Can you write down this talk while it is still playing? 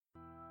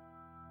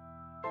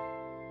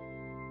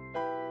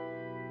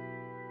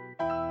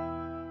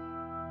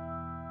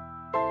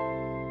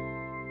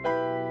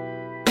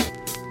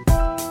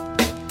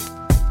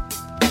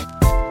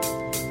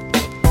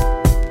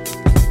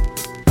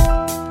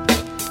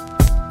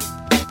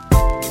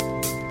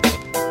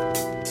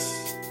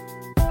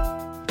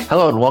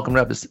Hello and welcome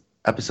to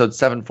episode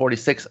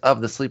 746 of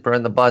The Sleeper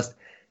and the Bust.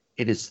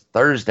 It is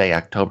Thursday,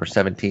 October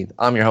 17th.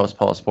 I'm your host,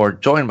 Paul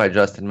Sport, joined by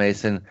Justin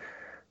Mason.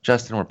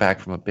 Justin, we're back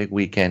from a big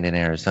weekend in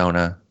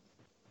Arizona.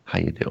 How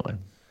you doing?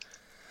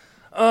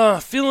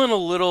 Feeling a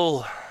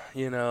little,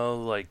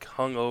 like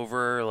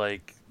hungover,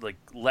 like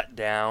let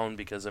down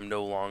because I'm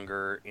no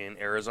longer in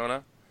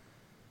Arizona.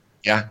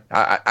 Yeah,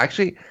 I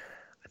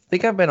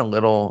think I've been a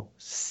little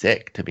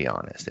sick, to be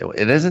honest.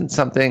 It isn't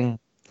something...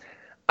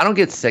 I don't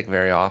get sick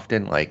very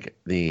often, like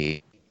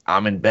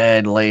I'm in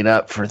bed laid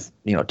up for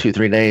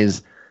 2-3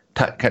 days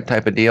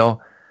type of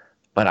deal.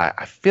 But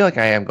I feel like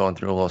I am going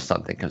through a little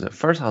something, because at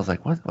first I was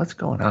like, what's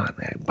going on,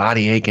 man?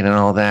 Body aching and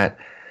all that.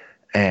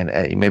 And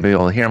you may be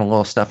able to hear I'm a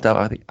little stuffed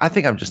up. I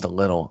think I'm just a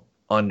little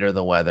under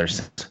the weather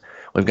since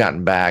we've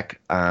gotten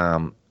back.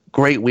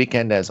 Great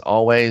weekend as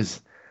always.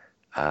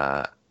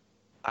 I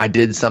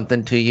did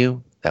something to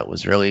you that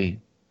was really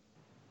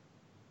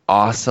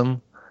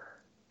awesome.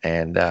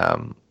 And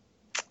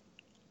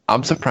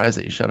I'm surprised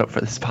that you showed up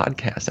for this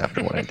podcast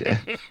after what I did.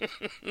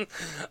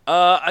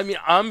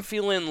 I'm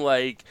feeling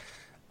like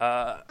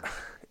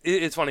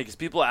it's funny because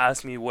people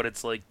ask me what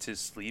it's like to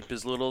sleep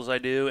as little as I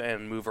do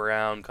and move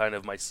around kind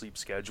of my sleep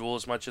schedule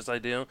as much as I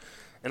do.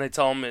 And I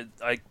tell them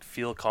I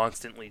feel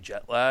constantly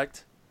jet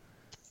lagged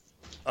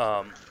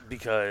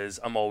because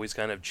I'm always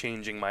kind of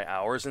changing my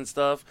hours and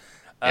stuff.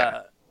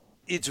 Yeah.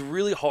 It's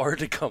really hard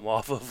to come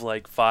off of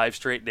like 5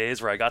 straight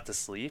days where I got to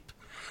sleep.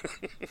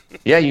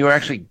 Yeah, you were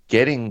actually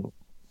getting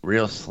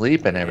real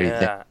sleep and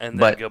everything. Yeah, and then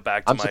but go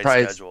back to I'm my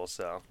surprised schedule.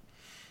 So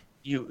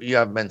you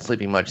haven't been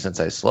sleeping much since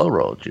I slow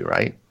rolled you,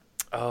 right?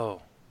 Oh,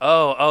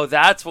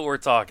 that's what we're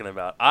talking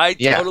about. I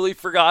totally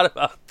forgot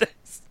about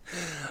this.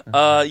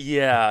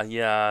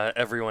 Yeah,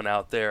 everyone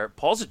out there.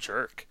 Paul's a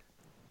jerk.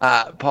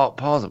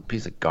 Paul's a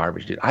piece of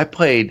garbage, dude. I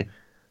played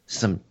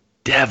some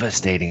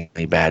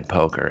devastatingly bad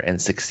poker and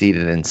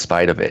succeeded in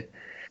spite of it,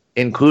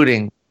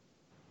 including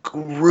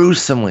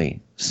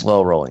gruesomely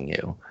slow rolling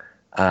you.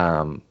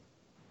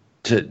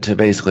 To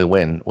basically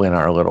win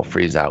our little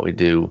freeze out. We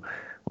do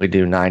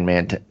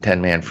 9-man,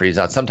 10-man freeze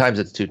out. Sometimes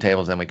it's 2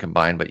 tables and we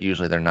combine, but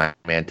usually they're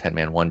 9-man,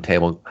 10-man, 1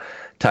 table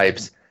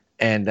types.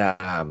 And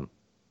I'm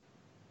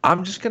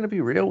just gonna be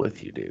real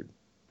with you, dude.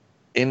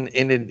 In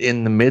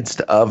the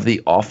midst of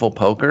the awful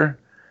poker,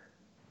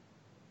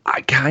 I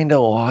kind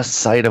of lost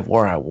sight of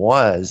where I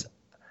was,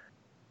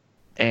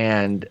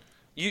 and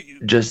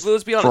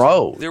let's be honest.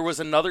 froze. There was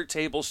another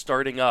table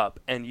starting up,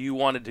 and you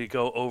wanted to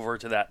go over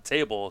to that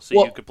table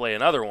so you could play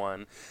another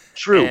one.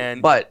 True,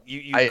 and but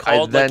you I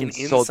called like then an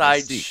sold the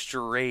inside seat.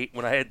 straight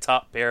when I had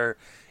top pair.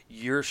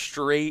 Your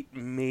straight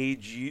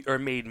made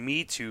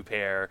me 2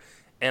 pair,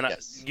 and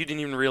Yes. you didn't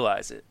even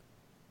realize it.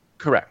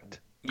 Correct.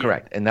 Yeah.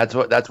 Correct. And that's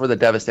where the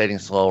devastating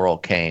slow roll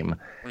came,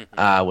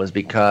 was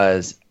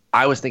because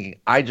I was thinking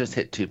I just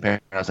hit 2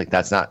 pair. I was like,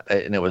 that's not,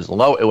 and it was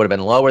low. It would have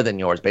been lower than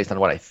yours based on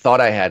what I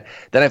thought I had.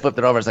 Then I flipped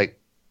it over. I was like,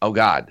 oh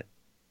God,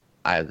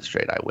 I have the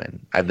straight. I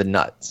win. I have the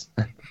nuts.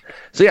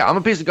 So yeah, I'm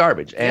a piece of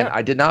garbage, and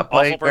I did not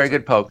play very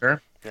good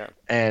poker. Yeah.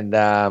 And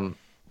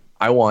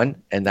I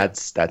won, and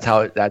that's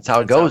how it goes how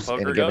in a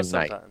poker given goes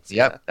night. sometimes,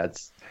 Yep. yeah.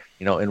 That's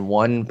in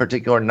one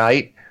particular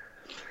night,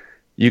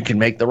 you can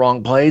make the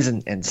wrong plays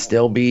and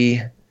still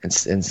be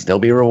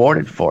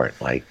rewarded for it.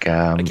 Like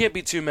I can't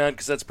be too mad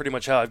because that's pretty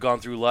much how I've gone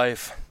through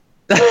life.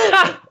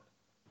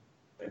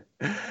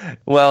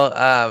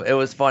 Well, it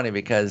was funny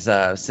because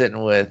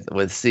sitting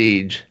with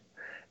Siege,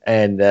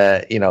 and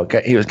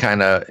he was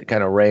kind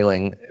of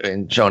railing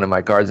and showing him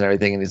my cards and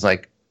everything, and he's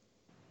like,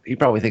 he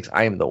probably thinks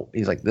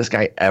he's like, this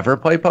guy ever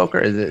play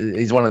poker?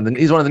 He's one of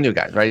the new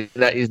guys, right?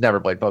 He's never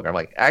played poker. I'm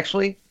like,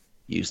 actually,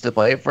 used to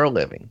play it for a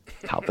living.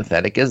 How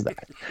pathetic is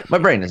that? My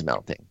brain is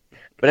melting.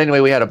 But anyway,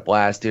 we had a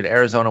blast, dude.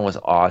 Arizona was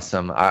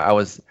awesome. I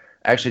was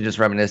actually just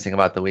reminiscing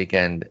about the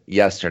weekend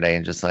yesterday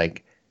and just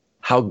like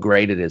how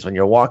great it is when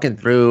you're walking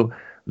through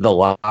the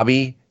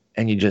lobby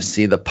and you just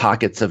see the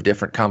pockets of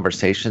different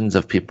conversations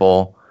of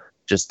people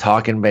just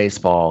talking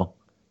baseball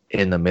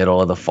in the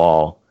middle of the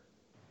fall,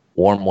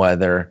 warm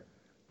weather.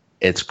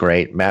 It's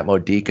great. Matt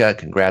Modica,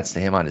 congrats to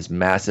him on his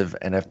massive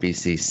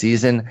NFBC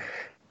season,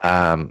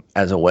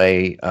 as a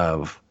way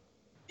of,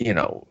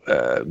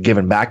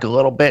 giving back a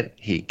little bit.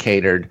 He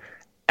catered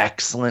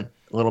excellent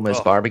Little Miss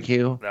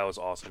Barbecue. That was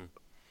awesome.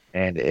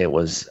 And it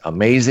was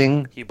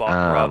amazing. He bought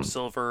Rob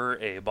Silver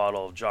a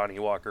bottle of Johnny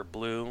Walker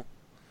Blue,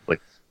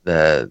 which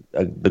the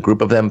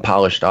group of them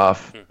polished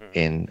off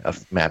in a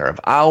matter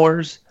of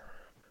hours.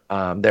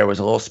 There was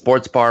a little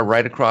sports bar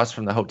right across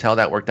from the hotel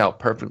that worked out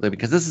perfectly,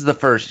 because this is the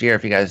first year,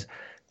 if you guys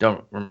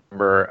don't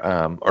remember,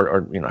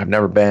 or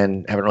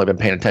haven't really been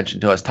paying attention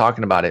to us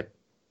talking about it.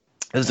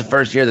 This is the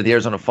first year that the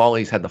Arizona Fall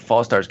Leagues had the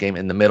Fall Stars game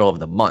in the middle of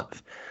the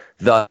month.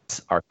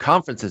 Thus, our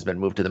conference has been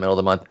moved to the middle of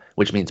the month,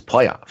 which means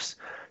playoffs.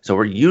 So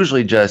we're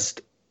usually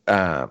just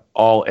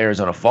all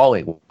Arizona Fall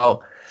League.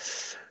 Well,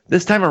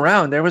 this time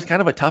around, there was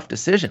kind of a tough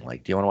decision.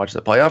 Like, do you want to watch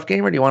the playoff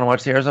game or do you want to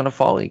watch the Arizona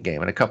Fall League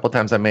game? And a couple of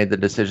times I made the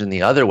decision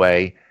the other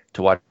way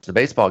to watch the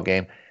baseball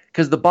game,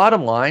 because the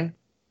bottom line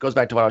goes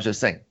back to what I was just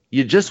saying.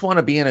 you just want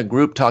to be in a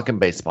group talking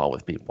baseball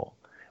with people,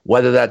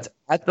 whether that's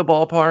at the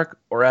ballpark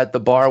or at the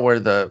bar where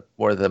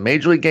the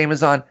major league game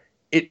is on.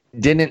 It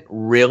didn't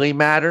really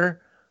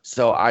matter,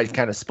 so I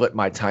kind of split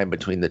my time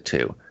between the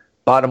two.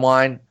 Bottom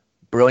line,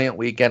 brilliant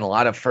weekend. A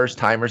lot of first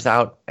timers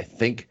out. I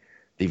think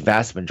the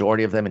vast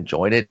majority of them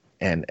enjoyed it,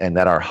 and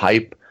that our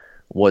hype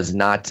was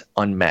not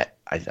unmet.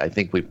 I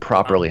think we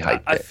properly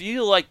hyped it. I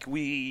feel like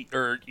we,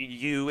 or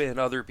you and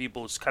other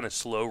people, just kind of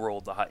slow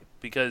rolled the hype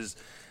because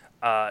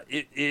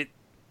it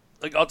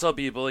like I'll tell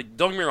people, like,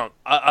 don't get me wrong,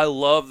 I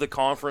love the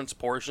conference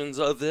portions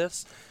of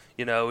this.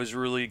 You know, it was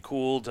really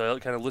cool to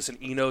kind of listen.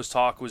 Eno's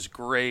talk was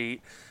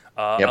great.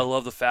 Yep. I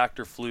love the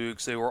Factor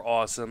Flukes; they were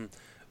awesome.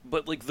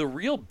 But like the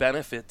real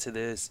benefit to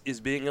this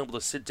is being able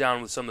to sit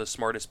down with some of the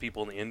smartest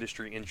people in the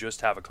industry and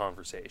just have a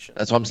conversation.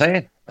 That's what I'm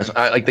saying.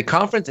 Like the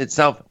conference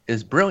itself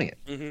is brilliant,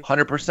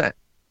 100%.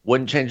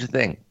 Wouldn't change a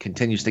thing.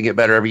 Continues to get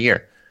better every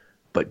year.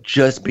 But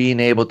just being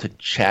able to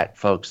chat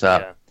folks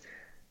up,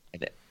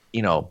 and,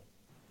 you know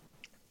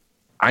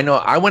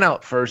I went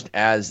out first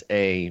as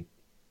an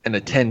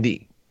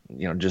attendee,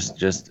 you know,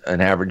 just an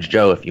average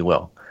Joe, if you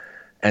will.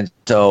 And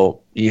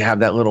so you have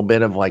that little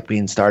bit of like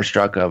being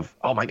starstruck of,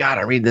 oh my God,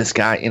 I read this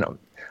guy. You know,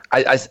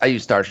 I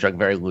use starstruck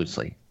very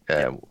loosely.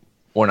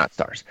 We're not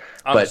stars,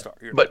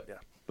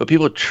 but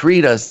people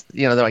treat us.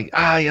 You know, they're like,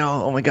 you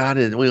know, oh my God,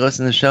 we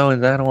listen to the show,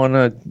 and I don't want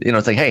to. You know,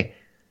 it's like, hey,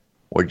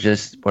 we're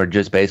just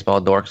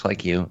baseball dorks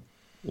like you.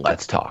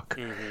 Let's talk.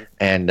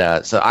 And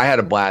so I had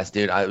a blast,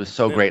 dude. It was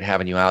so great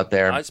having you out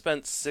there. I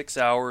spent 6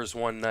 hours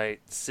one night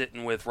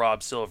sitting with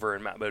Rob Silver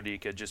and Matt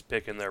Modica, just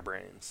picking their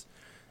brains.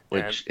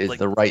 Which is like,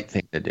 the right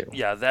thing to do.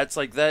 Yeah, that's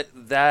like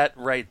that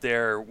right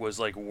there was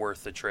like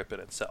worth the trip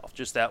in itself.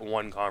 Just that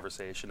one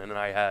conversation. And then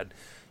I had,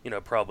 you know,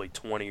 probably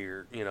 20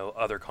 or, you know,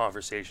 other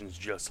conversations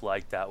just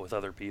like that with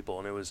other people.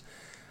 And it was,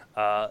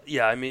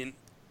 I mean,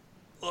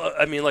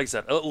 like I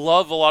said, I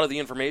love a lot of the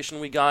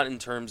information we got in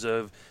terms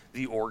of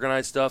the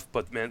organized stuff.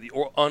 But, man, the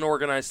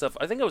unorganized stuff,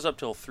 I think I was up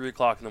till 3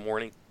 o'clock in the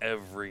morning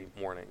every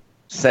morning.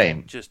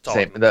 Same. Just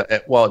talking. Same.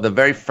 The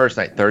very first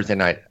night, Thursday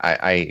night,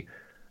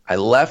 I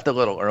left a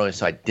little early,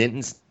 so I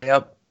didn't stay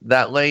up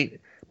that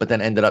late, but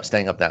then ended up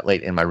staying up that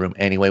late in my room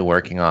anyway,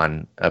 working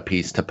on a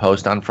piece to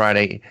post on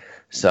Friday.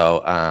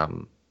 So,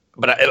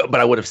 but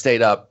I would have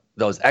stayed up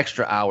those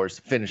extra hours,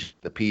 finished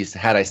the piece,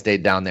 had I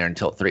stayed down there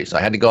until 3. So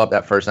I had to go up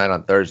that first night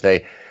on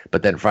Thursday,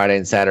 but then Friday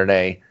and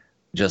Saturday,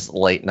 just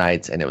late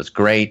nights, and it was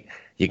great.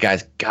 You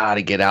guys got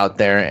to get out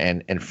there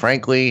and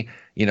frankly,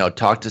 you know,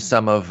 talk to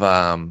some of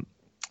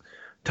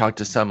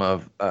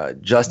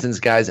Justin's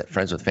guys at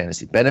Friends with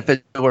Fantasy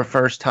Benefits who are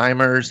first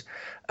timers.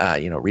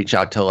 You know, reach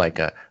out to like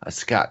a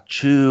Scott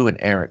Chu and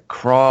Eric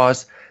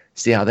Cross,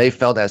 see how they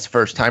felt as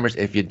first timers.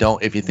 If you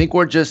think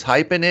we're just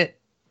hyping it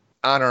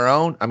on our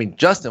own, I mean,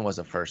 Justin was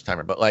a first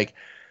timer, but like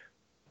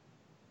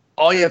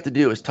all you have to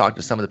do is talk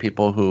to some of the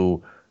people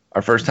who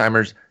are first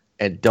timers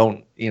and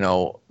don't, you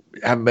know,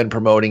 haven't been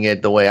promoting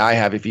it the way I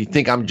have. If you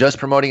think I'm just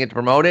promoting it to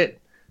promote it,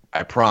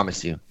 I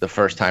promise you, the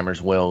first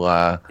timers will.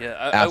 I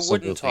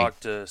wouldn't talk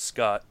to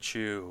Scott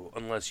Chu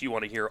unless you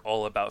want to hear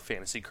all about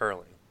fantasy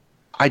curling.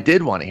 I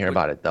did want to hear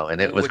about it though,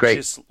 and it was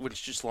great.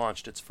 Which just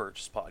launched its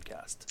first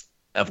podcast.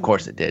 Of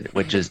course it did,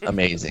 which is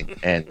amazing.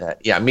 And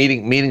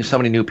meeting so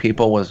many new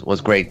people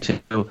was great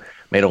too.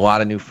 Made a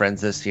lot of new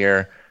friends this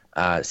year.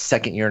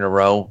 Second year in a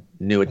row,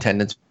 new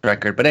attendance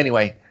record. But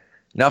anyway,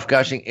 enough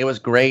gushing. It was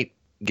great.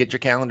 Get your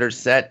calendars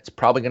set. It's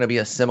probably going to be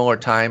a similar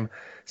time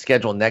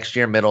schedule next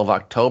year, middle of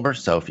October.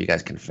 So if you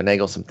guys can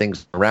finagle some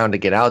things around to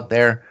get out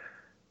there,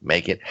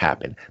 make it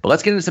happen. But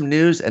let's get into some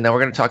news, and then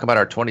we're going to talk about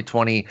our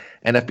 2020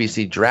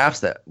 NFBC drafts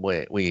that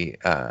we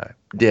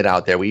did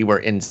out there. We were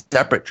in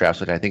separate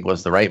drafts, which I think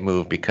was the right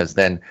move because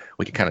then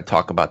we could kind of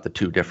talk about the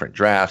two different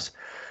drafts.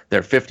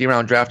 They're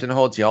 50-round draft and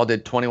holds. Y'all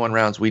did 21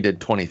 rounds. We did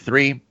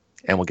 23,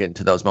 and we'll get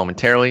into those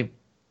momentarily.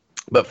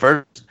 But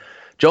first,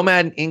 Joe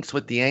Madden inks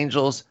with the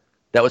Angels.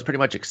 That was pretty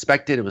much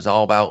expected. It was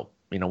all about,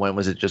 you know, when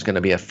was it just going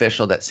to be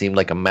official? That seemed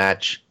like a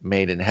match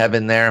made in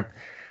heaven there.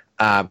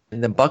 And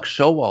then Buck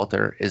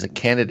Showalter is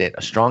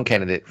a strong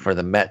candidate for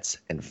the Mets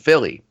and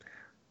Philly.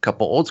 A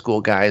couple old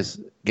school guys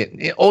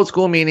getting old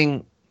school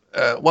meaning,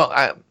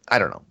 I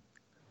don't know,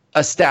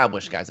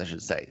 established guys, I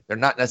should say. They're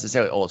not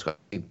necessarily old school.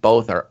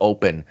 Both are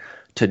open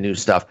to new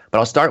stuff. But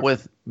I'll start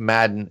with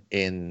Madden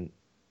in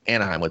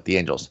Anaheim with the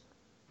Angels.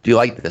 Do you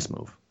like this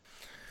move?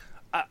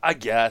 I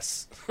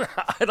guess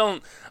I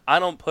don't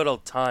put a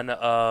ton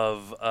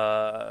of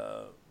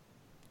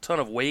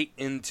weight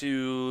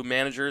into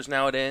managers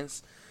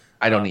nowadays.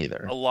 I don't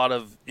either. A lot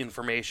of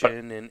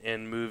information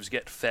and moves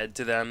get fed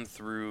to them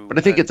through. But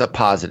I think it's a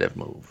positive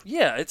move.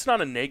 Yeah, it's not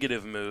a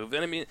negative move.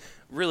 And I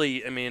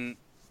mean,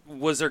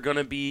 was there going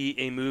to be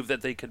a move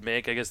that they could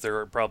make? I guess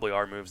there probably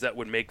are moves that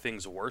would make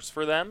things worse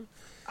for them.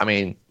 I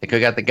mean, they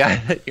could have got the guy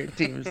that your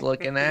team's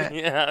looking at.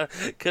 Yeah,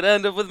 could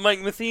end up with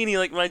Mike Matheny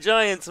like my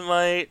Giants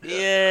might.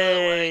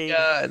 Yay!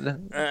 Oh my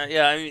God.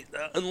 I mean,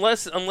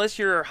 unless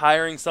you're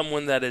hiring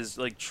someone that is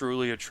like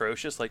truly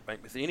atrocious like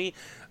Mike Matheny,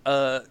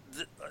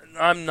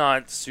 I'm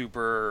not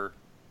super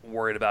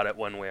worried about it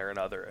one way or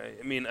another.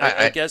 I mean,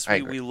 I guess I we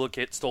agree. look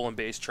at stolen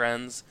base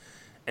trends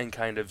and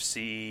kind of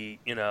see,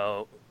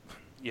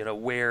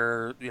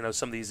 where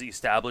some of these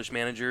established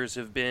managers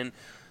have been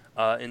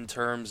in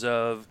terms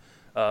of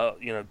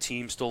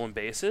team stolen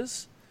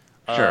bases.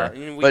 Sure,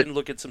 We but can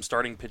look at some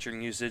starting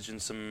pitching usage and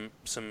I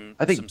some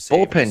think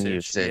save bullpen usage. Yeah,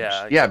 usage,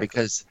 yeah, exactly.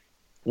 because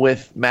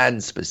with Madden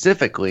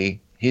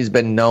specifically, he's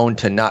been known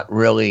to not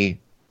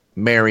really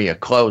marry a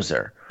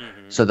closer.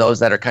 Hmm. So those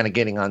that are kind of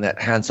getting on that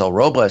Hansel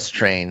Robles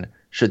train,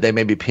 should they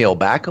maybe peel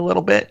back a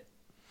little bit?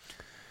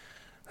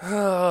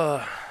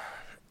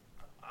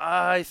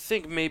 I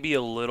think maybe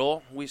a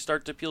little. We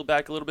start to peel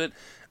back a little bit.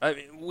 I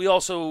mean, we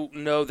also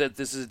know that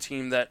this is a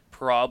team that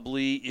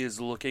probably is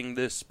looking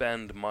to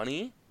spend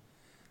money.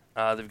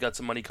 They've got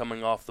some money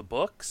coming off the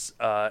books,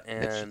 They should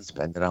and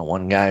spend it on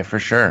one guy for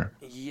sure.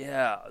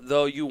 yeah,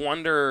 though you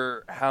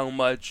wonder how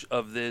much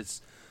of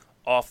this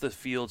off the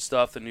field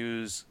stuff, the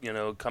news,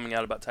 coming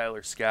out about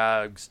Tyler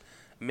Skaggs,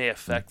 may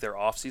affect their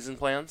off-season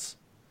plans.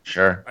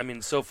 Sure. I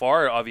mean, so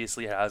far it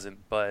obviously hasn't,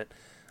 but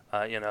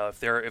if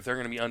they're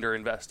going to be under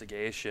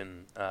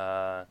investigation,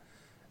 that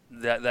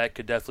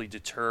could definitely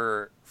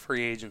deter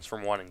free agents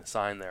from wanting to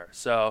sign there.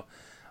 So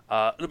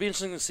it'll be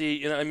interesting to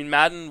see. I mean,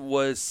 Madden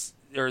was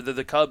or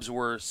the Cubs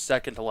were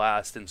second to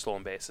last in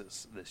stolen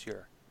bases this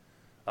year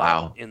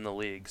Wow. in the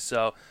league.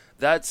 So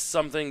that's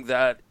something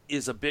that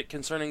is a bit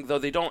concerning, though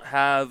they don't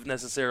have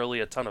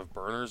necessarily a ton of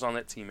burners on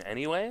that team,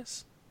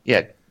 anyways.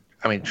 Yeah.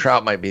 I mean,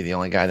 Trout might be the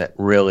only guy that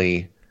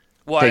really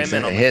Well, I takes a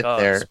meant on the hit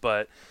Cubs, there.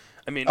 but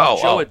I mean Oh,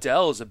 Joe oh,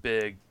 Adele is a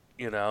big,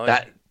 and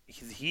that.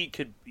 he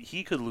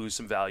could lose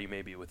some value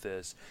maybe with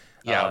this.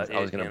 Yeah,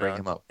 I was going to bring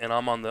him up. And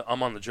I'm on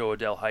the Joe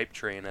Adele hype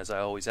train as I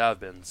always have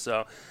been.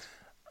 So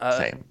uh,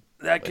 Same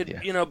that with could,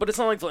 you. but it's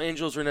not like the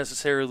Angels were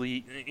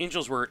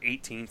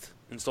 18th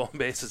in stolen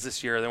bases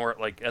this year. They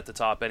weren't like at the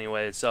top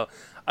anyway. So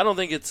I don't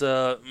think it's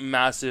a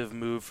massive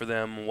move for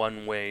them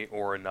one way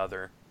or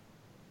another.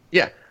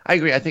 Yeah, I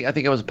agree. I think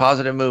it was a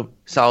positive move,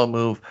 solid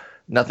move,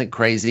 nothing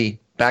crazy.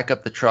 Back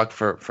up the truck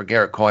for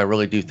Garrett Cole. I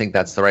really do think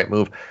that's the right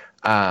move.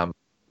 Um,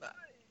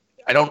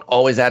 I don't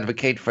always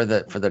advocate for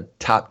the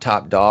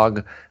top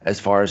dog as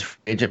far as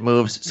free agent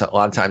moves. So a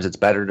lot of times it's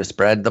better to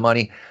spread the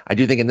money. I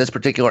do think in this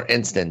particular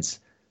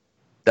instance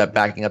that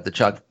backing up the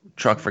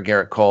truck for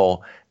Garrett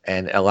Cole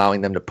and allowing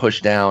them to push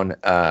down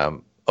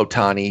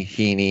Otani,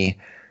 Heaney,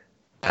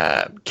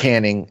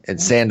 Canning,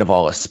 and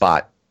Sandoval a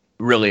spot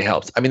really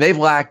helps. I mean, they've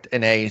lacked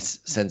an ace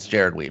since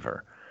Jared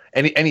Weaver.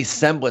 Any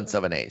semblance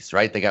of an ace,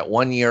 right? They got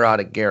 1 year out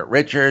of Garrett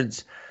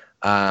Richards.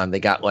 They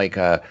got like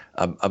a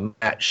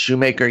Matt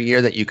Shoemaker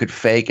year that you could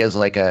fake as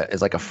like a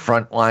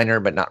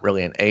frontliner, but not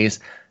really an ace.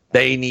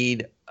 They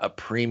need a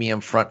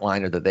premium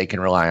frontliner that they can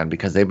rely on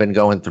because they've been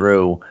going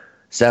through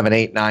 7,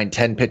 8, 9,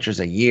 10 pitchers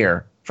a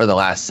year for the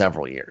last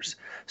several years.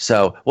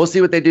 So we'll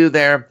see what they do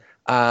there.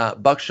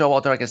 Buck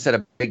Showalter, like I said,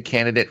 a big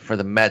candidate for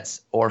the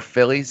Mets or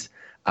Phillies.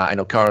 I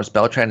know Carlos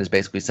Beltran has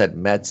basically said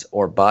Mets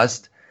or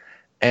bust.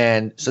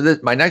 And so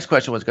my next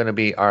question was going to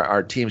be: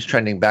 Are teams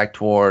trending back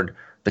toward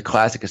the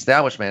classic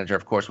established manager?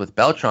 Of course, with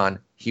Beltran,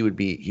 he would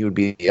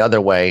be the other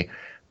way.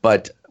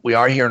 But we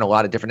are hearing a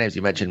lot of different names.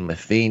 You mentioned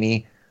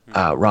Matheny,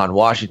 Ron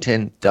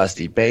Washington,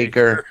 Dusty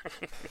Baker.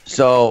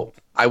 So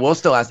I will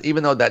still ask,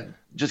 even though that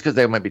just because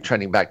they might be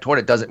trending back toward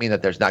it doesn't mean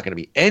that there's not going to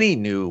be any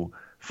new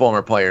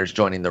former players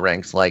joining the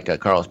ranks like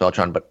Carlos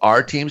Beltran. But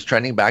are teams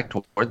trending back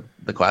toward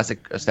the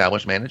classic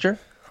established manager?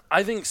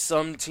 I think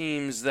some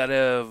teams that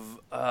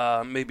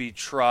have maybe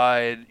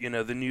tried,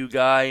 the new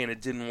guy and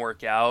it didn't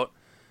work out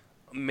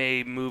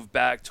may move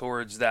back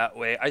towards that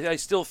way. I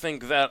still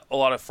think that a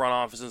lot of front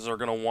offices are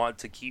going to want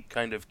to keep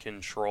kind of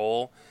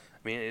control.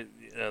 I mean,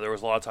 there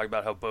was a lot of talk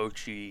about how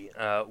Bochy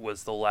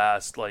was the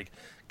last, like,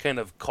 kind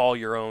of call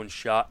your own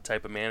shot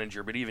type of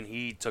manager, but even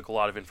he took a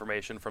lot of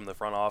information from the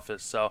front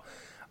office. So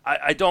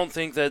I don't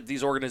think that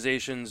these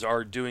organizations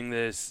are doing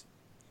this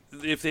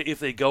if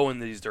they go in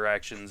these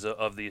directions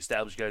of the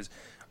established guys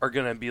are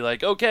going to be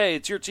like, okay,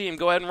 it's your team,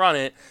 go ahead and run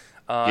it.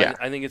 Yeah.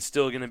 I think it's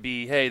still going to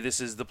be, hey, this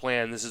is the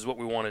plan, this is what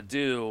we want to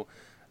do.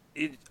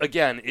 A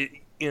guy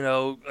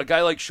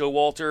like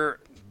Showalter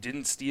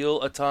didn't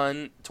steal a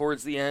ton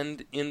towards the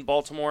end in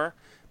Baltimore.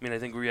 I mean, I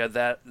think we had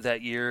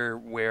that year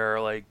where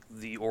like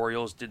the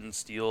Orioles didn't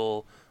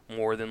steal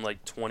more than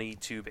like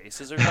 22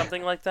 bases or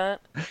something like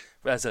that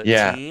as a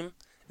Yeah. team.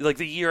 Like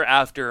the year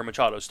after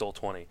Machado stole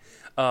 20.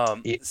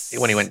 When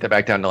he went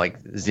back down to like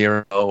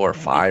 0 or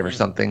 5 or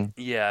something.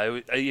 Yeah,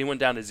 it went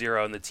down to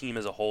 0, and the team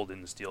as a whole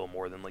didn't steal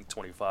more than like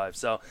 25.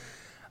 So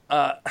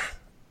uh,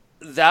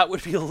 that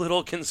would be a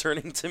little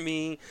concerning to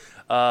me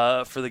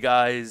for the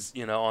guys,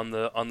 on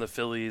the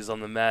Phillies, on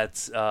the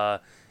Mets,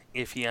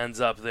 if he ends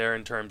up there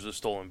in terms of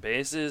stolen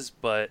bases.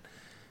 But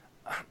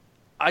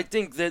I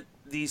think that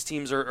these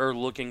teams are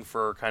looking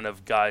for kind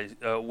of guys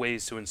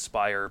ways to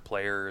inspire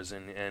players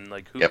and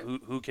like Yep.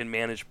 who can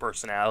manage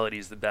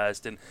personalities the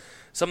best. And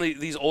some of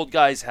these old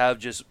guys have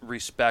just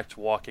respect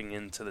walking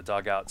into the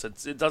dugout. So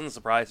it doesn't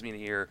surprise me to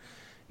hear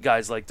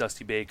guys like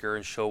Dusty Baker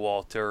and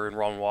Showalter and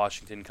Ron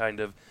Washington kind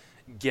of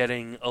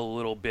getting a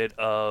little bit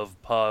of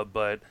pub,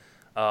 but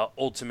I agree.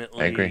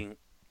 ultimately,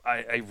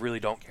 I really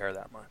don't care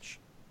that much.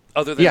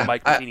 Other than Yeah,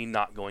 Mike Matheny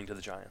not going to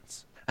the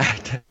Giants.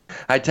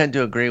 I tend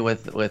to agree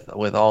with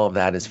all of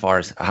that as far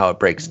as how it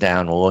breaks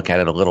down. We'll look at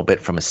it a little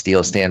bit from a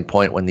steal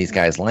standpoint when these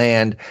guys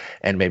land,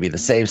 and maybe the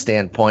save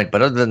standpoint.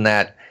 But other than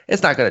that,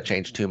 it's not going to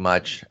change too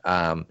much.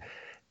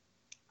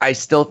 I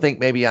still think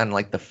maybe on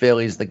like the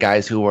Phillies, the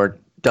guys who are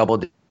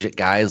double-digit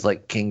guys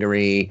like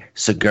Kingery,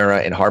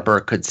 Segura, and Harper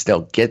could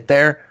still get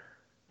there,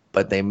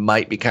 but they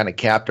might be kind of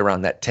capped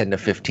around that 10 to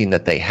 15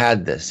 that they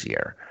had this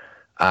year.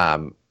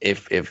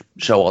 If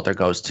Showalter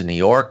goes to New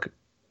York,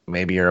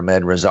 maybe your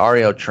Ahmed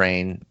Rosario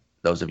train,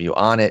 those of you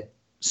on it,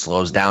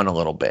 slows down a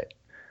little bit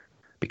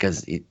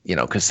because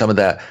because some of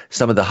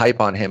the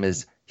hype on him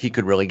is he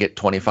could really get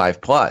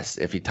 25 plus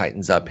if he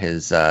tightens up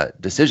his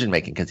decision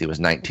making because he was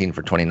 19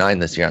 for 29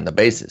 this year on the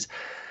bases.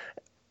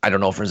 I don't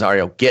know if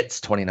Rosario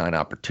gets 29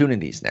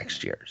 opportunities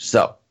next year.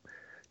 So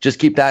just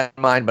keep that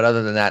in mind. But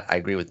other than that, I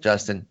agree with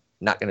Justin.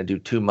 Not going to do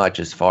too much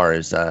as far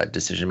as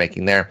decision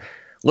making there.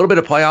 A little bit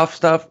of playoff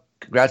stuff.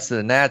 Congrats to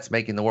the Nats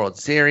making the World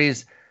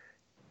Series.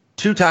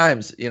 2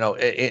 times,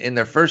 in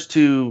their first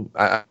 2,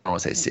 I don't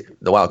want to say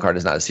the wild card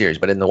is not a series,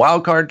 but in the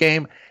wild card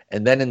game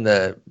and then in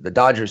the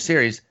Dodgers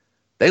series,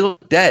 they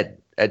look dead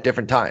at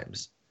different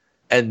times.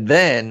 And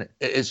then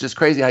it's just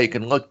crazy how you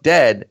can look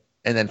dead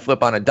and then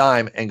flip on a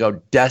dime and go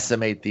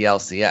decimate the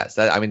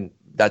LCS.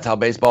 That's how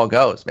baseball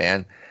goes,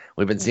 man.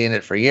 We've been seeing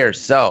it for years.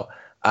 So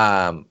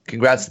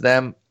congrats to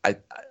them.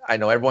 I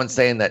know everyone's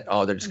saying that,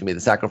 they're just going to be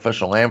the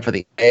sacrificial lamb for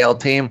the AL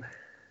team.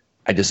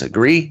 I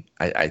disagree.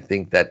 I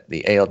think that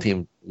the AL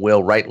team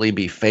will rightly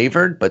be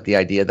favored, but the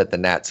idea that the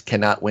Nats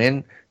cannot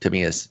win, to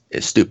me, is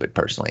stupid,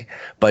 personally.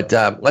 But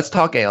let's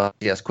talk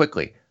ALCS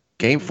quickly.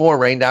 Game 4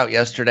 rained out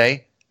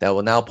yesterday. That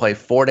will now play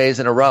 4 days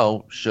in a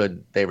row,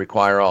 should they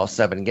require all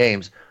 7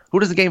 games. Who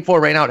does the Game 4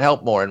 rain out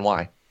help more, and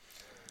why?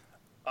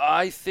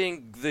 I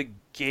think the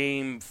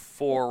Game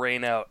 4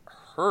 rain out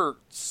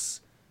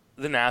hurts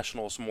the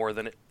Nationals more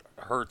than it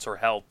hurts or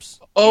helps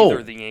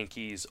either the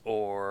Yankees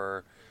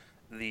or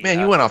the Man,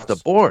 you went off the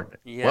board.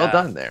 Yeah. Well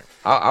done there.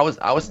 I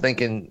was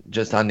thinking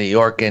just on New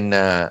York and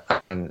the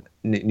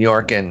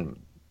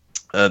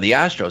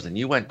Astros, and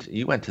you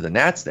went to the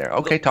Nats there.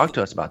 Okay, talk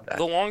to us about that.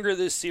 The longer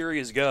this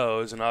series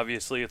goes, and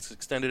obviously it's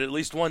extended at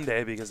least one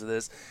day because of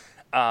this,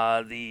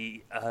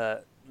 the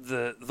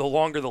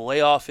longer the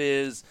layoff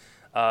is,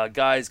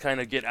 guys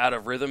kind of get out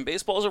of rhythm.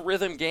 Baseball is a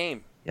rhythm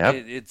game.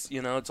 Yep.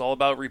 It's all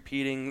about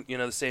repeating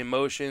the same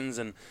motions,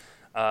 and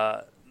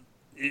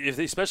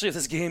especially if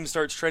this game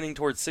starts trending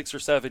towards 6 or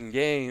 7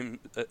 games,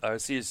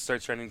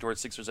 starts trending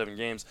towards 6 or 7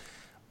 games,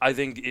 I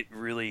think it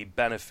really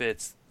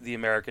benefits the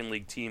American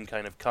League team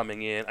kind of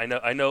coming in.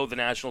 I know the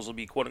Nationals will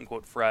be quote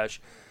unquote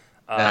fresh,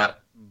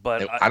 but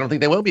I don't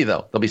think they will be,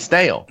 though. They'll be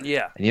stale.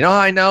 Yeah. And you know how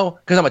I know?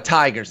 Because I'm a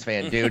Tigers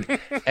fan, dude.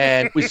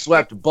 And we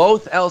swept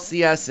both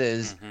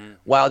LCSs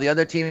while the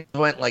other team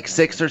went like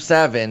 6 or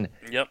 7.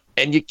 Yep.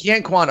 And you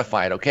can't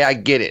quantify it, okay? I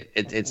get it.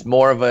 It's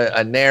more of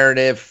a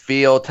narrative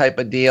feel type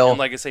of deal. And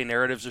like I say,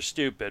 narratives are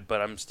stupid,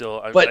 but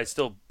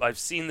I've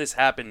seen this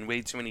happen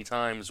way too many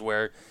times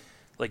where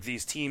like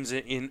these teams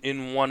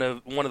in one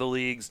of the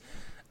leagues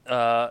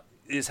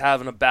is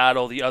having a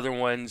battle, the other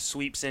one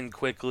sweeps in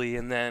quickly,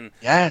 and then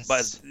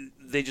but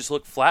they just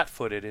look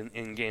flat-footed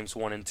in games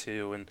 1 and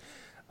 2. And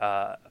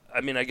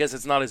I guess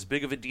it's not as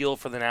big of a deal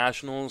for the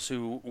Nationals,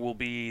 who will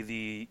be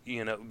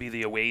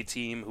the away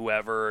team,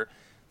 whoever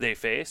they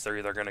face. They're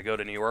either going to go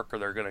to New York or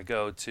they're going to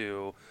go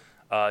to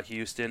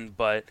Houston.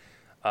 But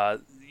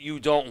you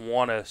don't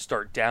want to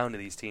start down to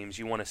these teams.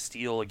 You want to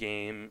steal a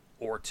game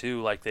or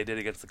 2 like they did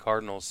against the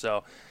Cardinals.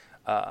 So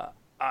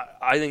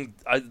I think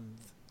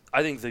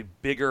the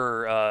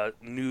bigger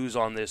news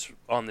on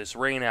this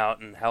rain out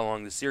and how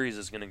long the series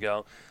is going to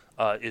go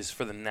is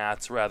for the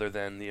Nats rather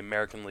than the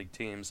American League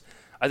teams.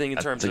 I think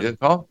in terms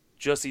of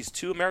just these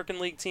 2 American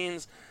League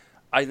teams,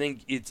 I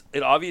think it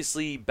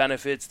obviously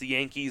benefits the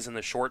Yankees in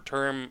the short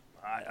term.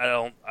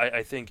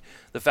 I think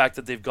the fact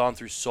that they've gone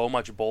through so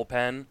much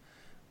bullpen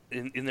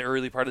in the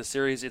early part of the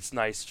series, it's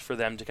nice for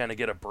them to kind of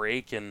get a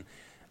break. And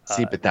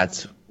see, but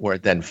that's where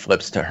it then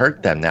flips to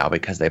hurt them now,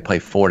 because they play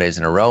 4 days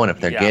in a row, and if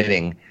they're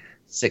getting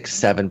 6,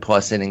 7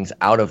 plus innings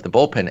out of the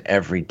bullpen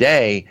every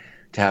day,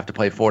 to have to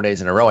play 4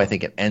 days in a row, I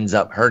think it ends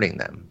up hurting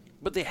them.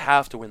 But they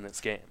have to win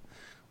this game.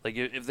 Like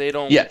if they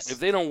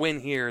don't win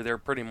here, they're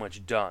pretty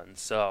much done.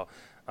 So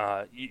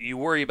you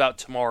worry about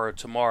tomorrow.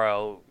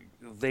 Tomorrow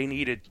they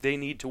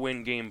need to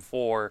win Game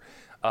 4,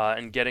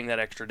 and getting that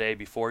extra day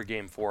before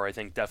Game 4, I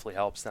think definitely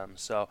helps them.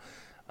 So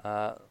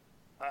I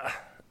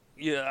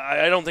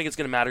don't think it's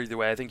going to matter either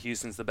way. I think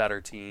Houston's the better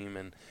team.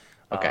 And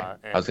okay,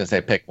 I was going to say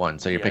pick one.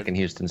 So you're picking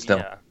Houston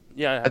still?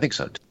 Yeah, I think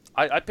so too.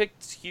 I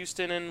picked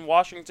Houston and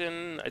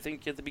Washington, I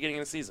think, at the beginning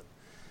of the season.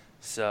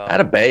 So had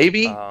a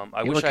baby.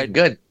 I wish I'd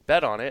good.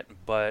 bet on it,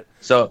 but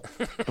so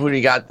who do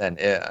you got then?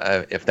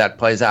 If that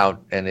plays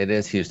out and it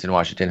is Houston,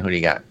 Washington, who do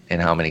you got in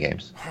how many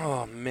games?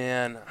 Oh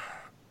man,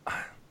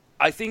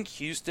 I think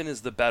Houston is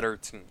the better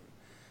team.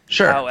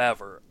 Sure.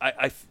 However,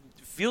 I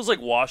feels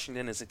like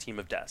Washington is a team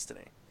of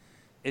destiny.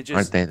 It just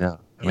Aren't they though?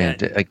 I mean,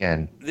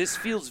 again, this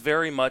feels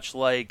very much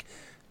like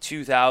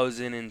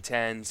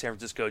 2010 San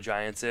Francisco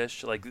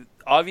Giants-ish. Like,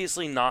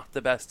 obviously not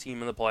the best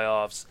team in the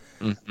playoffs,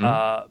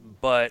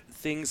 but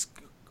things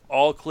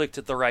all clicked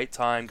at the right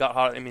time. Got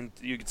hot. I mean,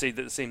 you could say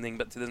the same thing,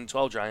 but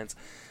 2012 Giants.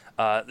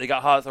 They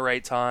got hot at the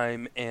right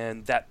time,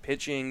 and that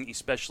pitching,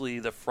 especially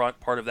the front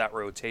part of that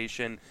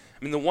rotation.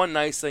 I mean, the one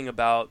nice thing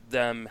about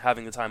them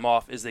having the time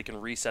off is they can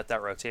reset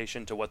that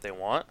rotation to what they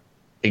want.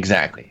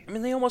 exactly. I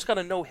mean, they almost got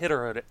a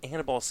no-hitter at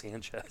Anibal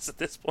Sanchez at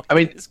this point. I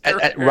mean,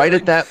 right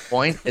at that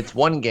point, it's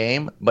one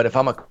game, but if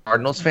I'm a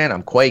Cardinals fan,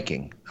 I'm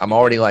quaking. I'm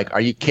already like,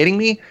 are you kidding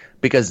me?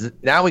 Because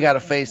now we got to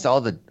face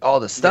all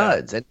the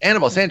studs. And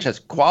Anibal Sanchez,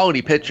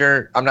 quality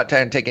pitcher. I'm not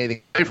trying to take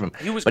anything away from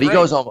him, but great. He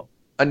goes on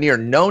a near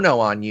no-no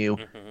on you,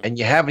 and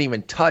you haven't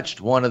even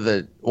touched one of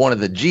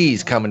the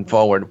G's coming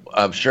forward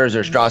of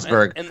Scherzer,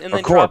 Strasburg, and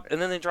or Corp.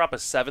 And then they drop a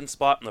 7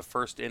 spot in the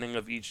first inning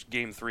of each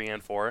game 3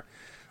 and 4.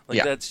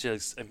 Like, that's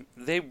just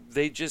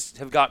they just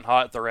have gotten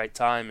hot at the right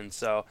time, and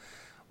so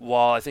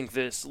while I think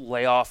this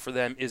layoff for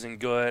them isn't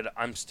good,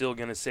 I'm still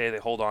gonna say they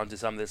hold on to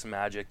some of this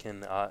magic,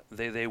 and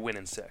they win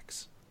in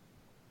 6.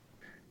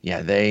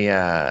 Yeah, they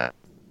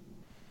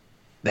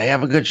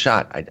have a good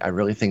shot. I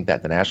really think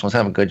that the Nationals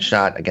have a good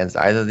shot against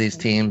either of these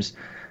teams.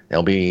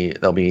 They'll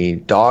be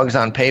dogs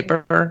on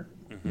paper,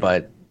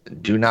 but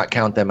do not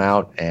count them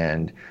out.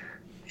 And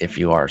if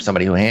you are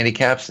somebody who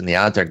handicaps and the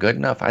odds are good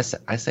enough, I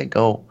say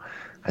go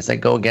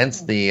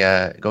against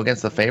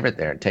the favorite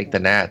there and take the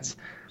Nats.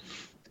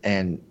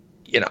 And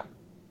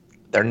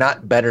they're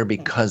not better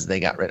because they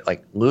got rid.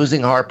 Like,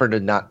 losing Harper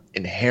did not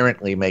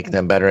inherently make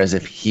them better, as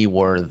if he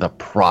were the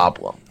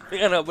problem.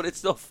 Yeah, no, but it's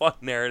still a fun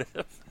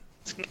narrative.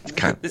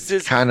 This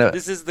is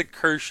the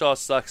Kershaw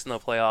sucks in the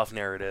playoff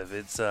narrative.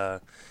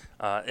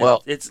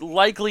 It's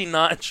likely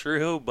not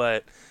true,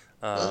 but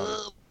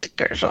the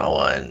Kershaw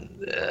one,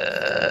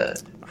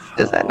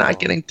 is that not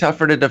getting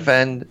tougher to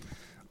defend?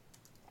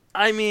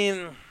 I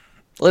mean,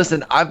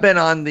 listen, I've been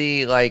on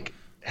the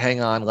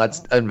hang on,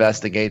 let's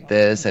investigate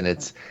this, and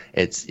it's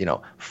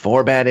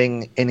 4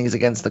 batting innings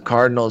against the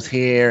Cardinals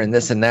here, and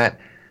this and that.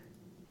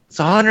 It's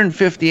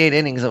 158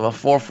 innings of a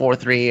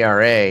 4.43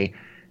 ERA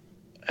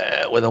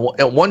with a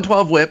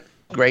 112 WHIP,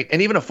 great,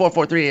 and even a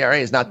 4.43 ERA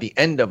is not the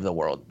end of the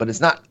world, but it's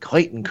not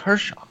Clayton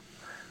Kershaw.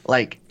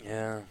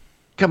 Yeah.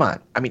 Come on.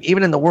 I mean,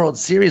 even in the World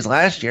Series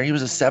last year, he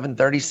was a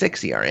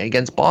 7.36 ERA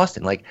against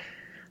Boston.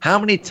 How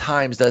many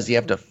times does he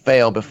have to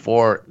fail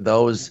before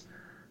those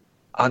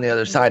on the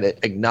other side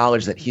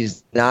acknowledge that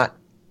he's not,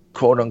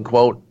 quote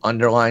unquote,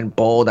 underline,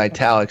 bold,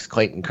 italics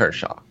Clayton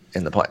Kershaw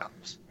in the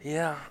playoffs?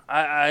 Yeah,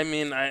 I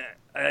mean,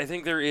 I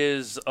think there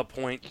is a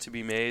point to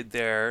be made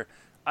there.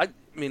 I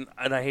mean,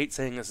 and I hate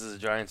saying this as a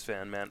Giants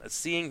fan, man.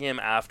 Seeing him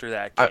after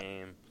that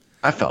game,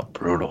 I felt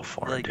brutal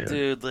for him,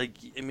 dude.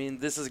 I mean,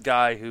 this is a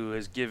guy who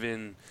has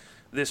given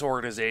this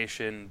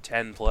organization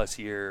 10+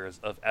 years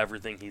of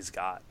everything he's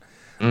got,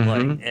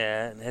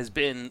 and has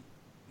been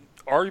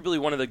arguably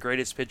one of the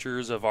greatest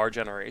pitchers of our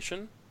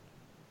generation.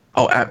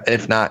 Oh,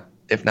 if not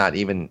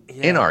even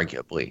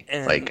inarguably.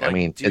 And, I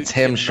mean, it's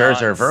him,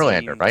 Scherzer,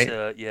 Verlander,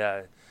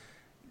 right?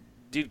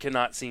 Dude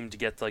cannot seem to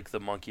get the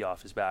monkey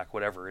off his back,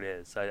 whatever it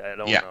is. I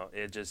don't know.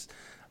 It just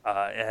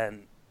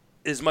and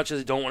as much as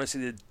I don't want to see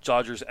the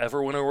Dodgers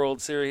ever win a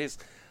World Series,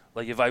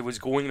 if I was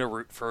going to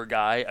root for a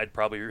guy, I'd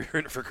probably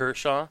root for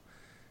Kershaw.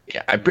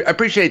 Yeah, I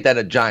appreciate that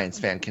a Giants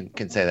fan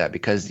can say that,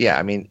 because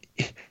I mean,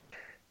 it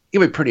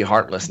would be pretty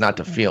heartless not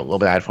to feel a little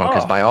bit bad for him,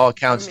 because by all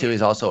accounts too,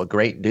 he's also a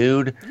great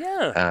dude.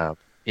 Yeah.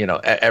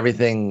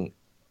 Everything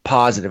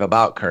positive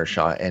about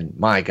Kershaw, and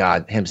my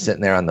God, him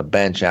sitting there on the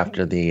bench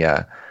after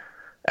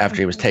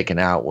he was taken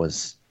out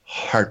was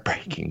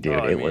heartbreaking, dude.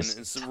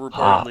 It's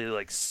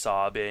reportedly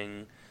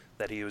sobbing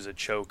that he was a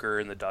choker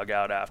in the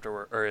dugout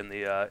afterward, or in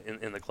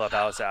the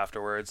clubhouse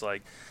afterwards.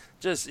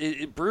 Just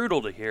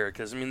brutal to hear,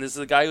 because I mean, this is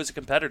a guy who's a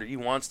competitor. He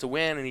wants to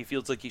win, and he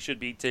feels like he should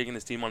be taking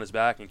his team on his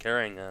back and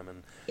carrying them.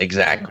 And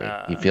exactly,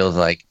 he feels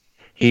like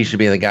he should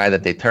be the guy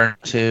that they turn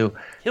to.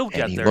 He'll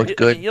get there. Looked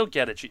good. He'll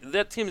get it.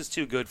 That team is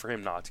too good for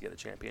him not to get a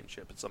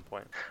championship at some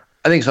point.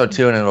 I think so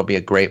too, and it'll be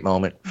a great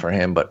moment for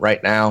him. But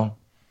right now,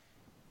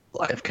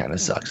 life kind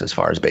of sucks as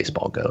far as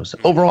baseball goes.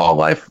 Overall,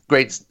 life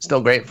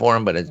still great for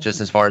him, but it's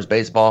just as far as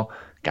baseball,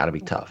 got to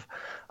be tough.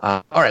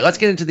 All right, let's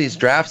get into these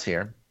drafts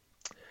here.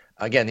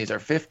 Again, these are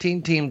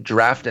 15-team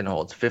draft and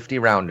holds, 50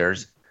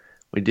 rounders.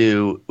 We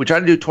try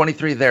to do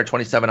 23 there,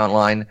 27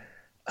 online,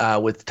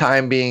 with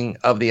time being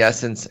of the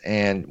essence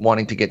and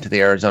wanting to get to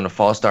the Arizona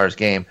Fall Stars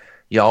game.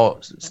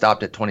 Y'all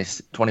stopped at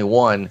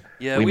 21.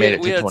 Yeah, we made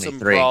it to 23. We had some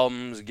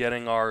problems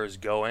getting ours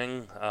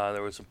going.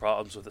 There were some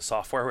problems with the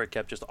software where it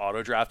kept just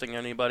auto-drafting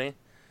anybody.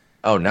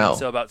 Oh, no. And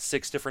so about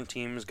 6 different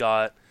teams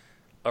got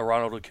a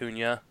Ronald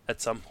Acuna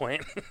at some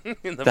point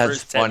in the That's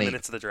first 10 funny.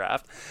 minutes of the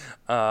draft,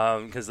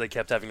 because they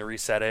kept having to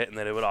reset it, and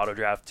then it would auto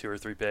draft 2 or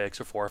 3 picks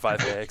or 4 or 5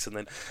 picks, and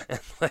then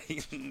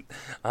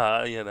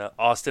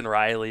Austin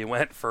Riley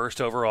went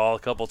first overall a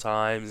couple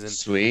times, and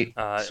Sweet.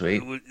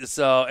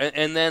 so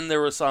and then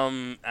there was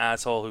some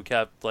asshole who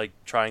kept like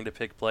trying to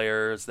pick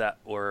players that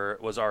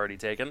was already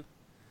taken.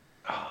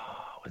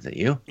 Was it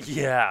you?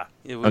 Yeah.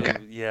 Okay.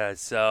 Yeah.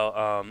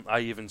 So I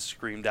even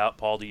screamed out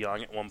Paul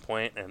DeYoung at one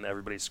point, and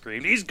everybody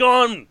screamed, "He's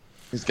gone!"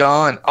 He's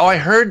gone. Oh, I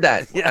heard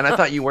that, Yeah. and I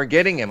thought you were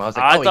getting him. I was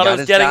like, I he thought got I was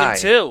his getting guy. him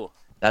too.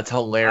 That's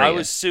hilarious. I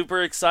was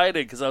super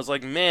excited because I was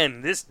like,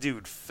 "Man, this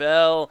dude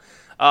fell."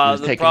 He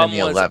was The taken in problem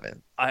the was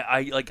 11th.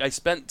 I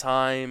spent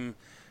time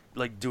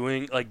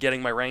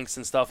getting my ranks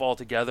and stuff all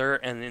together,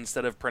 and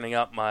instead of printing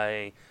out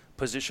my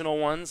positional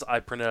ones, I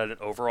printed out an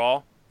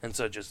overall, and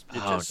so it just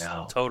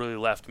totally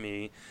left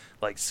me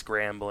like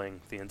scrambling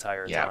the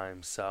entire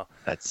time. So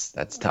that's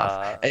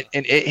tough, and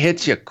it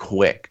hits you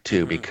quick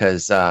too,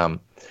 because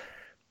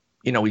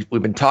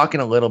we've been talking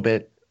a little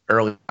bit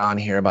early on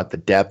here about the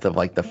depth of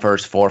like the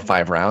first 4 or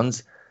 5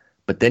 rounds,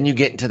 but then you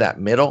get into that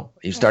middle,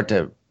 you start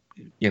to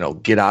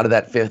get out of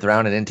that 5th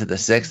round and into the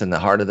 6th and the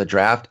heart of the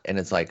draft, and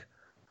it's like,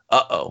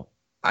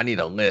 I need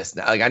a list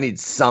now. Like, I need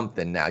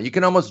something now. You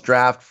can almost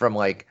draft from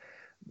like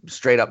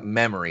straight up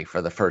memory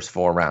for the first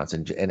 4 rounds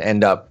and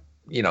end up,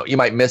 you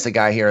might miss a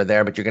guy here or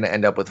there, but you're going to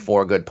end up with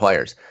 4 good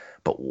players.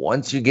 But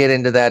once you get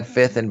into that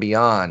 5th and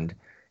beyond,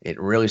 it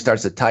really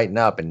starts to tighten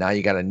up, and now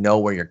you got to know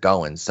where you're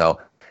going. So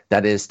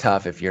that is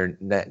tough if you're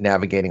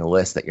navigating a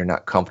list that you're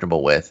not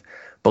comfortable with.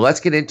 But let's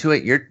get into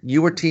it.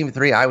 You were team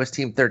 3, I was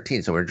team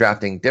 13. So we're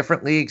drafting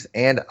different leagues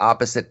and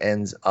opposite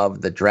ends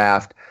of the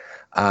draft.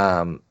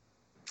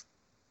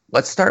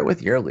 Let's start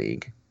with your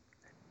league.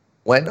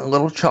 Went a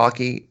little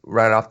chalky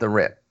right off the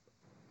rip.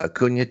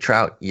 Acuna,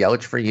 Trout,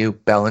 Yelich for you,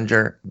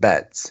 Bellinger,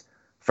 Betts.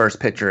 First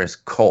pitcher is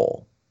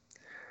Cole.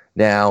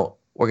 Now,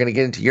 we're going to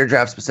get into your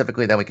draft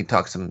specifically, then we can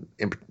talk some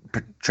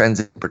trends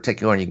in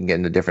particular, and you can get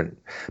into different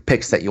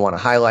picks that you want to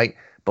highlight.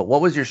 But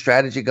what was your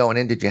strategy going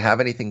in? Did you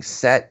have anything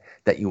set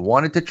that you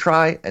wanted to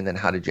try, and then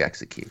how did you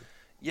execute?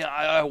 Yeah,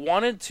 I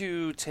wanted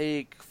to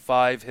take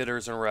 5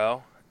 hitters in a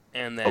row,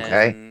 and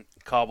then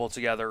cobble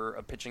together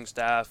a pitching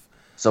staff.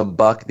 So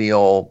buck the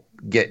old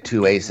get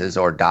 2 aces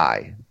or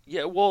die.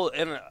 Yeah, well,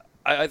 and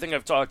I think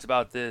I've talked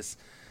about this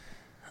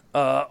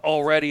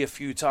already a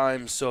few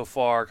times so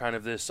far, kind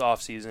of this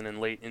offseason and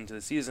late into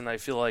the season. I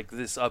feel like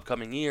this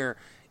upcoming year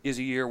is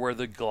a year where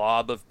the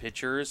glob of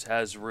pitchers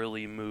has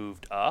really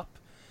moved up.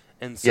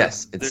 And so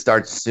yes, it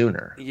starts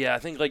sooner. Yeah, I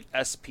think like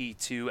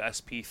SP2,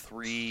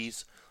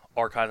 SP3s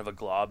are kind of a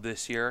glob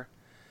this year.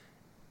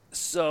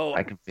 So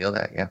I can feel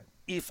that, yeah.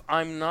 If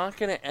I'm not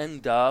going to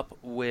end up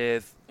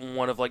with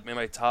one of like maybe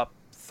my top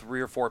 3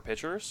 or 4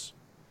 pitchers,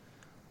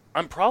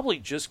 I'm probably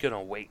just going to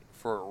wait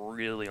for a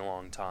really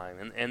long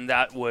time. And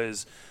that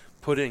was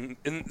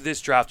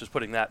this draft was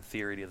putting that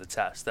theory to the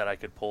test, that I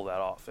could pull that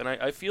off. And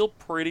I feel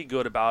pretty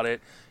good about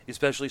it,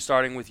 especially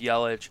starting with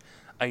Yelich.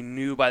 I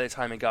knew by the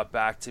time it got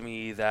back to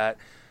me that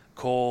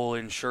Cole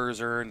and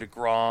Scherzer and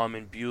DeGrom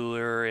and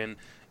Buehler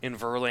and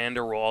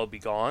Verlander will all be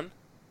gone.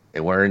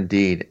 They were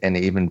indeed, and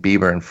even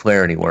Bieber and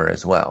Flaherty were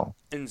as well.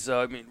 And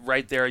so, I mean,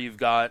 right there you've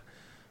got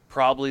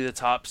probably the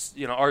top,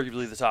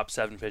 arguably the top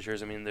 7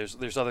 pitchers. I mean,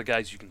 there's other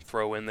guys you can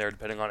throw in there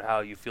depending on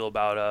how you feel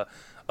about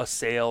a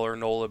Sale or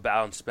Nola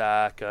bounce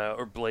back,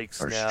 or Blake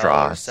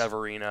Snell or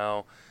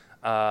Severino,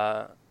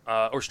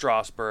 or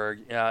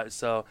Strasburg. Yeah.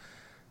 So,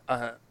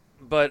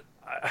 but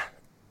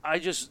I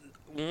just,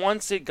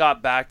 once it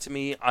got back to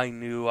me, I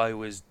knew I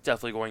was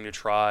definitely going to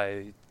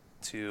try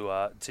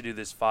to do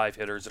this 5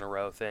 hitters in a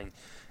row thing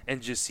and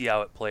just see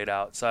how it played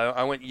out. So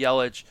I went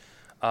Yelich,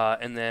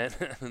 and then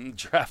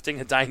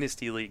drafting a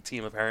Dynasty League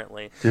team,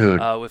 apparently,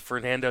 with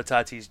Fernando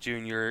Tatis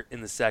Jr.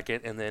 in the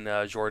 2nd, and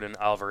then Jordan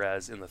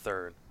Alvarez in the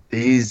 3rd.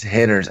 These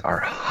hitters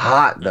are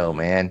hot, though,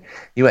 man.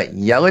 You went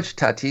Yelich,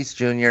 Tatis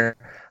Jr.,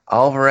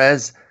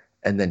 Alvarez,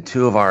 and then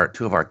two of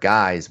our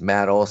guys,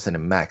 Matt Olson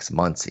and Max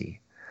Muncy.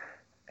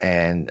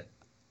 And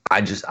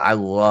I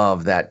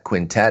love that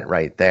quintet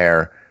right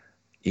there.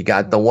 You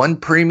got the one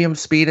premium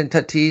speed in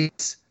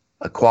Tatis,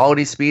 a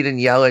quality speed in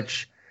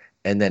Yelich,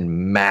 and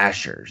then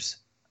mashers.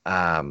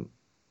 Did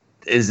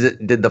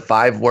the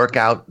 5 work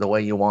out the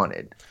way you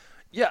wanted?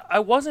 Yeah, I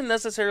wasn't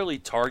necessarily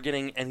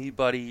targeting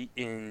anybody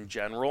in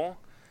general.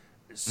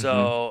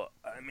 So,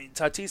 I mean,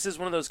 Tatis is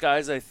one of those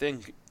guys, I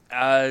think,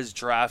 as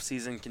draft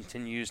season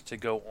continues to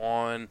go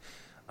on,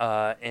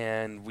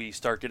 and we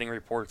start getting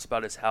reports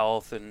about his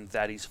health and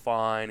that he's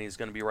fine, he's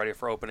going to be ready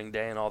for opening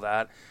day and all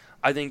that,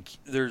 I think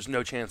there's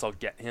no chance I'll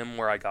get him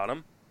where I got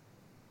him.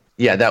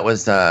 Yeah, that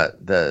was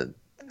the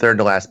 3rd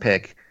to last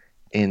pick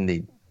in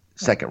the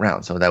 2nd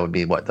round. So that would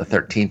be, the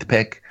 13th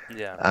pick?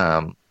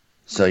 Yeah.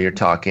 So you're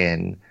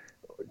talking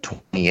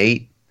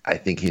 28. I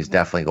think he's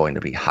definitely going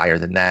to be higher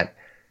than that.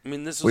 I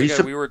mean, this was a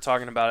guy we were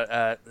talking about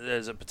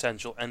as a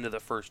potential end of the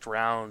 1st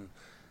round.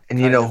 And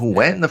you know who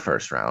went in the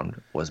 1st round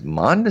was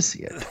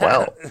Mondesi at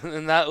 12.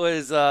 And that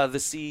was the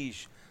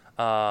Siege.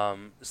 I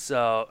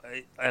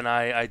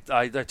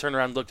turned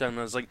around and looked at him and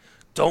I was like,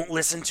 don't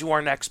listen to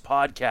our next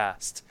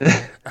podcast.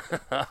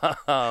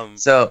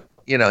 So,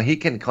 he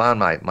can clown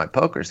my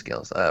poker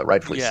skills,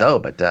 rightfully Yeah. so,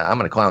 but I'm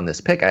going to clown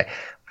this pick.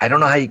 I don't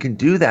know how you can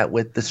do that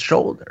with the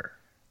shoulder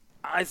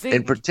in I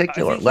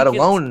particular, think let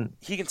alone.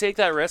 he can take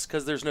that risk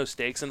because there's no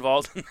stakes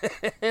involved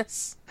in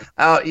this.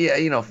 Oh,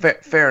 yeah,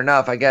 fair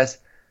enough. I guess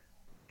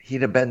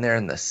he'd have been there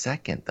in the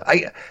second.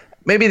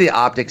 Maybe the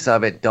optics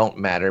of it don't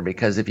matter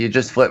because if you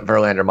just flip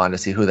Verlander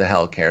Mondesi, who the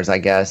hell cares? I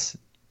guess.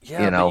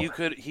 Yeah,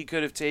 but he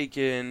could have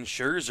taken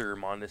Scherzer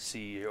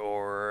Mondesi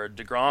or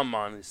DeGrom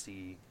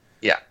Mondesi.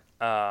 Yeah.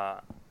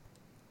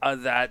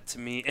 That to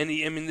me, and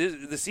I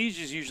mean, the Siege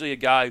is usually a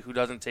guy who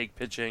doesn't take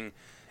pitching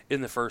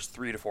in the first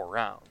 3 to 4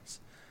 rounds,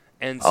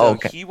 and so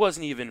Okay. he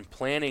wasn't even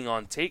planning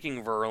on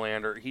taking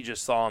Verlander. He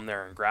just saw him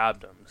there and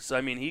grabbed him. So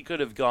I mean, he could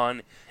have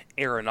gone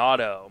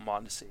Arenado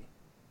Mondesi.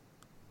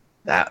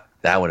 That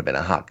would have been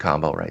a hot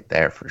combo right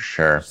there for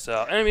sure.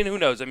 So and I mean, who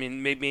knows? I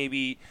mean,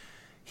 maybe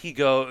he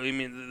go. I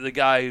mean, the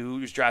guy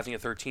who was drafting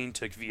at 13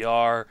 took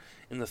VR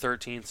in the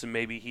 13th, so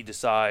maybe he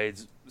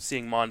decides,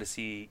 seeing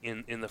Mondesi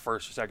in the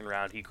first or second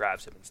round, he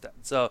grabs him instead.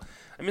 So,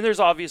 I mean, there's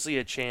obviously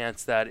a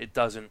chance that it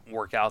doesn't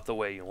work out the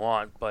way you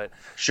want, but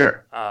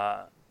Sure.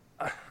 I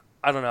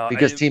don't know.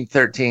 Because Team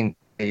 13,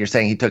 you're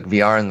saying he took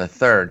VR in the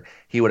third,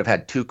 he would have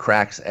had 2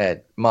 cracks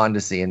at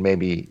Mondesi, and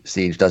maybe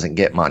Siege doesn't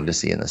get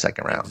Mondesi in the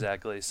second round.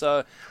 Exactly.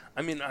 So,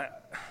 I mean,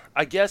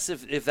 I guess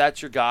if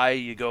that's your guy,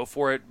 you go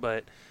for it,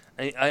 but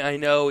I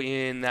know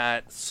in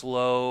that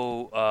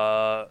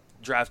slow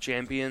draft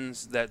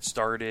champions that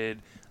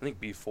started, I think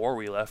before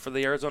we left for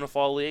the Arizona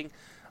Fall League,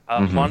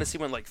 Mondesi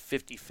went like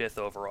 55th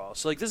overall.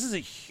 So like this is a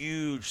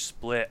huge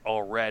split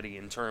already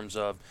in terms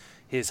of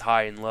his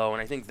high and low,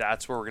 and I think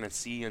that's where we're going to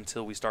see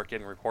until we start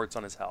getting reports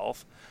on his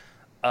health.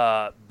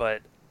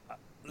 But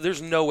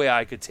there's no way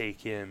I could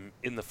take him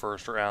in the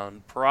first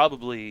round.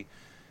 Probably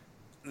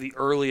the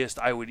earliest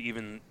I would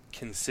even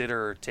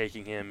consider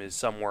taking him is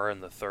somewhere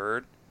in the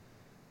third.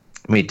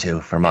 Me too.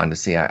 For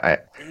Mondesi,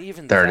 And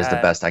even third is the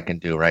that, best I can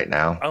do right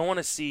now. I want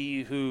to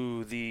see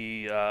who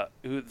the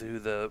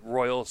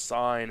Royals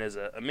sign as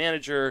a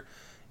manager.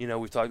 You know,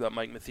 we've talked about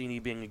Mike Matheny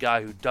being a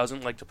guy who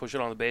doesn't like to push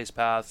it on the base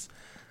paths.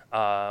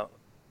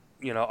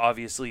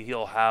 Obviously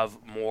he'll have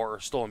more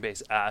stolen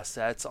base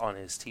assets on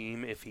his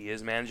team if he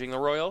is managing the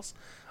Royals.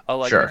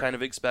 I Sure. kind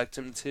of expect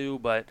him to,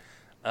 but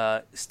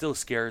still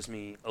scares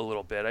me a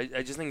little bit.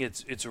 I just think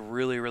it's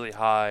really, really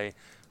high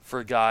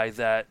for a guy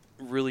that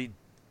really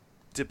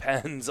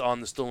depends on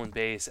the stolen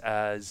base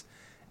as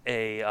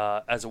a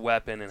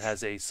weapon and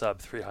has a sub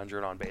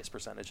 300 on base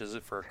percentage. Is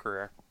it for a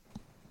career?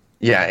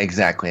 Yeah,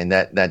 exactly, and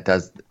that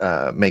does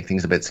make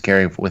things a bit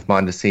scary with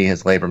Mondesi.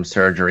 His labrum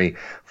surgery,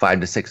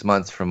 5 to 6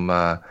 months from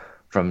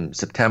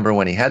September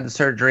when he had the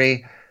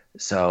surgery.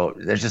 So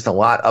there's just a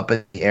lot up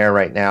in the air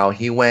right now.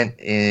 He went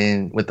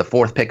in with the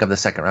 4th pick of the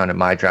second round in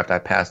my draft. I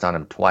passed on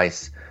him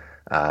twice,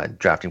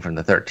 drafting from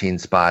the 13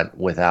 spot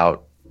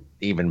without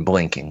even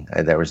blinking.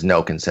 There was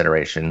no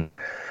consideration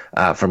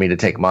for me to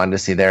take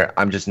Mondesi there.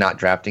 I'm just not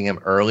drafting him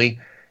early.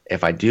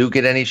 If I do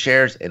get any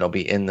shares, it'll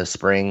be in the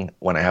spring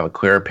when I have a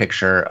clearer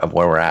picture of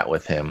where we're at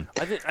with him.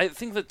 I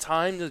think the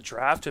time to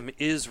draft him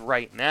is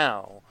right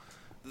now.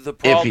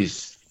 If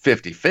he's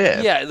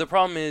 55th. Yeah, the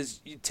problem is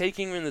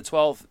taking him in the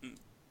 12th,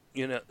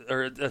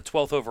 or the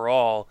 12th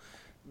overall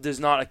does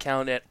not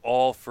account at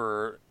all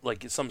for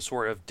like some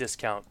sort of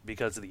discount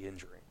because of the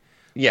injury.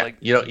 Yeah, like,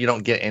 you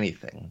don't get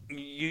anything.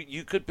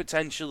 You could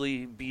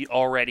potentially be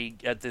already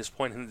at this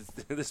point in the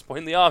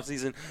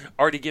offseason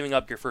already giving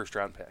up your first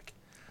round pick.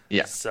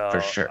 Yeah, so,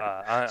 for sure.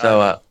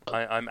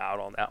 I'm out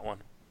on that one.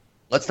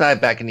 Let's dive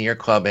back into your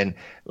club, and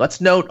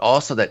let's note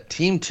also that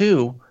Team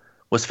 2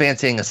 was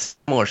fancying a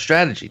similar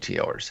strategy to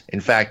yours. In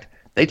fact,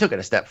 they took it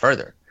a step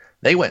further.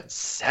 They went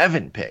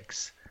 7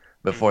 picks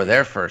before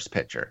their first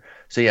pitcher.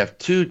 So you have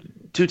two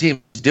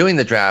teams doing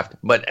the draft,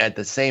 but at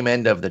the same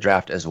end of the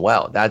draft as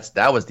well.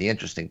 That was the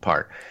interesting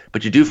part.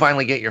 But you do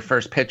finally get your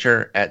first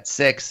pitcher at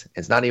 6.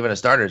 It's not even a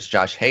starter. It's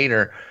Josh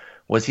Hader.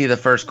 Was he the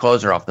first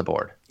closer off the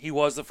board? He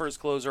was the first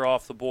closer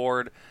off the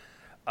board.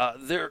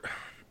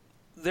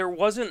 There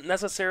wasn't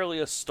necessarily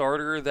a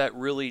starter that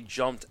really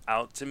jumped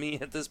out to me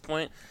at this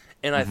point,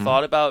 and I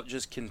thought about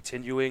just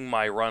continuing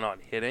my run on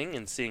hitting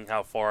and seeing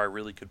how far I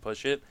really could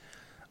push it.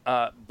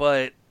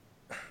 But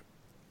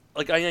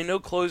like I know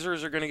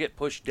closers are going to get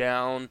pushed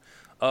down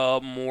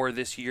more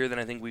this year than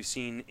I think we've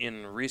seen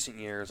in recent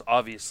years.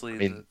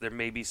 Obviously, there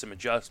may be some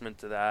adjustment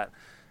to that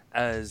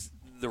as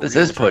this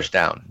is pushed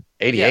down.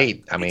 88.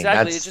 Yeah, I mean,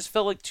 exactly. It just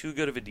felt like too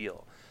good of a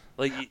deal.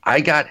 Like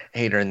I got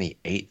Hader in the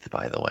 8th,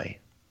 by the way.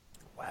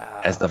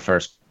 Wow. As the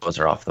first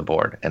closer off the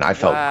board, and I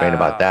felt great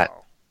about that.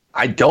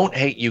 I don't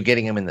hate you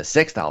getting him in the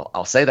 6th.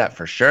 I'll say that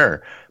for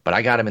sure. But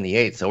I got him in the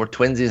 8th, so we're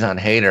twinsies on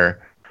Hader,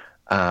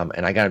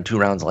 and I got him 2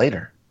 rounds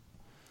later.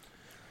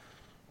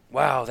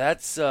 Wow,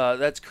 that's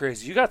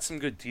crazy. You got some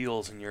good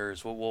deals in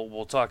yours.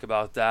 We'll talk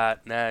about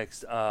that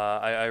next.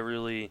 I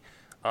really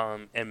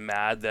and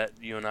mad that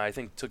you and I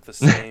think took the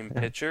same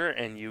pitcher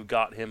and you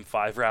got him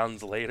 5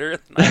 rounds later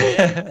than I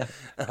did.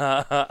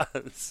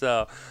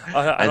 So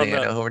I I don't think I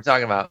know. know who we're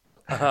talking about.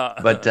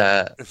 But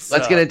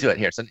let's get So into it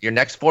here. So your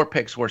next 4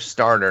 picks were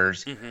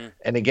starters, hmm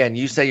and again,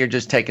 you say you're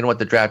just taking what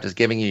the draft is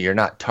giving you. You're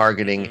not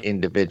targeting hmm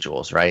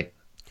individuals, right?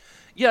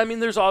 yeah, I mean,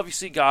 there's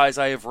obviously guys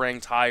I have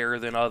ranked higher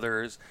than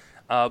others.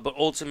 But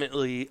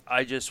ultimately,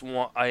 I just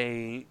want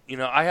I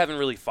haven't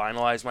really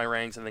finalized my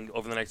ranks. I think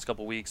over the next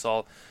couple weeks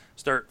I'll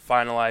start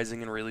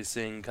finalizing and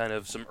releasing kind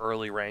of some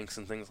early ranks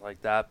and things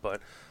like that.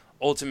 But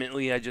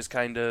ultimately, I just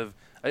kind of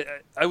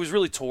I was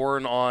really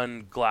torn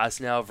on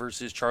Glasnow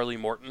versus Charlie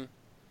Morton.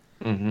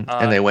 And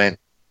Uh, they went.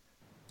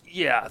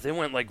 yeah, they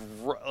went like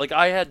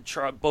I had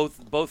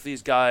both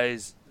these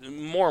guys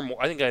more.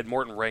 I think I had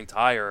Morton ranked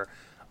higher.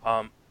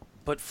 Um,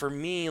 but for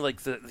me,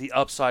 like the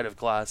upside of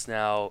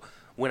Glasnow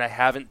when I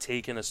haven't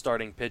taken a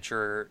starting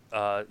pitcher,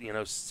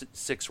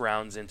 6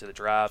 rounds into the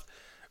draft,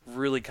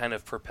 really kind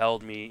of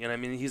propelled me. And I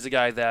mean, he's a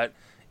guy that,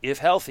 if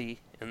healthy,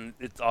 and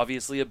it's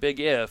obviously a big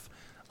if,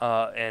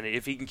 and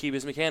if he can keep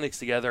his mechanics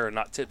together and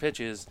not tip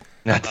pitches,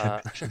 Not to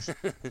uh, mention.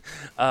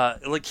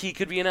 like he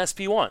could be an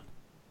SP1.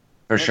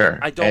 For And sure.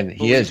 I And don't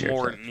he is believe your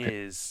Morton pick.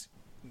 is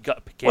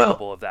Well,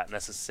 capable of that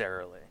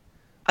necessarily.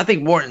 I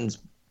think Morton's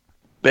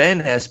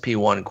been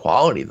SP1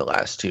 quality the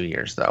last 2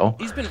 years, though.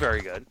 He's been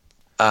very good.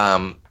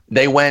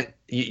 They went.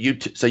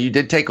 So you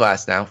did take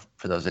last now.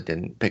 For those that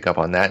didn't pick up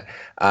on that,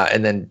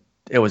 and then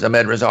it was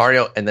Ahmed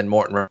Rosario, and then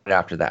Morton right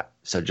after that.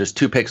 So just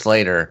 2 picks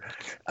later,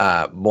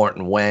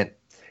 Morton went.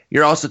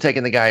 You're also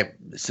taking the guy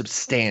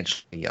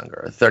substantially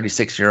younger, a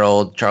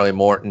 36-year-old Charlie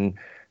Morton,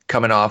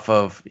 coming off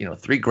of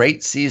 3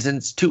 great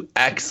seasons, 2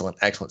 excellent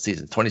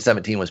seasons.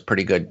 2017 was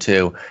pretty good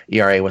too.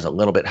 ERA was a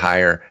little bit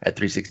higher at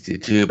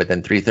 3.62, but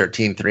then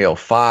 3.13,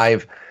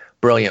 3.05.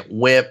 Brilliant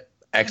WHIP,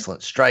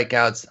 excellent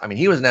strikeouts. I mean,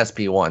 he was an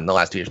SP1 the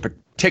last 2 years,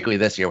 particularly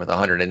this year with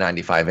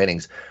 195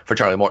 innings for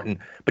Charlie Morton.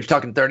 But you're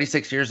talking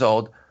 36 years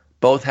old.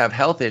 Both have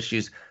health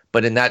issues.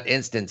 But in that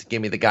instance,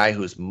 give me the guy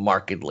who's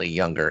markedly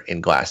younger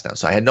in Glasnow.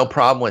 So I had no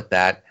problem with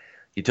that.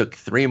 You took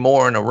 3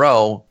 more in a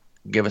row.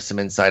 Give us some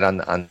insight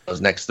on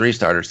those next 3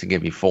 starters to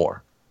give you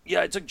 4.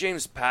 Yeah, I took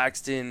James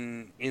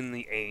Paxton in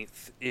the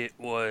 8th. It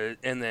was,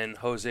 and then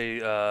Jose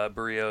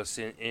Barrios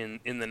in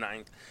the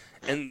ninth.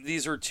 And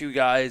these are 2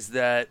 guys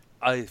that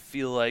I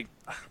feel like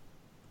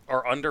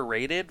are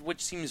underrated,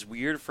 which seems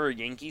weird for a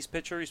Yankees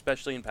pitcher,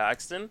 especially in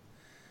Paxton.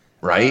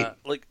 Right?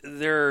 Like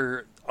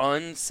they're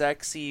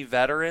unsexy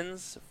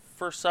veterans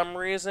for some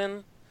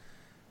reason.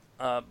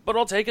 But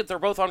I'll take it. They're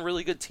both on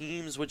really good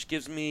teams, which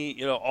gives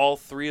me, all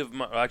 4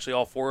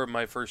 of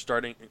my first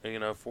starting,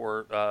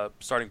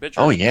 starting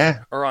Oh, pitchers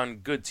yeah. are on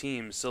good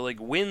teams. So like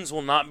wins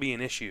will not be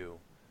an issue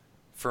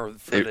for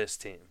They, this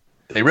team.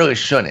 they really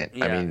shouldn't.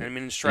 Yeah, I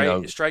mean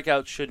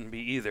strikeouts shouldn't be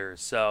either.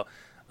 So,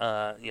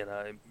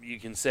 you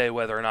can say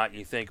whether or not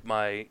you think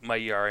my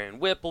ERA and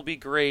WHIP will be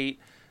great,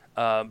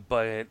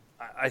 but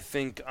I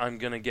think I'm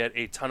gonna get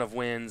a ton of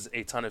wins,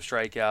 a ton of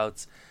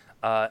strikeouts.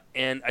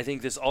 And I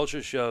think this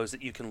also shows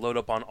that you can load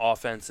up on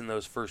offense in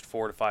those first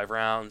 4 to 5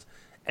 rounds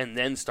and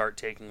then start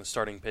taking the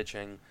starting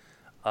pitching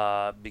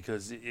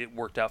because it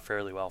worked out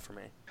fairly well for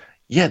me.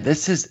 Yeah,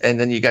 and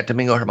then you got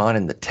Domingo Herman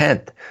in the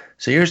 10th.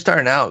 So you're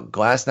starting out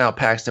Glasnow,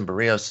 Paxton,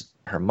 Barrios,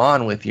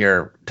 Herman with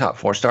your top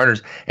 4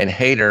 starters, and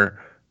Hader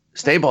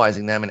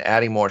stabilizing them and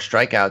adding more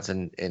strikeouts.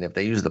 And if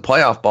they use the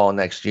playoff ball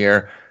next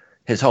year,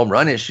 his home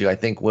run issue, I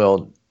think,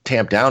 will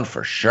tamp down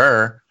for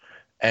sure.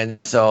 And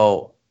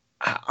so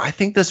I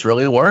think this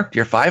really worked.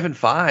 Your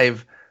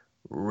 5-5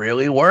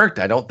 really worked.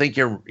 I don't think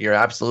you're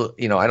absolute.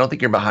 I don't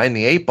think you're behind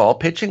the 8 ball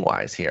pitching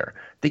wise here.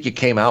 I think you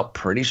came out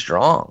pretty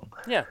strong.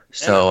 Yeah,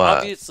 So and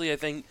obviously, I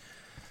think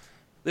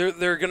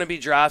there are going to be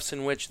drafts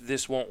in which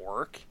this won't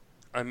work.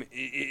 I mean,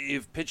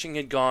 if pitching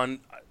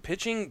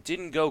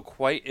didn't go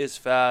quite as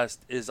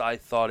fast as I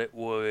thought it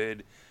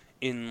would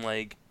in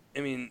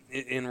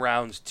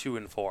rounds 2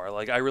 and 4.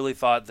 Like I really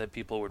thought that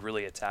people would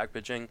really attack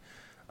pitching.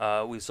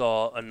 We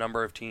saw a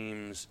number of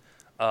teams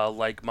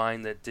like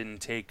mine that didn't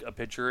take a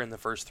pitcher in the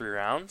first 3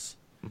 rounds.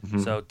 mhm.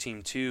 So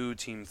Team 2,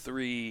 Team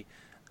 3,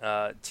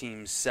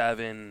 Team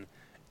 7,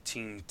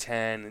 Team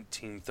 10,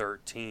 Team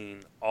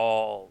 13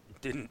 all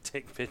didn't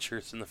take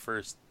pitchers in the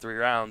first 3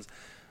 rounds,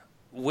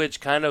 which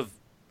kind of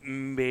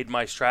made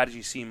my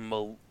strategy seem,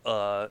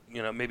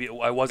 maybe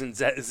I wasn't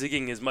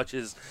zigging as much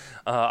as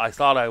I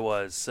thought I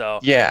was. So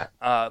Yeah,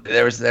 uh,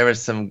 there was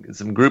some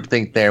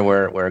groupthink there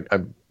where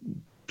a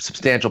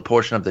substantial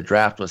portion of the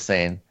draft was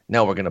saying,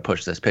 no, we're going to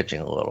push this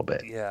pitching a little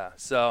bit. yeah.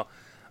 So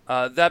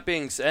that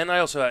being said, and I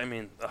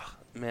also,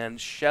 man,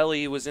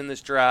 Shelley was in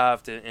this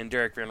draft, and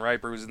Derek Van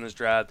Riper was in this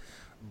draft.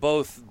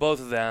 Both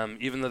of them,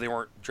 even though they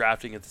weren't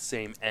drafting at the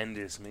same end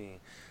as me,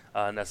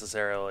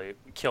 necessarily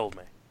killed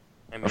me.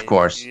 I mean, Of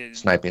course,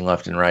 sniping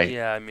left and right.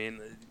 yeah. I mean,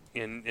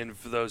 and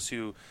for those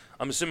who,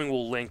 I'm assuming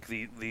we'll link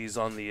these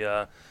on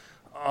the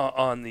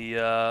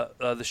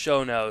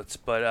show notes.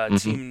 But Mhm.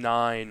 Team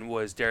 9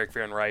 was Derek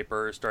Van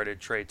Riper, started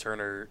Trey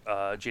Turner,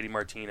 JD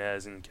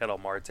Martinez, and Ketel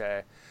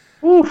Marte.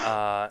 Oof.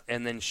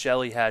 And then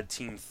Shelly had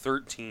team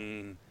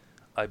 13,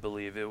 I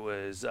believe it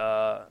was.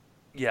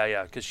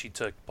 Yeah, because she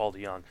took Paul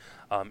DeYoung,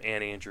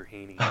 and Andrew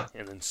Heaney,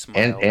 and then smiled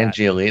And at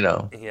me.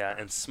 Giolito. Yeah,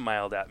 and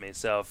smiled at me.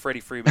 So Freddie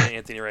Freeman,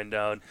 Anthony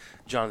Rendon,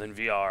 Jonathan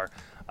VR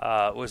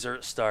was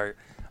her start.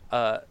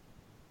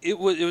 It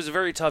was a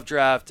very tough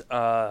draft,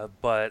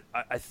 but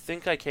I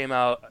think I came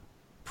out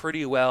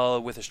pretty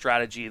well with a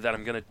strategy that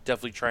I'm going to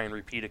definitely try and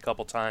repeat a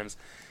couple times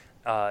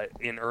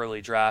in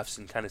early drafts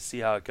and kind of see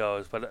how it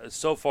goes. But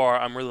so far,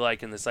 I'm really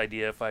liking this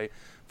idea. If I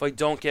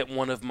don't get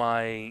one of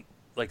my,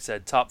 like I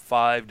said, top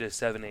 5 to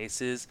 7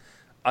 aces,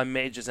 I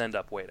may just end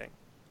up waiting.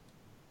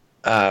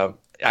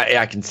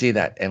 I can see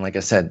that, and like I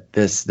said,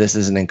 this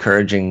is an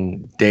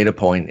encouraging data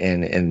point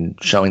in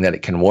showing that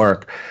it can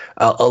work.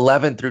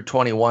 11 through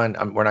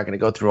 21, we're not going to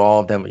go through all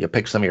of them. You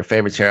pick some of your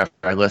favorites here after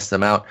I list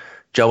them out.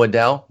 Joe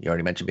Adell, you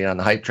already mentioned being on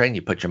the hype train.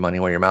 You put your money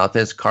where your mouth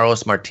is.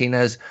 Carlos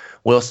Martinez,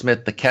 Will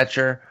Smith, the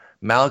catcher,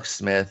 Malik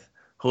Smith,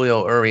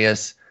 Julio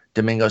Urias,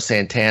 Domingo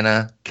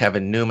Santana,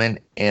 Kevin Newman,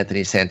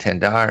 Anthony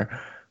Santander,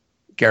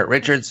 Garrett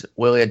Richards,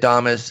 Willie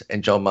Adames,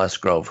 and Joe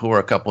Musgrove. Who are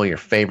a couple of your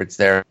favorites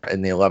there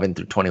in the 11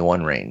 through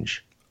 21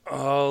 range?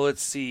 Oh,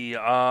 let's see.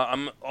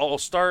 I'll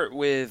start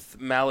with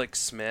Malik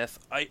Smith.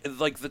 I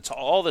like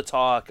all the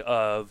talk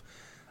of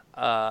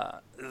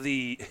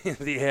the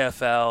the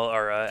AFL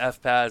or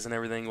FPAS and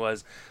everything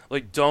was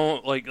like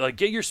don't like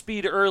get your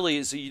speed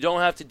early so you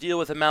don't have to deal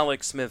with the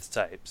Malik Smith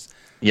types.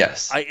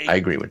 Yes, I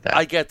agree with that.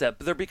 I get that,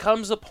 but there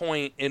becomes a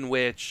point in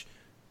which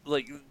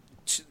like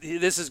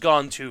this has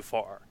gone too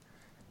far.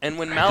 And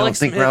when Malik I don't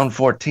think Smith, round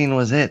 14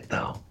 was it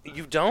though.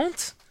 you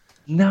don't?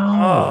 No.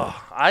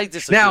 Oh, I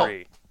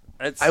disagree.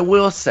 Now, I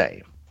will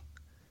say,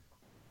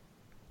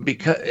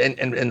 because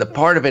and the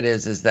part of it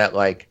is that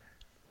like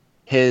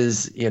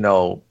his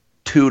 2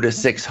 to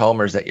 6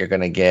 homers that you're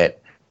going to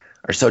get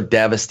are so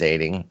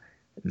devastating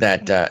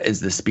that is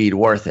the speed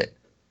worth it?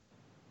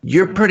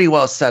 You're pretty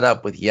well set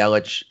up with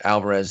Yelich,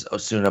 Alvarez,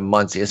 Osuna,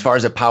 Muncy as far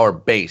as a power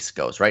base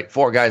goes, right?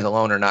 4 guys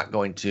alone are not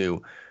going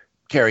to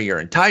carry your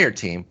entire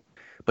team,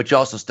 but you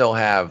also still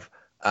have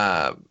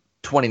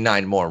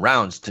 29 more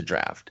rounds to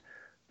draft.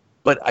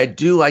 But I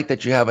do like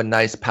that you have a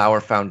nice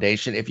power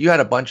foundation. If you had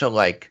a bunch of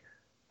like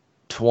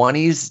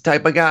 20s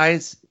type of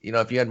guys,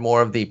 if you had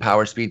more of the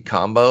power speed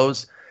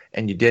combos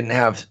and you didn't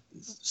have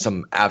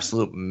some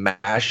absolute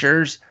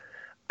mashers,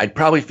 I'd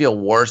probably feel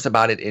worse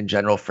about it in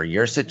general for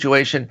your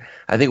situation.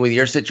 I think with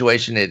your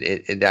situation,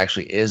 it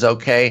actually is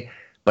okay.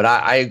 But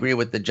I agree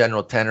with the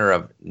general tenor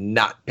of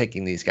not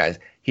picking these guys.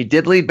 He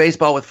did lead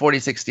baseball with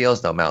 46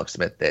 steals, though, Malik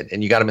Smith did,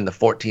 and you got him in the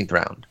 14th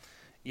round.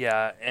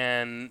 Yeah,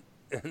 and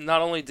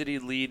not only did he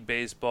lead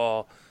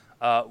baseball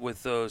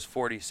with those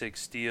 46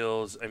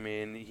 steals, I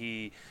mean,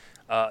 he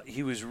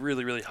was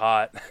really, really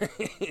hot,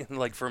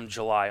 like from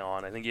July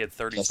on. I think he had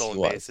 30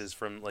 stolen bases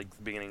from like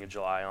the beginning of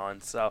July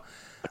on. So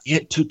he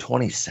hit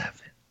 227.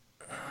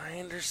 I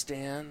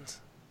understand.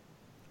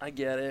 I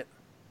get it.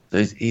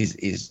 So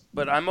he's.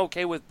 But I'm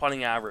okay with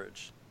punting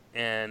average,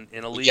 and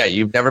in a league. Yeah,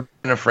 you've never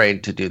been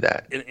afraid to do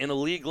that. In a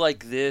league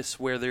like this,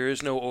 where there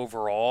is no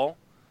overall,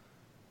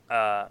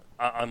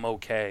 I'm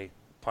okay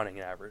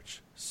punting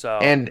average. So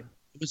and it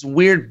was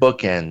weird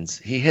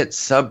bookends. He hit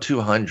sub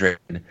 200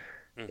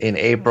 in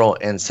April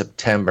and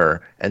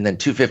September, and then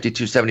 250,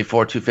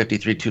 274,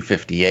 253,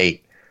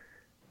 258.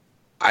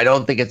 I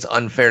don't think it's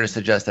unfair to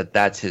suggest that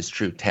that's his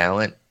true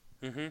talent,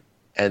 and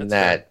that's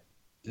that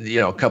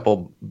a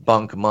couple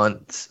bunk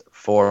months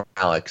for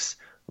Alex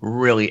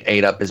really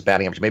ate up his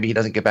batting average. Maybe he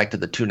doesn't get back to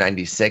the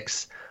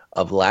 296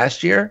 of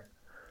last year,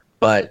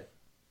 but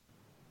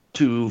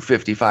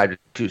 255 to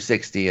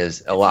 260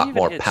 is a lot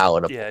more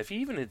palatable. Yeah, if he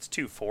even hits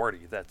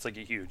 240, that's like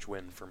a huge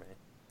win for me.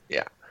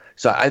 Yeah.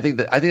 So I think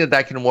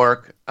that can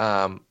work.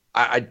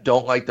 I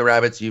don't like the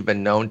Rabbits. You've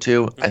been known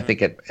to. I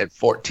think at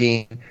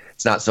 14,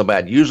 it's not so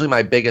bad. Usually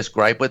my biggest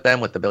gripe with them,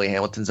 with the Billy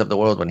Hamiltons of the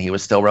world when he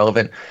was still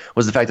relevant,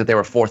 was the fact that they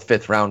were 4th,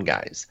 5th round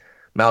guys.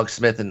 Malik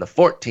Smith in the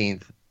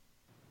 14th,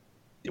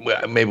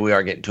 maybe we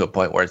are getting to a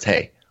point where it's,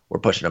 hey, we're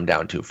pushing them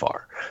down too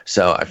far.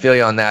 So I feel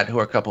you on that. Who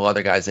are a couple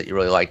other guys that you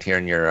really liked here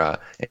in your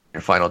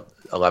final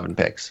 11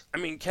 picks? I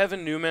mean,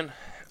 Kevin Newman.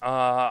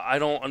 I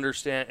don't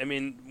understand. I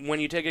mean, when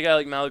you take a guy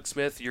like Malik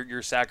Smith,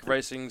 you're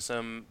sacrificing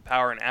some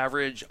power and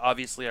average.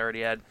 Obviously, I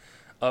already had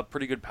a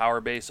pretty good power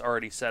base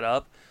already set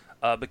up.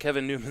 But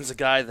Kevin Newman's a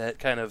guy that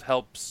kind of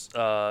helps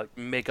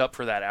make up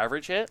for that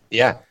average hit.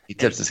 Yeah, he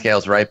tips the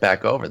scales right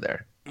back over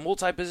there.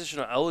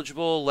 Multi-positional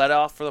eligible, let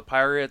off for the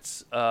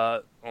Pirates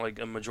like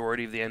a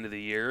majority of the end of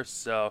the year.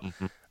 So,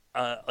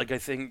 I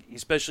think,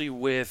 especially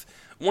with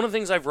one of the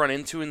things I've run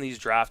into in these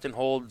draft and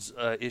holds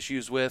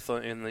issues with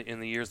in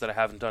the years that I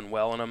haven't done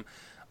well in them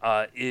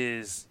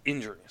is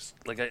injuries.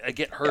 Like I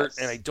get hurt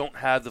and I don't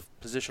have the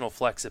positional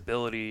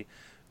flexibility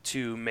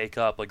to make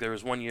up. Like there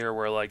was one year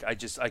where like I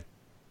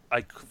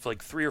for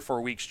like 3 or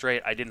 4 weeks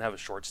straight I didn't have a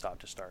shortstop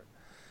to start.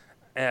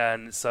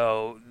 And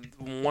so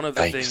one of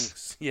the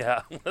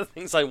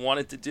things I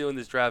wanted to do in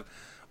this draft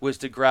was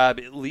to grab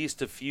at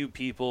least a few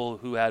people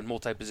who had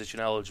multi-position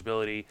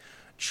eligibility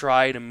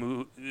try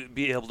to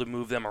be able to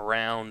move them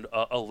around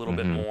a little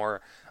bit Mm-hmm.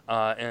 more.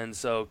 And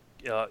so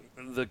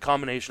the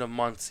combination of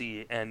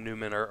Muncy and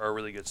Newman are a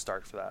really good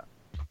start for that.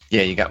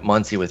 Yeah, you got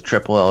Muncy with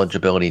triple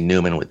eligibility,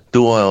 Newman with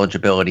dual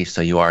eligibility,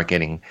 so you are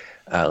getting,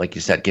 like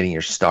you said, getting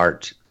your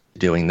start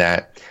doing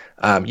that.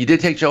 You did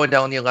take Joe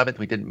Adell in the 11th.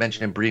 We did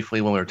mention him briefly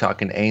when we were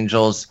talking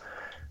Angels.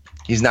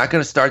 He's not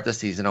going to start the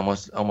season.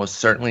 Almost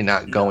certainly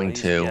not going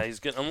to. Yeah, he's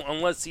good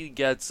unless he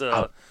gets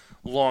a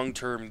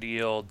long-term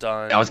deal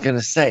done. I was going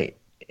to say,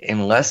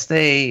 unless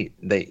they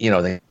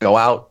go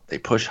out, they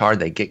push hard,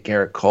 they get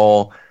Garrett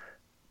Cole,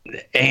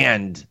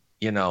 and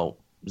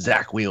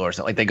Zach Wheeler or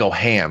something, like they go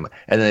ham,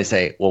 and then they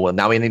say, well,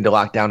 now we need to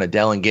lock down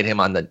Adell and get him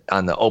on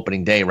the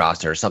opening day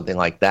roster or something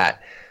like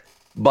that.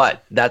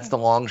 But that's the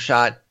long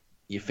shot.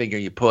 You figure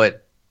you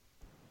put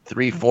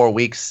 3-4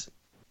 weeks.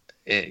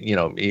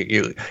 You're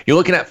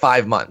looking at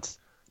 5 months.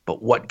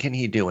 But what can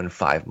he do in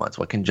 5 months?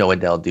 What can Joe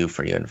Adell do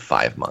for you in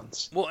 5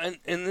 months? Well,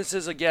 and this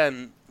is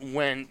again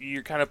when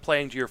you're kind of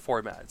playing to your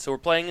format. So we're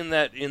playing in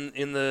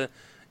the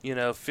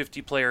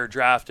 50-player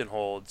draft and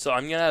hold. So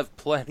I'm gonna have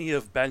plenty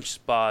of bench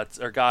spots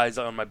or guys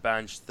on my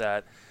bench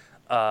that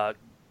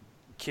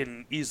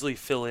can easily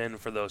fill in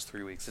for those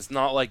 3 weeks. It's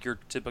not like your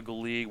typical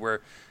league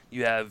where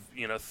you have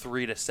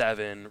 3 to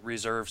 7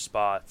 reserve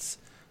spots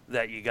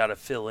that you got to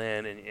fill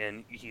in,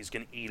 and he's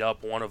going to eat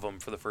up one of them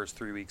for the first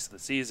 3 weeks of the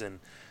season.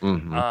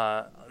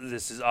 Mm-hmm.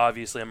 This is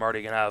obviously, I'm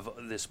already going to have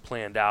this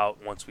planned out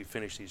once we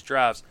finish these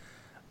drafts.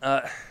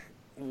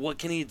 What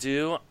can he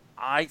do?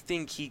 I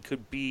think he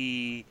could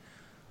be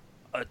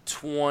a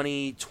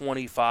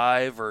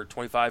 20-25 or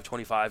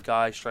 25-25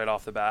 guy straight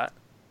off the bat.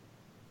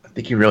 I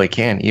think he really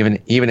can, even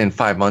in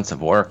 5 months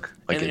of work.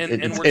 Like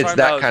it's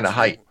that kind of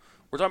height.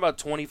 We're talking about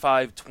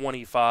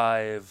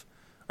 25-25,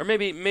 or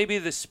maybe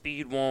the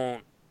speed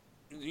won't.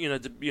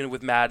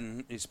 With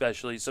Madden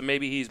especially. So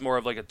maybe he's more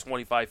of like a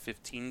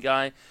 25-15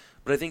 guy,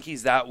 but I think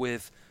he's that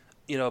with,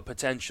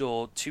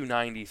 potential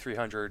 290,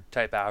 300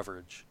 type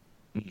average.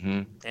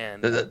 Mm-hmm.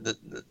 And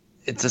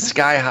it's a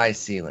sky high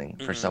ceiling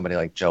for somebody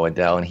like Joe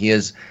Adell, and he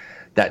is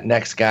that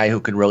next guy who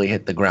could really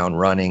hit the ground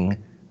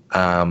running.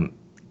 And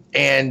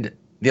the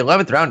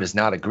 11th round is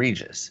not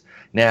egregious.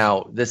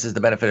 Now, this is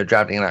the benefit of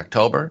drafting in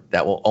October.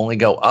 That will only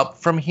go up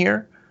from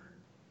here,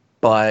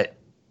 but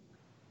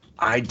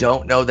I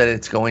don't know that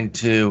it's going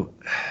to.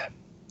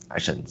 I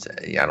shouldn't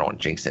say. I don't want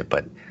to jinx it,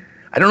 but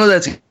I don't know that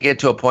it's going to get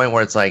to a point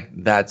where it's like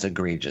that's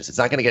egregious. It's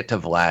not going to get to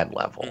Vlad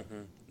level.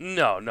 Mm-hmm.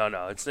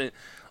 No. It's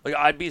like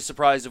I'd be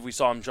surprised if we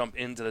saw him jump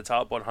into the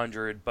top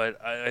 100.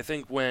 But I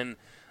think when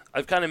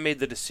I've kind of made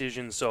the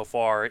decision so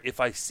far, if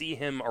I see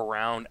him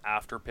around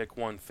after pick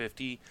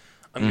 150,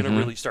 I'm going to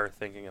really start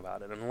thinking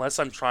about it. Unless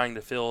I'm trying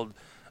to fill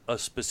a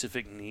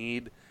specific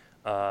need.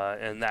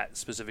 And that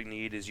specific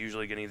need is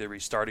usually going to either be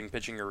starting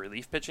pitching or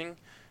relief pitching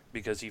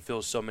because he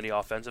fills so many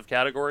offensive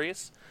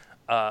categories.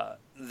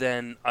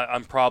 Then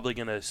I'm probably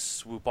going to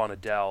swoop on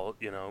Adell,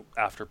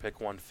 after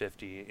pick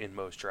 150 in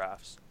most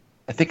drafts.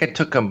 I think I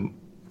took him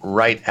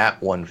right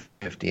at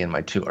 150 in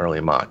my 2 early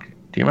mock.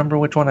 Do you remember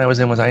which one I was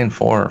in? Was I in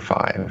 4 or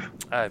 5?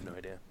 I have no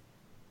idea.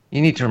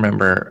 You need to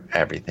remember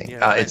everything.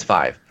 Yeah, it's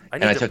 5. I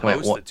need to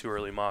post the 2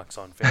 early mocks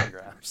on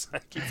Fangraphs. I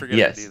keep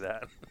forgetting to do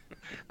that.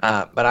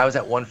 But I was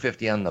at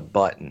 150 on the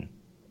button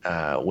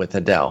with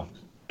Adell,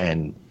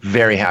 and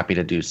very happy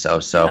to do so.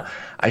 So yeah,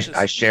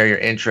 I share your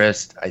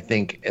interest. I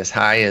think as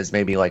high as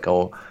maybe like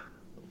a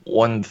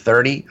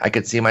 130, I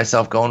could see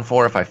myself going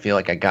for if I feel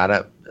like I got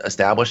to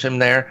establish him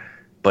there.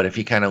 But if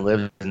he kind of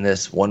lives in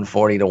this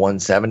 140 to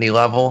 170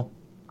 level,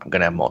 I'm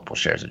going to have multiple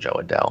shares of Joe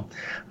Adell.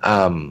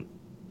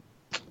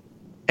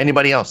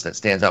 Anybody else that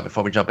stands out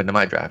before we jump into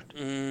my draft?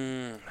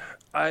 The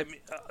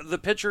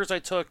pitchers I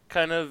took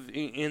kind of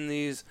in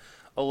these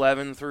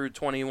 11 through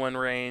 21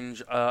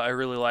 range, I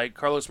really like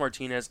Carlos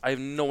Martinez. I have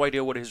no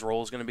idea what his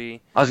role is going to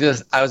be. I was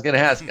gonna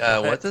ask,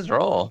 what's his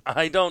role?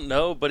 I don't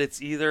know, but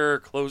it's either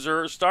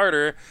closer or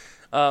starter,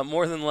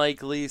 more than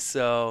likely.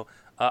 So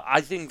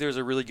I think there's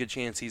a really good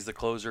chance he's the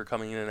closer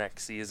coming into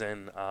next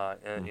season.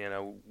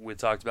 And we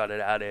talked about it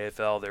at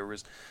AFL. There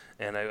was,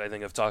 and I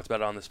think I've talked about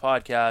it on this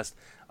podcast.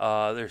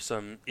 There's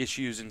some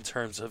issues in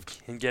terms of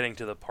getting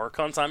to the park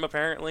on time,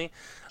 apparently,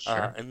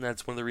 and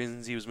that's one of the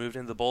reasons he was moved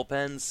into the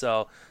bullpen.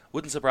 So,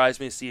 wouldn't surprise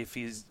me to see if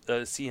he's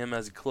see him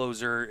as a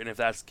closer, and if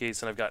that's the case,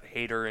 then I've got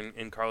Hader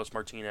and Carlos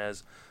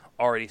Martinez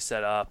already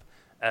set up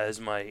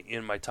as my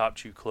top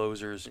 2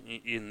 closers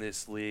in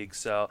this league.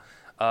 So,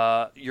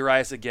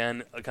 Urias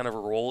again, a kind of a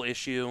role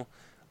issue.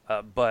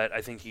 But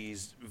I think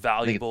he's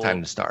valuable. I think it's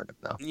time to start him,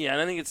 though. Yeah,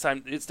 and I think it's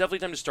time. It's definitely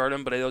time to start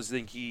him. But I also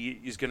think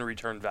he's going to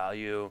return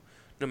value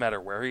no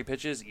matter where he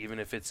pitches, even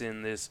if it's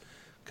in this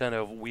kind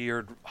of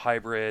weird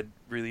hybrid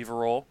reliever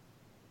role.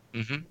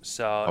 Mm-hmm.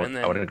 So,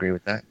 I would agree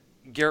with that.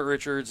 Garrett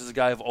Richards is a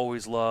guy I've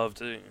always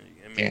loved.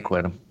 Can't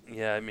quit him.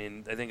 Yeah,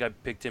 I think I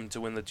picked him to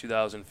win the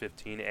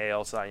 2015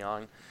 AL Cy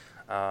Young.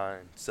 I'm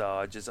Is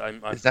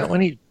that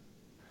when he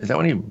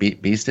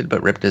beasted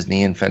but ripped his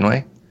knee in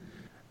Fenway?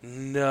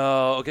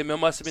 No, okay, it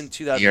must have been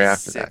Year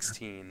after that.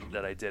 2016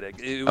 that I did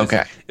it.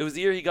 Okay. It was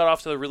the year he got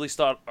off to a really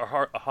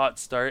a hot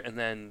start and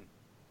then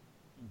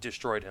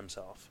destroyed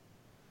himself.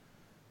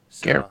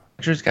 Garrett So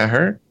Richards got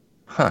hurt?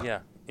 Huh. yeah,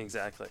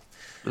 exactly.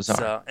 Bizarre.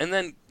 So and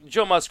then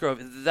Joe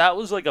Musgrove, that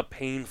was like a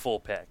painful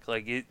pick.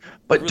 Like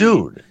But really,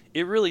 dude,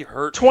 it really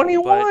hurt me.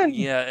 21. But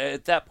yeah,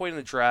 at that point in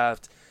the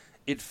draft,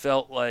 it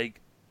felt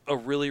like a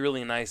really,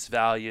 really nice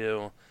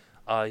value.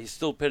 He's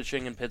still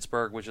pitching in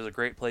Pittsburgh, which is a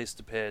great place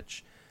to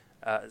pitch.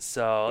 He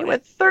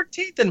went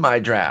 13th in my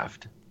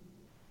draft.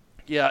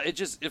 Yeah, it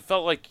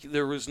felt like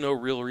there was no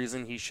real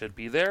reason he should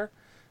be there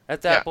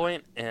at that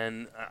point.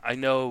 And I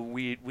know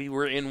we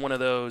were in one of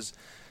those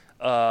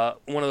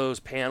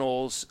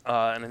panels,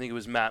 and I think it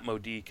was Matt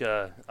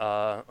Modica,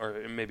 or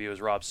maybe it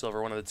was Rob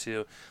Silver, one of the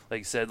two.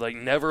 Like said, like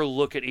never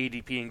look at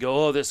ADP and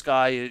go, oh, this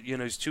guy,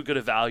 he's too good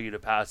a value to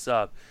pass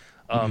up.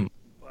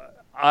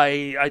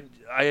 I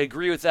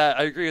agree with that.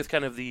 I agree with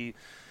kind of the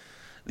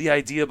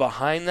idea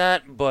behind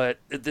that, but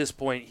at this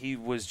point he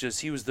was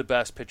the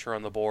best pitcher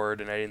on the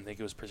board, and I didn't think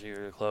it was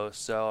particularly close.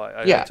 So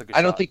I took a shot.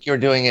 I don't think you're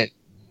doing it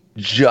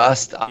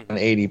just on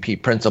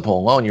ADP principle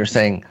alone. You're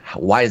saying,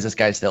 why is this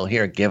guy still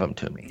here? Give him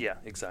to me. Yeah,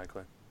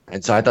 exactly.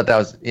 And so I thought that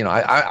was,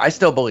 I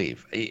still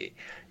believe they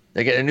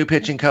get a new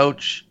pitching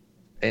coach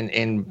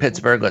in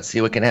Pittsburgh. Let's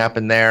see what can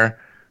happen there.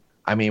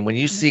 I mean, when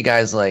you see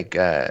guys like,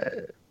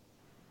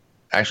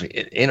 actually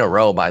in a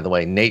row, by the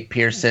way, Nate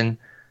Pearson,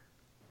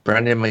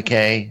 Brendan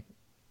McKay,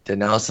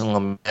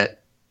 Dinelson Lamet,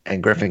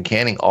 and Griffin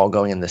Canning all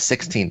going in the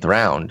 16th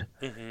round,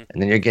 and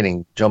then you're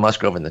getting Joe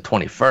Musgrove in the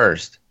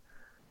 21st.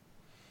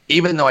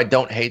 Even though I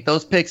don't hate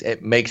those picks,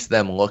 it makes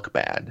them look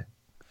bad.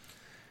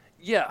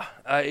 Yeah,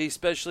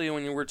 especially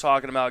when you were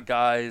talking about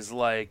guys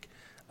like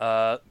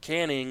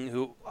Canning,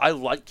 who I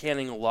like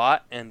Canning a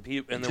lot, and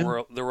there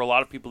were a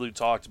lot of people who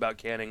talked about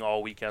Canning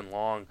all weekend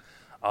long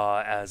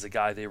as a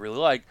guy they really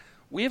like.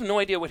 We have no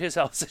idea what his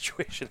health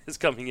situation is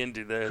coming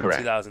into the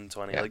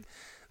 2020. Yeah. Like,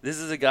 this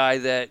is a guy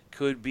that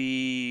could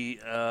be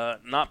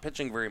not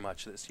pitching very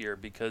much this year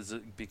because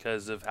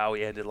of how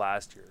he ended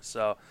last year.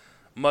 So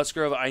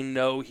Musgrove, I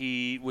know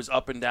he was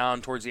up and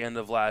down towards the end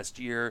of last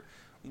year.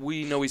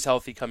 We know he's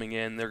healthy coming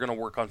in. They're going to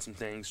work on some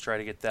things, try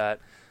to get that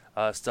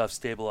stuff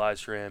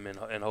stabilized for him,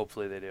 and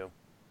hopefully they do.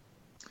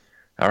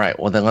 All right,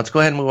 well then let's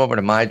go ahead and move over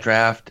to my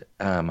draft.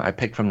 I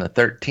picked from the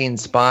 13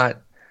 spot.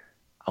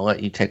 I'll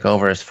let you take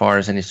over as far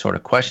as any sort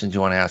of questions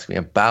you want to ask me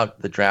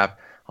about the draft.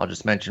 I'll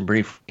just mention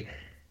briefly,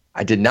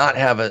 I did not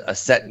have a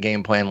set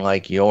game plan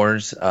like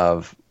yours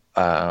of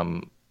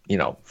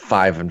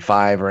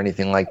 5-5 or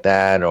anything like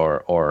that,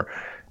 or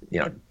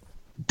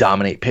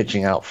dominate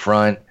pitching out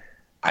front.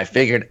 I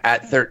figured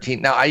at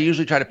 13. Now I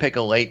usually try to pick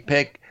a late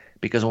pick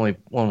because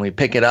when we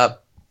pick it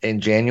up in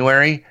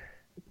January,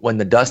 when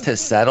the dust has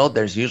settled,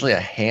 there's usually a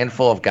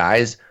handful of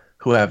guys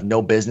who have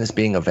no business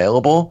being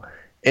available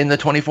in the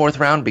 24th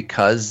round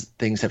because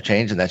things have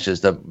changed, and that's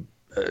just a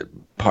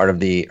part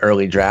of the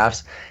early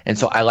drafts. And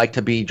so I like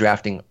to be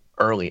drafting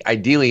early.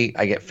 Ideally,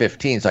 I get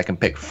 15 so I can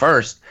pick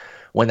first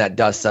when that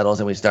dust settles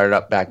and we start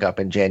it back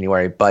up in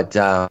January. But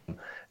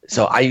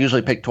so I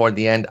usually pick toward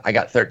the end. I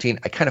got 13.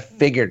 I kind of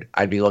figured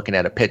I'd be looking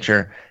at a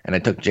pitcher, and I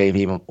took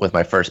JV with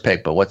my first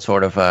pick. But what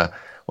sort of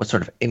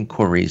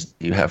inquiries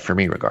do you have for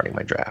me regarding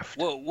my draft?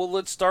 Well,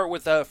 let's start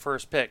with that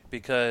first pick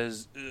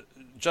because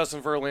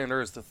Justin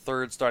Verlander is the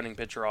third starting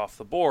pitcher off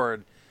the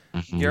board.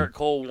 Garrett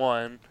Cole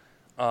won.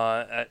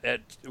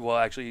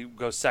 Actually, he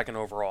goes second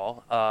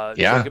overall.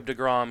 Jacob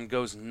deGrom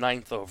goes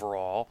 9th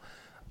overall.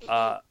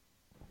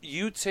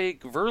 You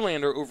take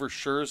Verlander over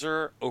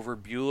Scherzer, over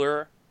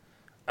Buehler,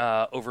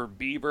 over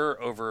Bieber,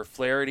 over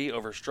Flaherty,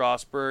 over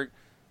Strasburg.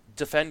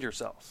 Defend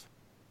yourself.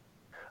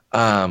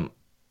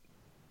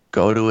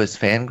 Go to his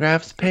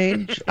Fangraphs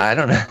page. I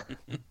don't know.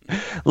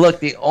 Look,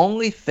 the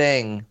only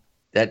thing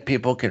that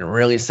people can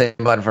really say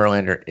about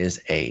Verlander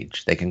is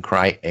age. They can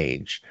cry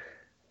age.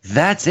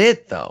 That's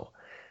it, though.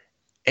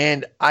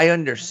 And I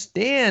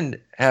understand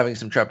having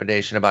some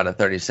trepidation about a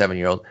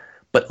 37-year-old,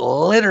 but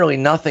literally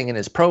nothing in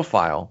his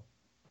profile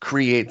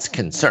creates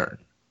concern.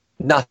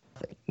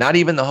 Nothing. Not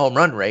even the home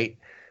run rate,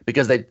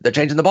 because they're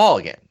changing the ball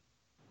again,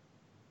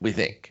 we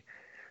think.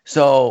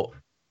 So,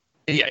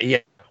 yeah,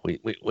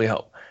 we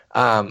hope.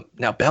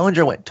 Now,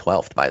 Bellinger went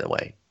 12th, by the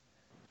way.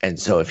 And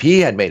so if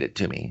he had made it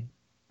to me,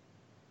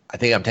 I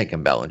think I'm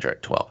taking Bellinger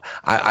at 12.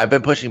 I've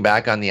been pushing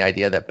back on the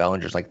idea that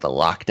Bellinger's like the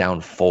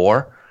lockdown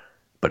 4.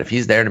 But if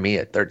he's there to me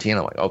at 13,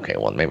 I'm like, okay,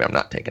 well, maybe I'm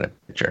not taking a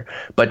pitcher.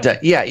 But,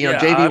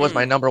 JV was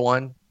my number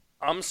one.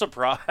 I'm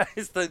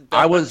surprised that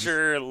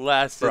Bellinger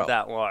lasted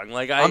that long.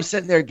 Like I'm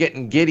sitting there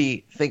getting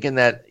giddy thinking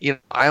that,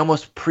 I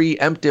almost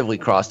preemptively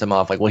crossed him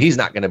off. Like, well, he's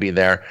not going to be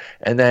there.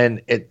 And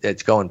then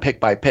it's going pick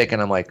by pick.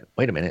 And I'm like,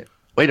 wait a minute.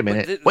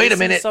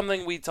 This is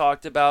something we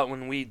talked about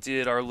when we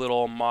did our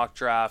little mock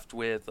draft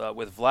with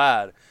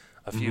Vlad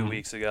a few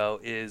weeks ago,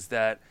 is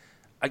that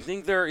I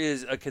think there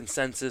is a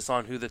consensus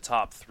on who the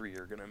top 3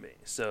 are going to be.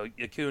 So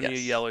Acuna,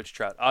 Yelich,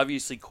 Trout.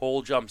 Obviously,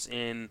 Cole jumps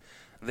in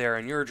there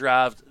in your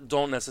draft.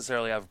 Don't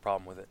necessarily have a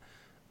problem with it.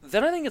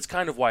 Then I think it's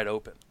kind of wide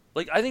open.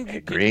 Like I think I you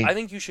agree. I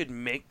think you should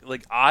make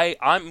like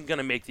I'm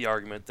gonna make the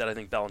argument that I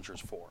think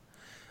Bellinger's 4,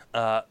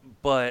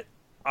 but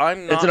I'm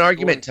It's an not going.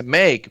 argument to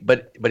make,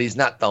 but he's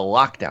not the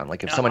lockdown.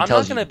 Like if someone I'm not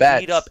tells you gonna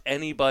beat up Betts,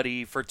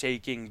 anybody for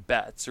taking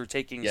Betts or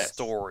taking yes,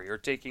 Story or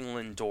taking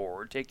Lindor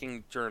or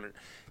taking Turner, or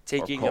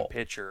taking a Cole.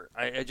 pitcher.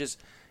 I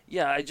just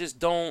yeah I just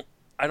don't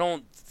I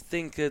don't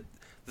think that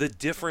the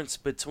difference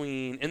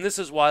between, and this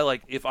is why,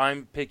 like, if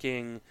I'm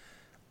picking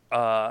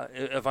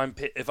if I'm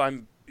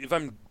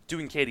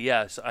doing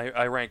KDS,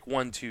 I rank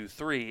 1, 2,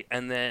 3,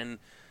 and then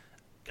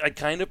I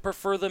kind of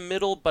prefer the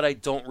middle, but I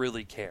don't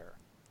really care.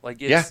 Like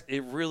Yeah, it I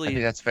think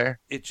really that's fair.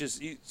 it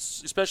just,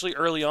 especially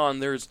early on,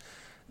 there's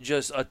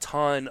just a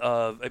ton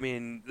of, I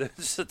mean, there's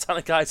just a ton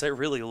of guys I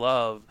really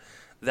love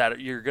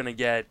that you're gonna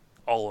get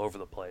all over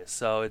the place.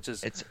 So it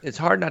just It's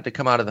hard not to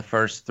come out of the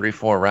first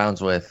 3-4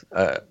 rounds with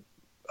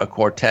a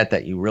quartet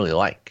that you really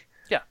like,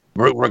 yeah.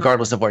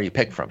 regardless of where you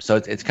pick from. So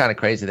it's kind of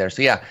crazy there.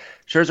 So yeah,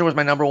 Scherzer was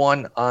my number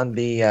one on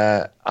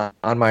the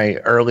on my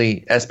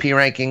early SP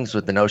rankings,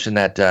 with the notion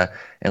that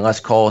unless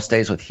Cole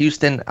stays with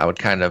Houston, I would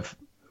kind of,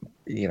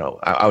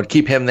 I would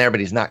keep him there, but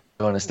he's not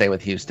going to stay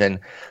with Houston.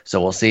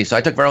 So we'll see. So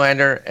I took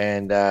Verlander,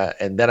 and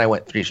then I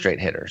went 3 straight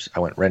hitters. I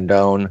went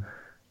Rendon,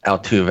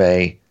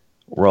 Altuve,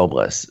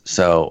 Robles.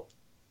 So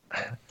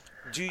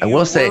Do I you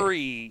will say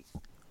worry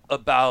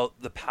about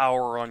the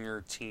power on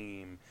your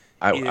team?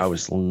 I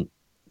was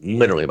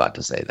literally about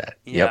to say that.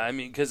 Yeah, Yep. I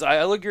mean, because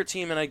I look at your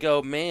team and I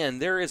go, man,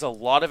 there is a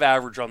lot of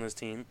average on this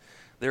team.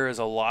 There is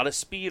a lot of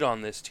speed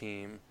on this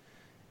team.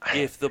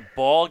 If the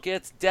ball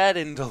gets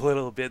deadened a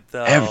little bit,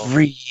 though.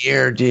 Every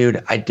year,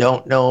 dude, I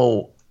don't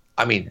know.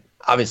 I mean,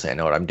 obviously, I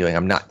know what I'm doing.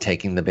 I'm not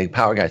taking the big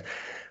power guys.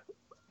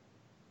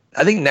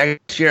 I think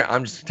next year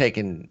I'm just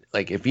taking,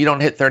 like, if you don't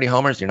hit 30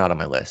 homers, you're not on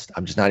my list.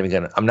 I'm not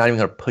even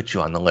gonna put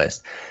you on the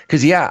list.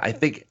 Because yeah, I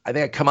think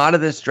I come out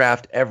of this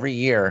draft every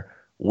year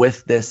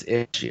with this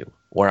issue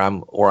where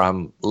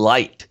I'm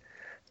light.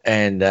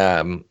 And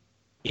Rendon,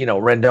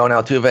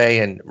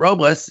 Altuve, and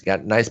Robles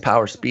got nice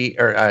power speed,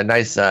 or a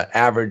nice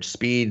average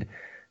speed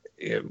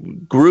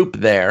group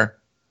there.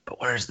 But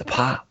where's the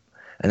pop?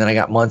 And then I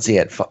got Muncy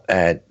at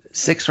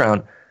 6th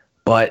round,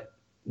 but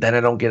then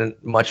I don't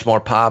get much more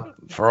pop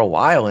for a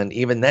while, and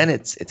even then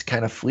it's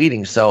kind of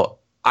fleeting. So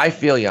I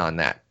feel you on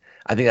that.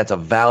 I think that's a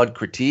valid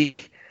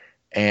critique,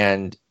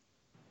 and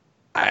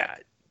I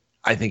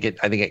think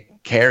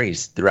it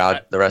carries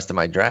throughout the rest of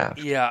my draft.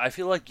 Yeah, I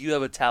feel like you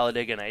have a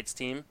Talladega Nights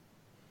team.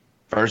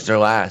 First or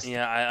last.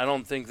 Yeah, I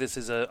don't think this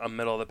is a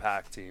middle of the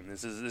pack team.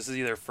 This is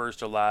either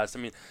first or last. I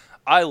mean,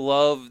 I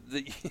love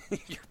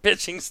your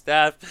pitching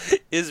staff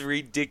is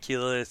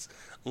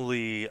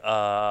ridiculously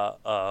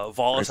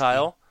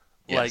volatile.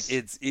 Yes.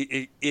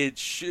 Like it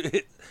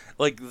should,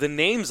 like the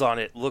names on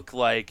it look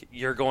like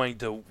you're going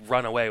to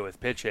run away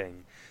with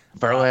pitching.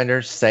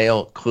 Verlander,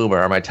 Sale, Kluber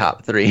are my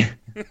top 3.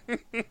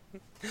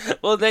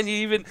 Well, then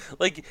you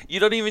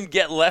don't even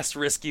get less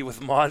risky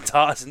with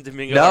Montas and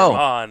Domingo No.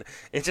 Germán.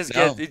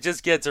 It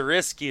just gets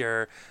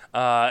riskier.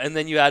 And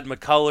then you add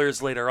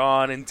McCullers later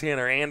on and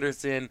Tanner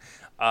Anderson.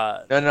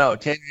 No. Tanner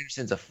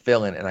Anderson's a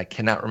fill-in, and I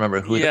cannot remember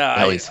who the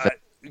hell he's filling.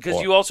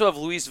 Because you also have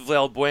Luis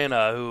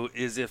Valbuena, who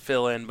is a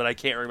fill-in, but I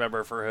can't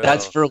remember for who.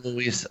 That's for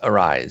Luis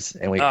Arise,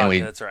 and we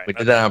that's right. We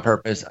did that on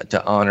purpose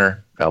to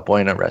honor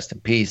Valbuena, rest in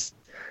peace.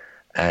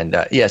 And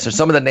so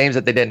some of the names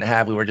that they didn't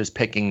have, we were just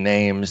picking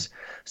names.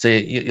 So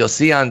you'll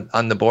see on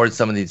the board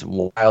some of these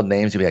wild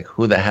names. You'll be like,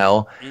 who the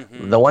hell?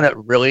 Mm-hmm. The one that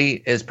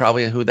really is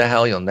probably who the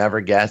hell you'll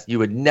never guess. You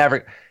would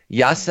never.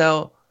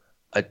 Yasel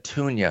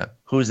Atunya.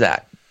 Who's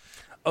that?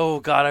 Oh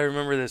God, I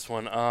remember this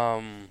one.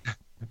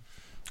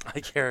 I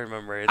can't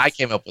remember it. I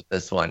came up with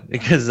this one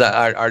because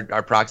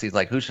our proxy's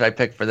like, who should I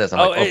pick for this?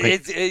 I'm like,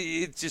 it's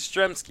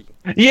Jastrzemski.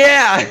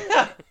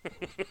 Yeah,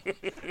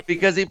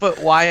 because he put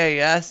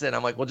YAS, and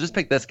I'm like, well, just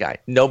pick this guy.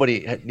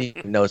 Nobody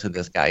even knows who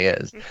this guy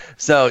is.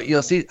 So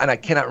you'll see, and I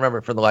cannot remember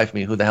for the life of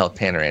me who the hell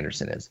Tanner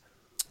Anderson is.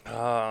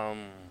 I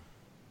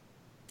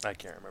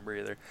can't remember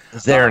either.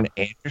 Is there an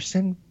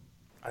Anderson?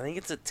 I think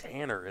it's a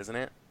Tanner, isn't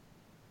it?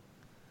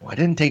 Well, I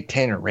didn't take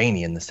Tanner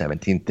Rainey in the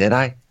 17th, did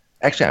I?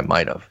 Actually, I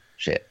might have.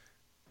 Shit.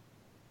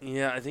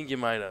 Yeah, I think you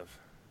might have.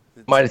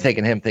 Might have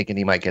taken him thinking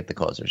he might get the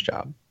closer's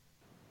job.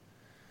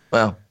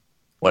 Well,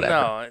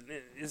 whatever. No,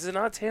 is it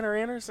not Tanner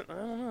Anderson? I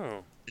don't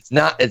know. It's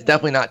not. It's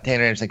definitely not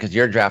Tanner Anderson because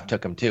your draft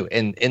took him too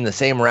in the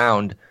same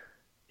round,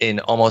 in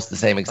almost the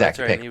same exact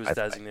That's right. pick. He was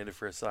designated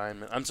for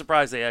assignment. I'm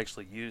surprised they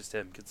actually used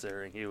him,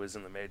 considering he was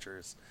in the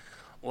majors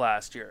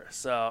last year.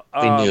 So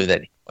we knew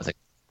that he wasn't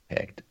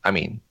picked. I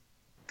mean,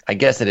 I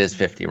guess it is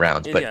 50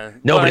 rounds,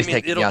 but nobody's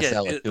taking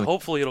Yasel.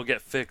 Hopefully, it'll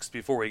get fixed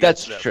before we get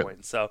to that true.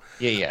 point. So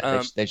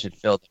they should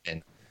fill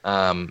them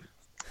in.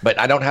 But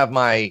I don't have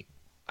my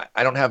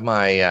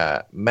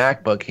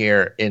MacBook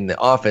here in the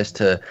office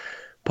to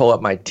pull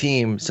up my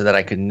team so that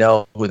I could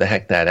know who the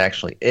heck that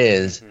actually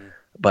is. Mm-hmm.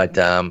 But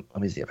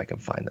let me see if I can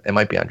find it. It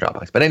might be on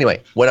Dropbox. But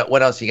anyway,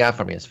 what else you got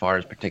for me as far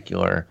as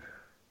particular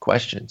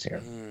questions here?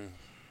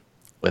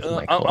 With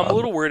my club? I'm a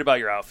little worried about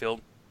your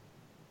outfield.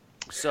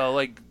 So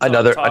like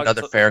Another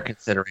fair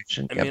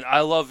consideration. I Yep. mean,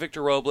 I love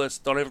Victor Robles.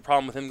 Don't have a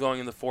problem with him going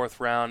in the 4th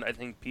round. I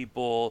think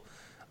people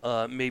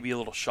may be a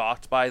little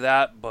shocked by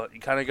that, but you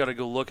kind of got to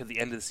go look at the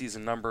end of the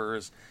season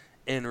numbers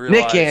and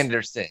realize. Nick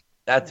Anderson.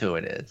 That's who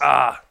it is.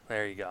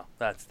 There you go.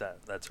 That's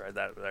right.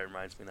 That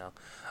reminds me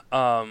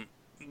now.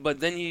 But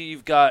then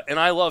you've got, and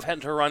I love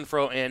Hunter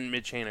Renfroe and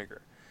Mitch Haniger.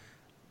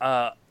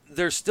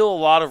 There's still a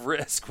lot of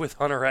risk with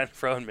Hunter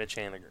Renfroe and Mitch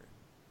Haniger.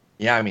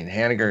 Yeah, I mean,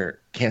 Haniger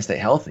can't stay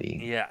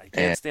healthy. Yeah, he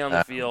can't stay on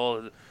the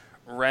field.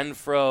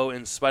 Renfroe,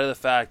 in spite of the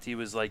fact he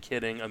was like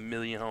hitting 1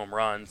 million home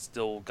runs,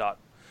 still got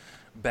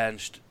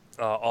benched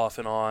off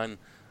and on.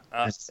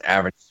 His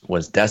average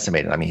was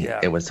decimated. I mean,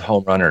 It was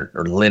home run or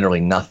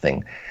literally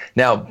nothing.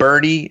 Now,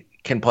 Birdie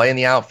can play in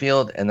the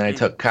outfield, and then I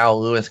took Kyle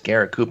Lewis,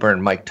 Garrett Cooper,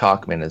 and Mike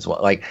Talkman as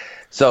well.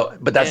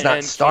 But that's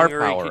not star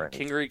power.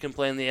 Kingery can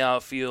play in the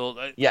outfield.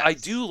 Yes. I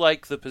do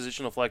like the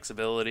positional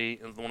flexibility.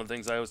 And one of the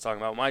things I was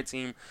talking about with my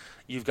team,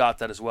 you've got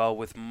that as well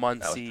with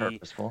Muncy,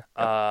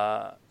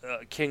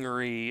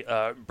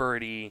 Kingery,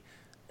 Birdie.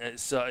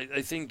 So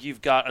I think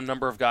you've got a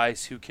number of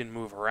guys who can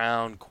move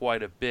around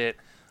quite a bit.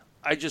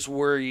 I just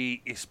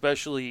worry,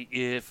 especially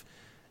if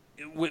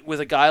with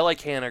a guy like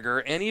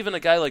Haniger and even a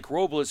guy like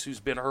Robles, who's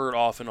been hurt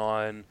off and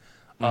on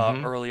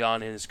early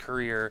on in his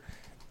career,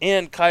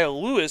 and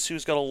Kyle Lewis,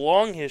 who's got a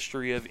long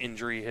history of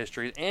injury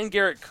history, and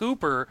Garrett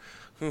Cooper,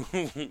 who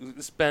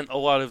spent a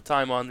lot of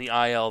time on the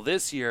IL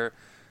this year.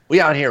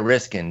 We out here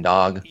risking,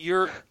 dog.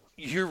 You're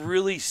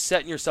really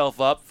setting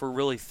yourself up for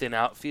really thin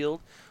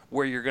outfield,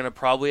 where you're going to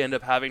probably end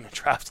up having to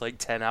draft like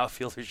 10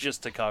 outfielders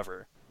just to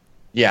cover.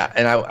 Yeah,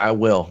 and I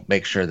will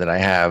make sure that I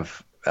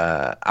have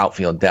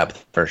outfield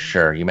depth for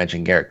sure. You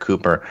mentioned Garrett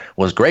Cooper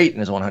was great in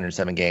his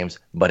 107 games,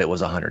 but it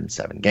was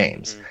 107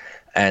 games.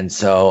 And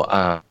so,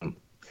 I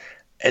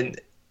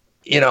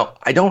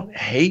don't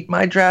hate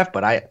my draft,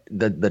 but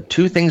the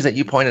two things that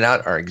you pointed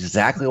out are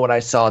exactly what I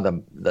saw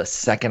the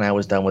second I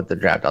was done with the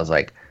draft. I was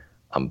like,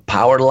 I'm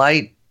power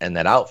light, and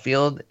that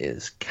outfield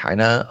is kind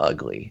of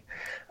ugly,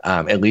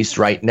 at least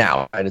right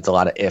now. And it's a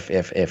lot of if.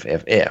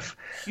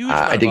 Huge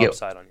amount of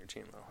upside on your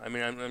team, though. I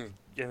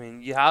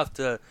mean, you have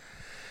to.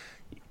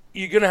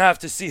 You're gonna have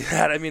to see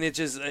that. I mean, it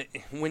just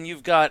when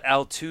you've got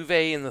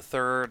Altuve in the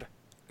 3rd,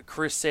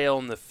 Chris Sale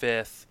in the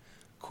 5th,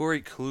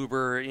 Corey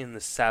Kluber in the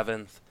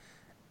 7th.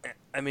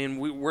 I mean,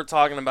 we're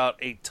talking about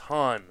a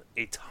ton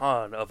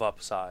of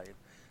upside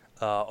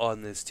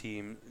on this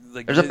team.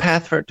 There's a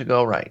path for it to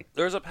go right.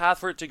 There's a path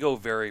for it to go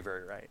very,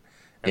 very right,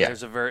 and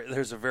there's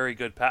a very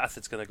good path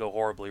that's going to go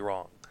horribly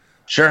wrong.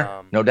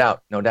 Sure, no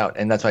doubt,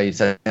 and that's why you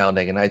said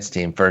Talladega Nights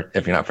team.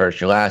 If you're not first,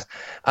 you're last.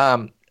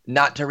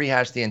 Not to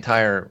rehash the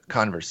entire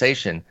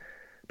conversation,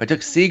 but I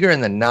took Seager in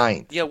the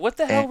 9th. Yeah, what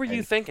the hell were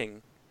you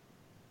thinking?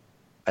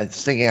 I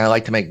was thinking I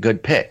like to make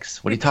good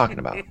picks. What are you talking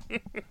about?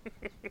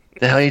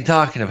 The hell are you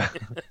talking about?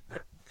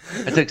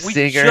 I took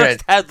Seager. We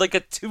just had like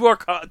a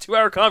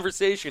 2-hour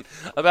conversation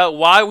about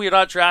why we're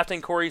not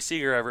drafting Corey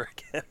Seager ever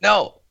again.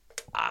 No,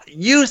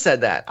 you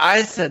said that.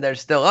 I said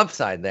there's still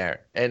upside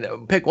there.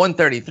 And pick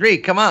 133.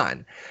 Come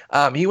on.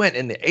 He went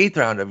in the 8th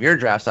round of your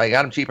draft, so I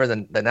got him cheaper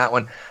than that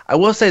one. I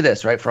will say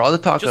this, right? For all the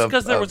talk just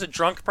because there was a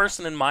drunk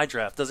person in my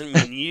draft doesn't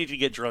mean you need to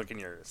get drunk in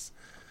yours.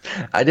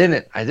 I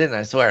didn't.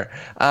 I swear.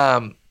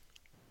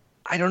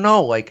 I don't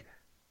know. Like,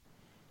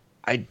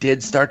 I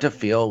did start to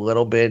feel a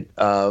little bit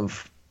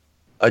of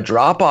a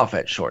drop off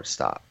at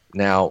shortstop.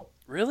 Now,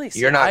 really,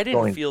 I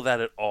didn't feel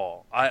that at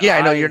all.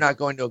 I know you're not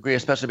going to agree,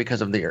 especially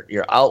because of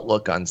your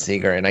outlook on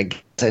Seager, and I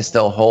guess I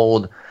still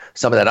hold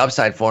some of that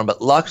upside for him.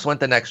 But Lux went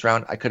the next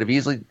round. I could have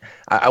easily,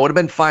 I would have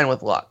been fine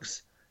with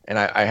Lux, and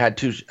I had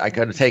two. I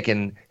could have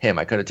taken him.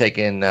 I could have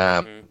taken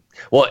and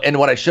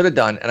what I should have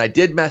done, and I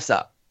did mess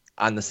up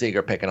on the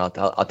Seager pick, and I'll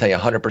tell you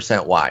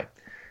 100% why.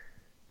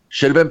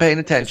 Should have been paying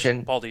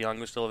attention. Paul DeJong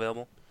was still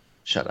available.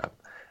 Shut up.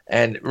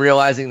 And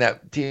realizing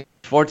that team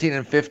 14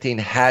 and 15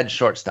 had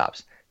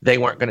shortstops. They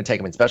weren't going to take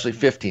him, especially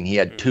 15. He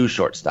had 2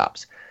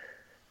 shortstops.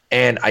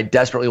 And I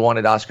desperately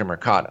wanted Oscar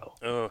Mercado.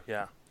 Oh,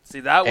 yeah. See,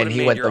 that would have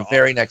made he went the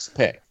very next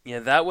pick. Yeah,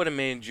 that would have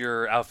made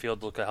your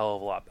outfield look a hell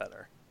of a lot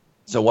better.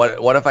 So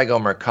what if I go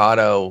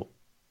Mercado,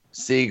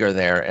 Seager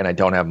there, and I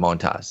don't have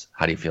Montas?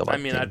 How do you feel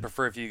about that? I'd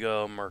prefer if you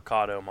go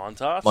Mercado,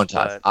 Montas.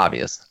 Montas,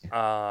 obviously.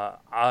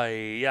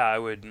 I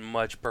would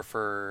much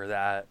prefer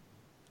that.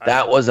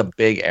 That was a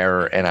big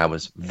error, and I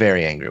was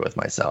very angry with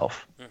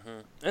myself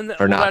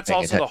for not that's paying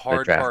also attention the hard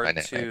to draft part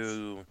dynamics.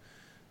 To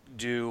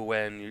do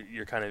when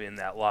you're kind of in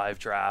that live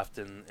draft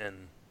and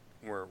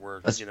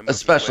we're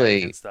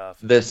especially and stuff.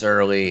 This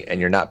early, and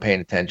you're not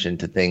paying attention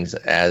to things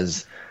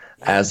as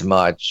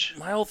much.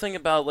 My whole thing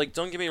about, like,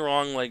 don't get me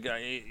wrong, like,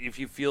 if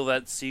you feel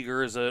that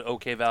Seager is an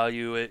okay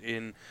value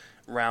in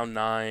round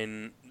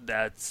 9,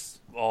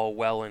 that's all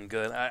well and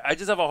good. I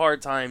just have a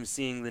hard time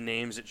seeing the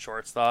names at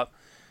shortstop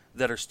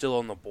that are still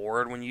on the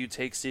board when you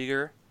take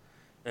Seager.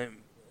 And,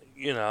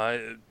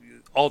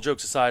 all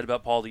jokes aside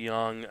about Paul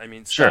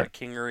DeJong, Scott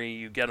Kingery,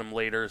 you get him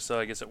later, so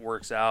I guess it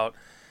works out.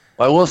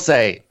 Well, I will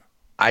say,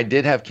 I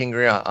did have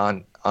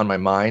Kingery on my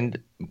mind,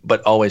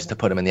 but always to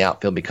put him in the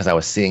outfield because I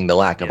was seeing the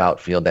lack of Yeah.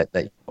 outfield that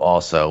you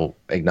also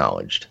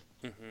acknowledged.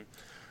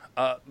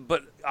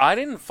 But I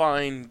didn't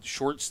find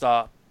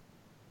shortstop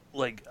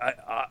like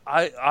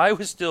I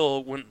was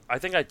still when I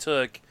think I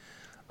took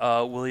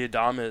Willie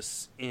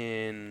Adames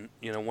in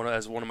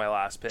as one of my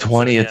last picks. So,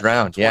 20th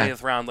round, yeah.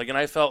 20th round. Like, and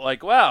I felt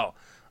like, wow,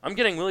 I'm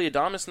getting Willie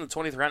Adames in the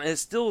 20th round.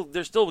 And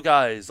there's still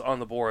guys on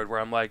the board where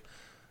I'm like,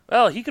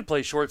 well, he could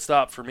play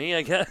shortstop for me,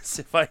 I guess,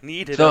 if I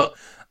needed him. So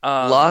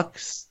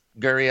Lux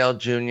Gurriel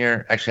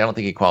Jr. Actually, I don't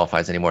think he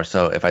qualifies anymore.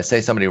 So if I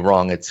say somebody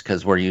wrong, it's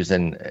because we're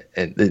using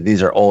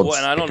these are old Well,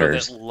 and I don't know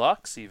stickers. that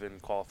Lux even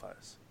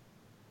qualifies.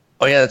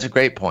 Oh yeah, that's a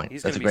great point.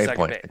 He's That's a gonna be great second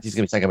point. base. He's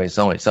going to be second base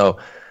only. So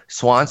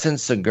Swanson,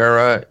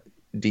 Segura,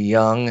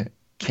 DeYoung,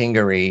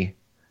 Kingery,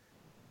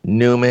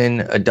 Newman,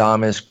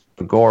 Adames,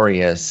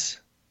 Gregorius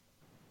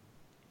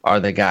are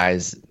the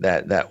guys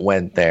that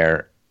went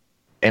there.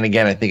 And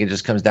again, I think it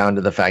just comes down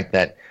to the fact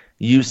that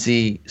you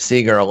see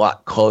Seager a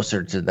lot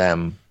closer to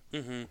them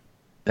Mm-hmm.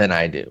 than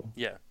I do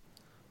Yeah.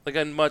 Like,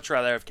 I'd much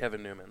rather have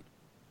Kevin Newman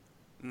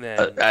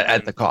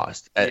at the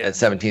cost, at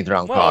 17th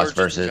round well, or cost just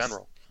in versus.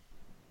 general.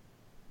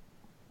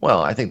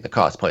 Well, I think the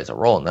cost plays a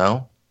role.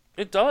 No,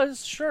 It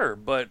does, sure,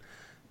 but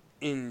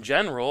in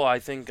general, I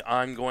think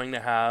I'm going to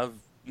have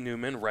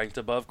Newman ranked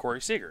above Corey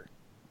Seager.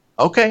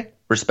 okay,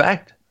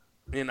 respect.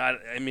 And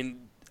I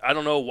mean, I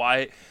don't know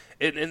why,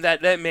 and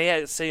that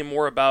may say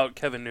more about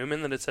Kevin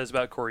Newman than it says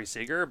about Corey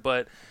Seager,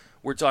 but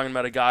we're talking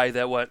about a guy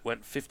that went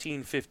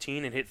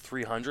 15-15 and hit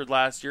 300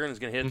 last year and is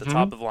going to hit the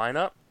top of the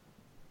lineup.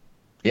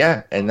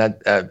 Yeah, and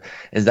that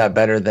is that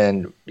better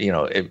than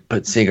it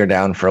puts Seager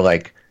down for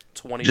like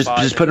 25.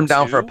 just put him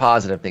down for a 2?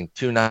 positive thing.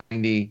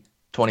 290,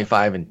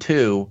 25 and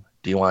 2.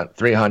 Do you want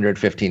 300,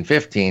 15,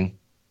 15?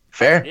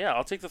 Fair, Yeah,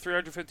 I'll take the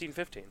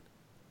 315-15.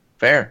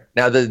 fair.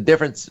 Now the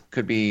difference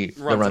could be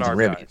the runs and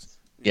RBIs. ribbies.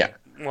 Yeah,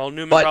 Well,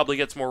 Newman But- probably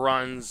gets more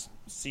runs.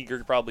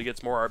 Seager probably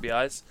gets more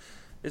RBIs.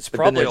 It's but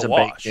then probably there's a a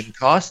wash. baked-in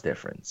cost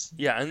difference.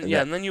 Yeah, and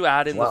that- then you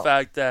add in well. the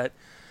fact that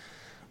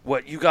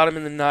you got him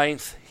in the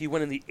 9th, he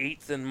went in the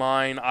 8th in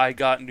mine. I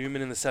got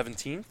Newman in the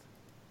 17th.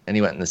 And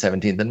he went in the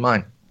 17th in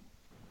mine.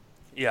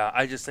 Yeah,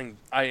 I just think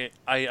I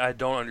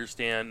don't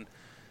understand.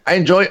 I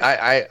enjoy.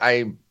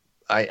 I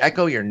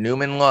echo your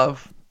Newman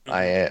love.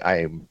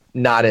 I'm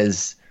not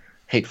as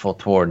hateful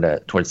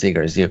toward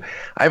Seager as you.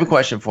 I have a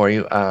question for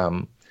you.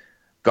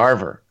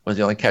 Garver was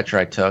the only catcher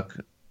I took,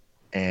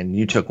 and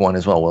you took one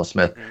as well, Will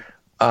Smith.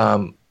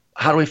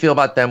 How do we feel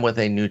about them with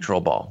a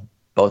neutral ball?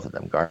 Both of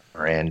them,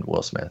 Garver and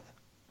Will Smith.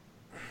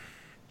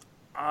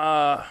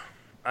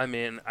 I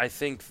mean, I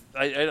think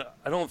I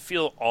don't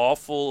feel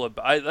awful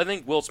about. I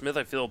think Will Smith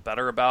I feel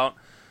better about.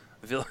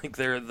 I feel like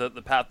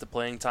the path to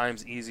playing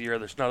time's easier.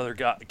 There's not other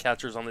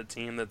catchers on the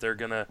team that they're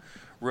gonna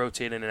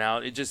rotate in and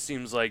out. It just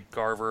seems like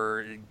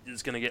Garver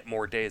is gonna get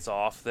more days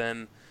off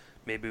than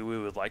maybe we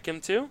would like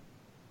him to.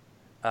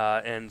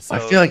 And so I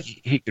feel like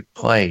he could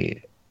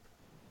play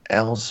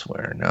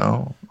elsewhere.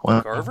 No,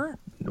 well, Garver.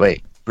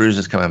 Wait, Bruce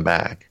is coming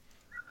back.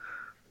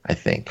 I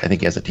think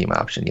he has a team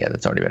option. Yeah,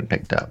 that's already been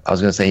picked up. I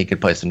was gonna say he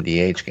could play some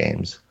DH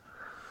games.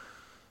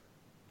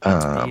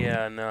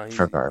 Yeah, no,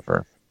 For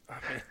Garver.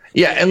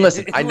 Yeah, and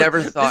listen, I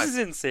never thought. This is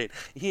insane.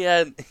 He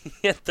had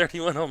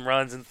 31 home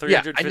runs and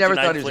Yeah, 359 I never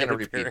thought he was plate going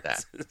to repeat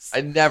that. appearances.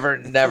 I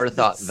never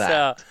thought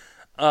that. So,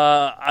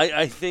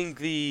 I think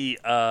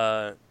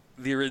I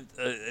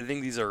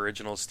think these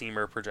original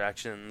Steamer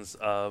projections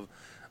of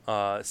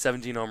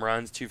 17 home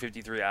runs,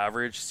 253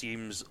 average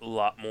seems a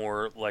lot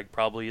more like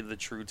probably the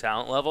true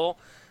talent level.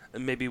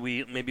 And maybe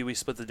we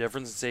split the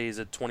difference and say he's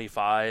a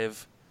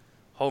 25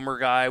 homer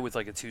guy with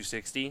like a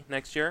 260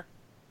 next year.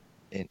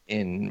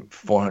 In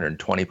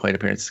 420 plate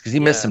appearances, because he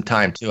missed some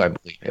time too, I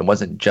believe. It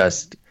wasn't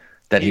just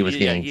that he was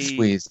getting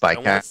squeezed by I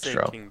wanna say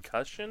Castro.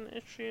 concussion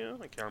issue.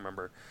 I can't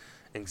remember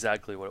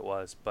exactly what it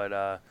was,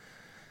 but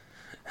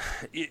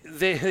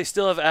they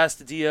still have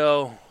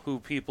Astudillo, who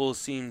people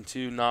seem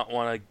to not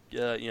want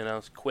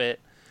to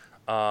quit.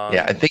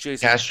 Yeah, I think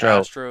Jason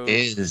Castro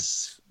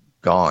is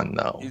gone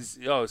though, Is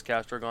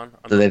Castro gone?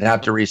 so they'd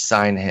have to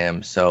re-sign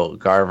him. So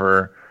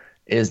Garver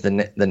is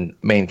the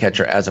main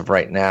catcher as of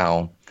right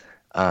now.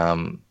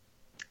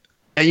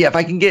 Yeah, if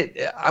I can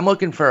I'm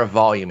looking for a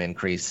volume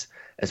increase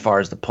as far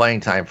as the playing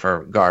time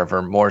for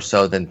Garver, more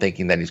so than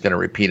thinking that he's going to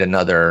repeat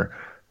another,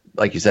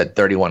 like you said,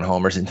 31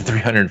 homers and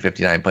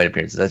 359 plate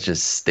appearances. That's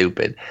just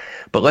stupid.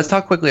 But let's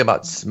talk quickly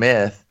about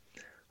Smith,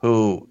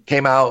 who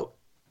came out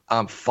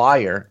on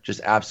fire, just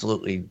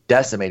absolutely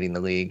decimating the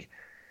league,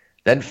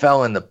 then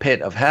fell in the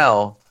pit of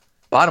hell.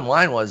 Bottom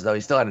line was, though,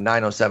 he still had a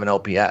 907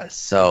 OPS.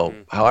 So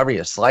however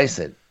you slice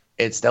it,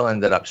 it still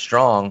ended up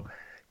strong.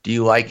 Do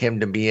you like him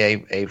to be a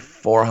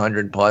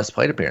 400-plus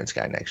plate appearance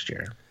guy next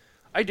year?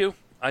 I do.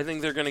 I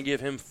think they're going to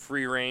give him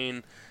free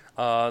reign.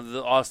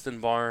 The Austin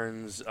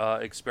Barnes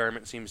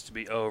experiment seems to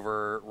be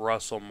over.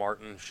 Russell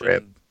Martin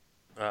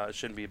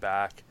shouldn't be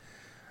back.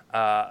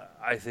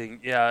 I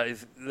think,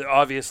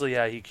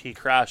 obviously, he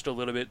crashed a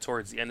little bit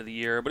towards the end of the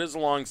year, but it's a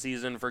long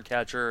season for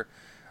catcher.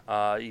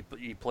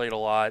 He played a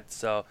lot,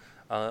 so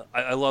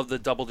I love the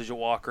double-digit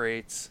walk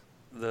rates.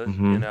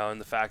 Hmm. And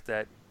the fact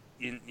that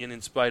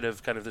in spite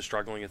of kind of the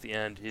struggling at the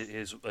end,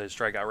 his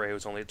strikeout rate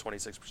was only at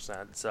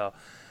 26%. So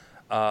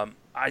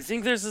I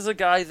think this is a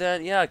guy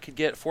that could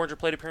get 400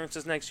 plate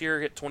appearances next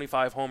year, hit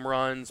 25 home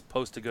runs,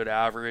 post a good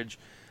average.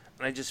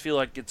 And I just feel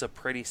like it's a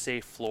pretty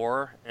safe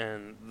floor,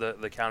 and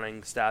the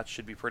counting stats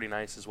should be pretty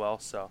nice as well.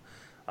 So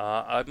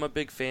I'm a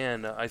big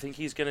fan. I think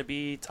he's going to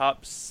be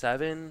top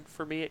 7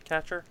 for me at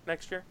catcher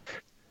next year.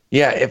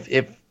 Yeah,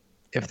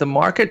 if the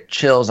market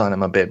chills on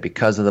him a bit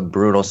because of the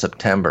brutal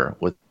September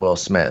with Will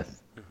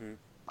Smith, Hmm.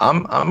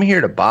 I'm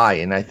here to buy,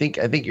 and I think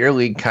your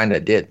league kind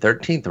of did.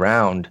 13th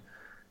round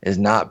is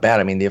not bad.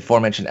 I mean, the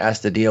aforementioned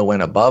Astudillo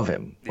went above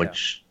him, Yeah.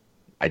 which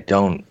I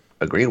don't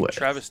agree with.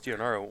 Travis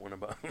D'Onaro went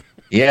above.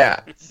 Yeah,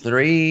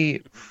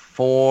 3,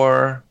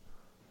 4,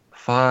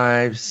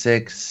 5,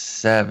 6,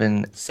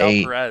 7, Sal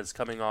 8, Perez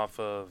coming off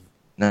of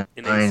 9.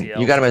 an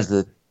You ACL got him tear.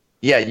 as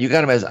you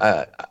got him as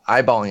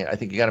eyeballing it. I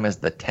think you got him as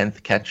the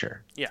 10th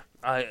catcher. Yeah,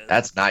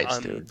 That's nice,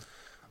 I'm, dude.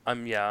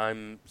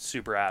 I'm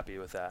super happy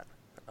with that.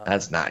 Uh,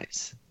 That's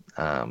nice.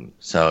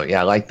 So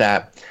yeah, I like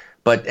that.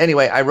 But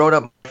anyway, I wrote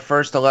up my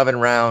first 11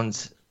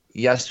 rounds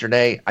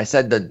yesterday. I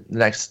said the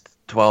next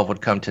 12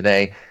 would come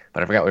today,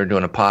 but I forgot we were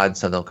doing a pod,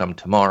 so they'll come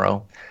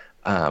tomorrow,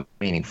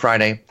 meaning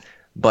Friday.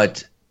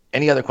 But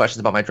any other questions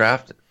about my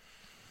draft?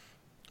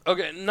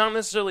 okay, not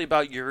necessarily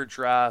about your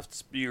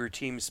drafts, your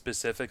team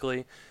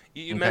specifically.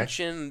 You Okay.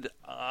 mentioned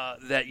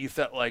that you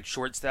felt like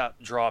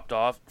shortstop dropped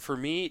off. For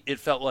me, it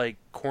felt like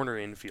corner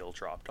infield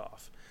dropped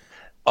off.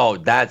 Oh,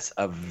 that's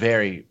a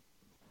very,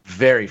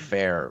 very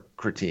fair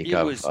critique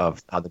It was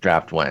of how the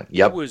draft went. it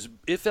Yep. was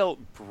it felt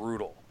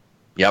brutal.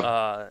 Yep.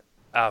 Uh,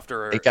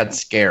 After It got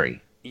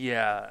scary.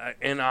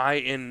 and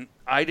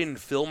I didn't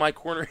fill my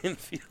corner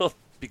infield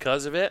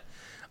because of it.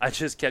 I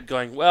just kept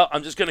going. Well,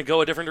 I'm just going to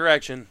go a different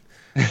direction.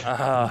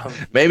 Um,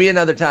 Maybe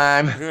another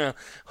time.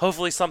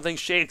 Hopefully, something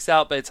shakes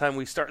out by the time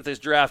we start this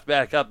draft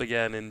back up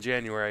again in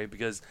January.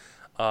 Because,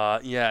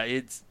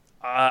 it's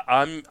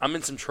I'm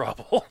in some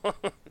trouble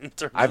in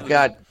terms I've of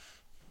got,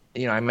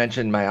 I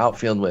mentioned my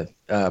outfield with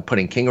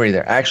putting Kingery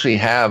there. I actually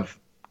have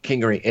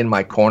Kingery in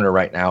my corner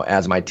right now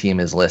as my team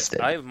is listed.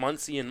 I have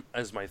Muncy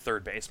as my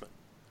third baseman.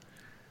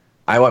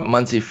 I went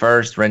Muncy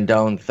first,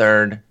 Rendon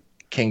third,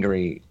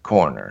 Kingery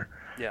corner.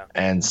 Yeah,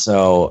 And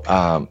so,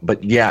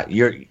 but yeah,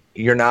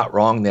 you're not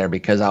wrong there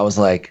because I was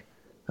like,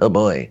 oh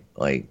boy,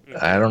 like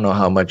I don't know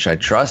how much I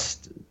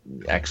trust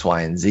X,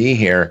 Y, and Z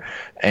here,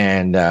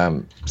 and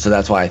so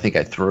that's why I think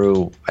I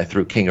threw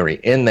Kingery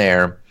in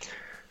there,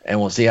 and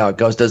we'll see how it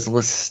goes. Does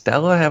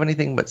Listella have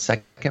anything but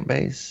second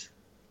base?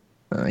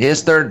 He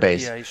has third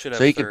base, yeah, he should so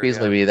have he could third.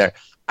 easily Yeah. be there.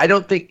 I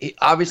don't think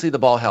obviously the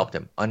ball helped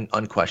him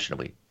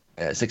unquestionably,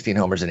 16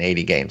 homers in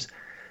 80 games,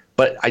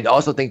 but I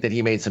also think that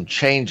he made some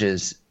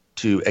changes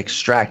to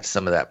extract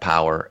some of that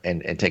power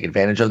and take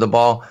advantage of the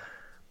ball.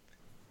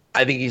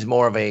 I think he's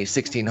more of a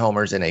 16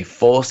 homers in a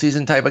full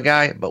season type of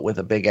guy, but with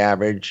a big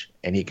average,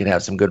 and he could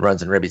have some good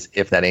runs and ribbies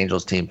if that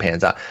Angels team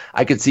pans out.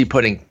 I could see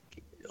putting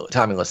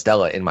Tommy La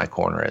Stella in my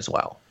corner as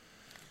well.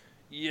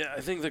 Yeah,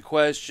 I think the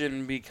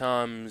question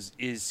becomes: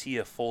 is he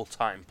a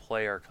full-time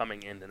player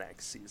coming into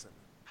next season?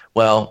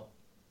 Well,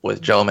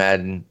 with Joe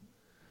Madden,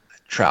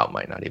 Trout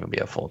might not even be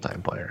a full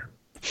time player.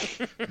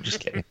 I'm just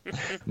kidding.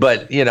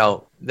 But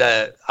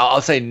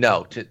I'll say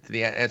no to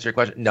the answer your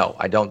question. No,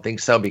 I don't think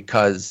so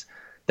because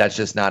that's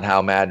just not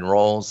how Madden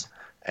rolls.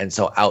 And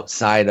so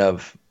outside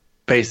of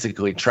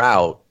basically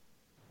Trout,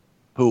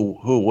 who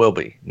will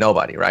be?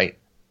 Nobody, right?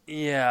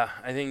 Yeah,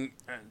 I think.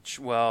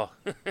 Well,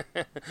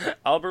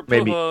 Albert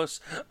Maybe. Pujols.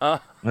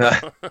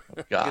 Guess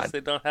God, they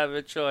don't have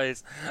a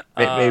choice.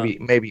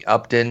 maybe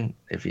Upton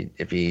if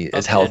he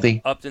is Upton,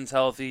 healthy. Upton's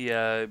healthy.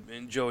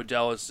 And Joe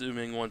Adele,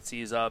 assuming once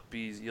he's up,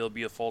 he'll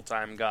be a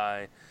full-time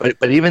guy.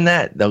 But even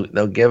that,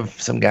 they'll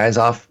give some guys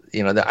off.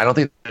 I don't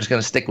think they're just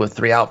going to stick with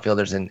 3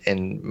 outfielders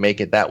and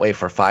make it that way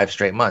for 5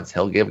 straight months.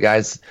 He'll give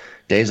guys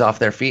days off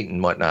their feet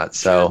and whatnot.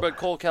 Sure, So but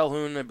Cole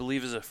Calhoun, I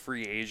believe, is a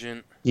free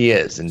agent. he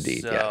is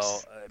indeed, So,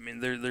 yes. I mean,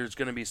 there's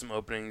going to be some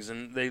openings,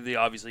 and they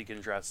obviously can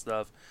address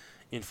stuff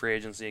in free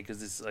agency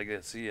because it's like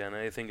this. Yeah, and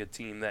I think a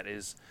team that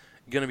is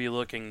going to be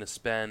looking to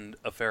spend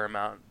a fair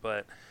amount.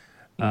 But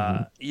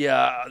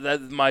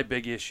that's my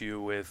big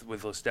issue with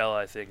Listella.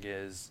 I think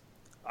is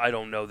I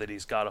don't know that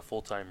he's got a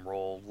full time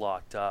role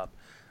locked up.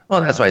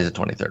 Well, that's why he's a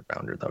 23rd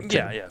rounder, though. Too.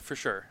 Yeah, for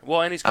sure.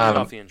 Well, and he's coming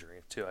Um, off the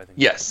injury too. I think.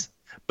 Yes,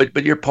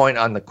 but your point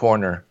on the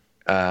corner,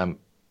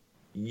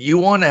 you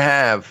want to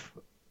have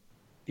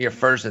your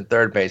first and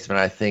third baseman,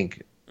 I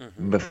think,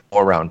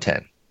 before round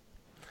 10,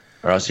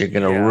 or else you're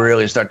going to Yeah.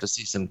 really start to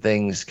see some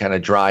things kind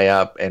of dry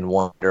up and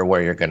wonder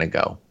where you're going to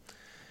go.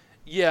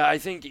 Yeah, I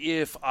think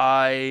if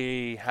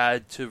I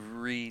had to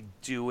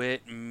redo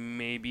it,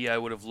 maybe I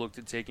would have looked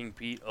at taking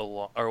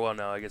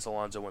I guess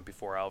Alonso went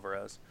before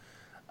Alvarez.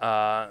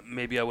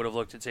 Maybe I would have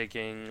looked at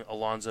taking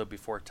Alonso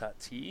before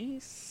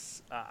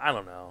Tatis. I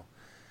don't know.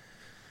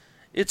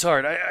 It's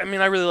hard. I mean,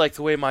 I really like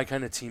the way my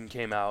kind of team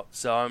came out.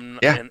 So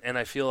Yeah. and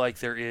I feel like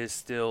there is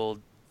still.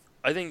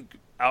 I think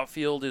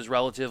outfield is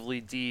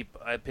relatively deep.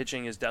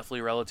 Pitching is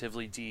definitely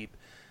relatively deep.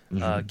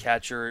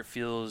 Catcher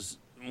feels,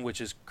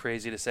 which is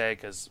crazy to say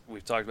because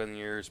we've talked about in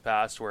years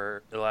past,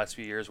 where the last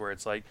few years where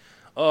it's like,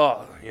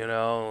 oh,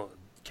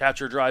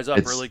 catcher dries up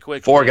really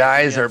quick. 4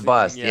 guys or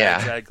bust. Yeah,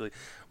 exactly.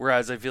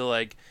 Whereas I feel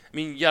like,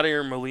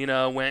 Yadier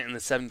Molina went in the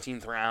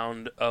 17th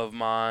round of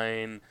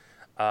mine.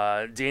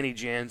 Danny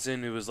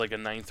Jansen, who was like a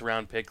 9th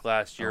round pick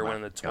last year, went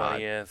in the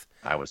 20th.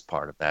 I was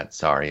part of that.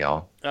 Sorry,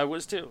 y'all. I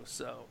was too.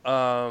 So,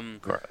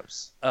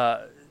 gross.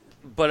 But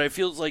it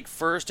feels like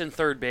first and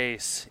third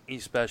base,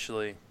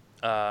 especially,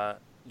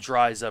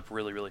 dries up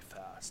really, really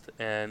fast.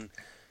 And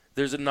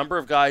there's a number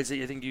of guys that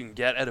you think you can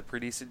get at a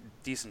pretty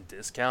decent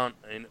discount.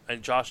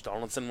 And Josh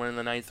Donaldson went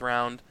in the 9th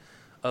round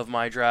of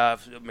my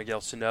draft.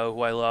 Miguel Sano,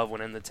 who I love,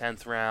 went in the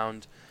 10th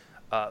round.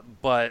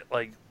 But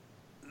like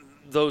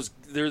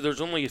there's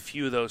only a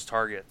few of those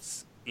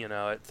targets,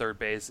 at third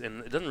base,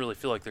 and it doesn't really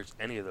feel like there's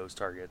any of those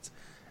targets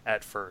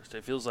at first.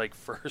 It feels like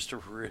first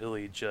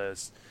really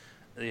just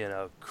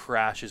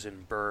crashes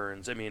and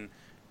burns.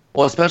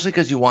 Well, especially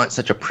because you want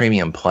such a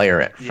premium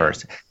player at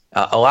first.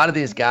 A lot of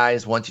these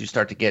guys, once you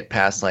start to get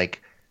past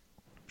like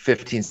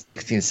 15,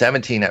 16,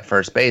 17 at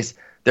first base,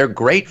 they're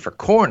great for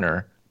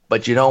corner,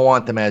 but you don't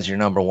want them as your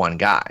number one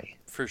guy.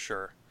 For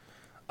sure.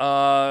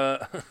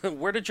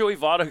 Where did Joey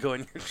Votto go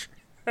in your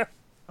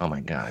Oh my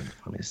God!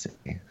 Let me see.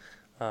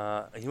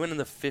 He went in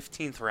the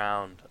 15th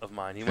round of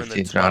mine. He 15th went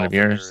in the round of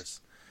yours.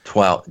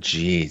 12.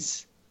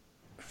 Jeez.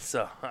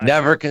 So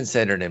never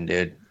considered him,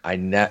 dude.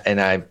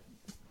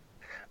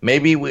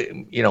 Maybe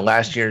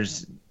last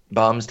year's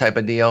bums type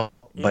of deal,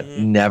 but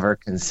never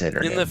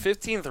considered in him. The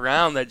 15th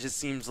round. That just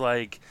seems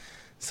like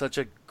such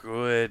a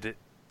good.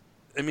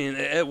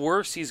 At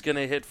worst he's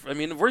gonna hit.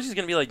 At worst he's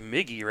gonna be like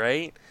Miggy,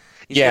 right?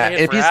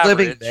 If he's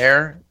living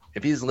there.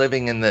 If he's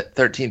living in the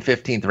 13th,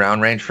 15th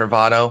round range for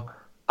Votto,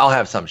 I'll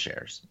have some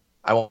shares.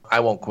 I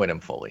won't quit him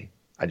fully.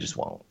 I just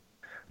won't.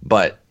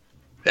 But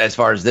as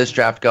far as this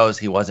draft goes,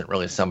 he wasn't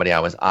really somebody I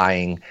was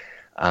eyeing.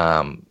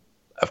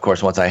 Of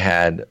course, once I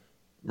had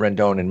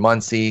Rendon and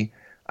Muncy,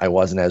 I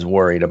wasn't as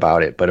worried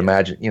about it. But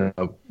imagine,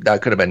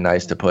 that could have been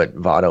nice to put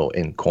Votto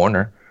in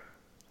corner.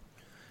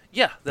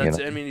 Yeah, that's.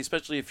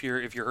 Especially if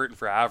you're hurting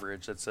for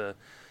average, that's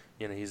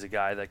he's a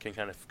guy that can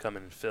kind of come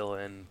in and fill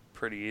in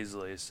pretty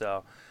easily.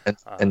 So,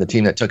 and the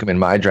team that took him in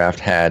my draft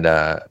had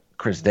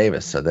Chris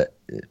Davis, so that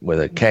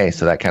with a K,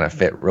 so that kind of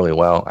fit really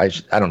well. I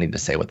don't need to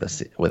say with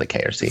a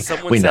K or C.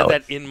 Someone said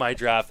that in my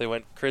draft. They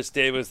went Chris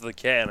Davis with a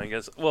K, and I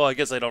guess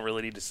I don't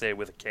really need to say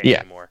with a K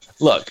anymore.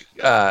 Look,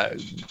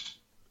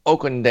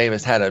 Oakland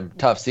Davis had a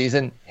tough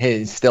season.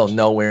 He's still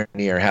nowhere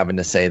near having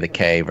to say the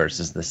K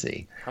versus the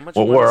C. How much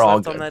money is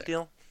left on that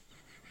deal?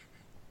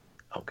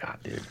 Oh God,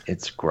 dude,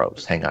 it's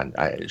gross. Hang on,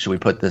 should we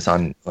put this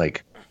on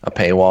like a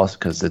paywall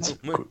because it's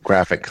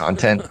graphic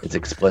content? It's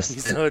explicit.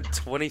 He's owed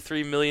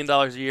 $23 million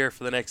a year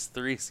for the next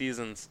 3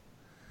 seasons.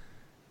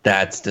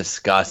 That's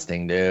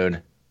disgusting,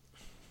 dude.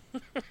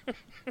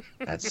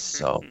 That's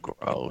so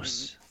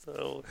gross.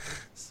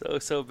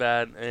 So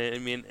bad.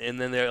 And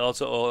then they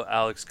also owe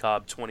Alex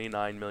Cobb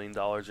 $29 million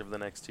over the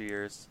next 2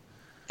 years.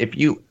 If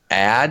you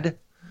add,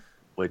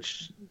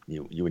 which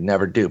you would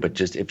never do, but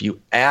just if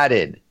you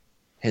added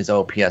his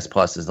OPS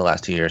pluses the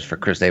last 2 years for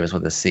Chris Davis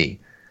with a C,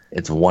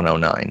 it's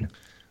 109.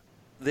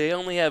 They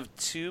only have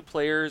 2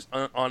 players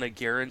on a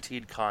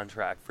guaranteed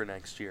contract for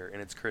next year,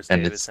 and it's Chris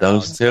and Davis it's and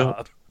those Alex two.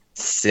 Cobb.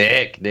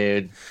 Sick,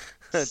 dude.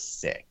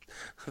 Sick.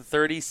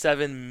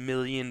 $37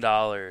 million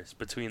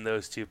between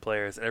those 2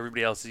 players, and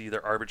everybody else is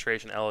either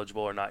arbitration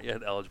eligible or not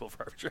yet eligible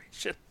for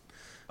arbitration.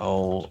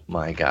 Oh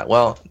my God!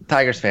 Well,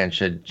 Tigers fans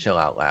should chill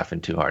out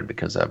laughing too hard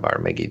because of our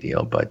Miggy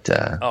deal, but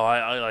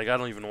I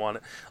don't even want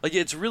it. Like,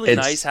 it's really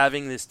nice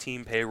having this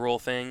team payroll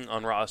thing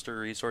on roster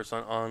resource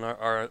on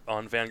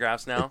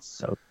Fangraphs now. It's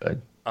so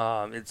good.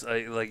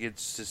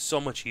 It's just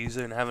so much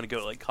easier than having to go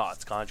to like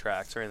COTS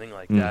contracts or anything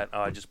like that.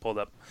 Oh, I just pulled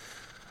up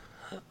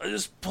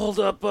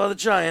the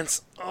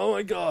Giants. Oh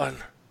my God,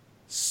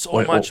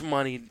 much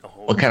money.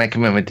 Oh. What kind of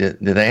commitment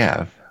do they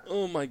have?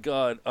 Oh my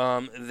God!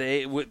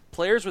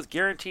 Players with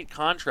guaranteed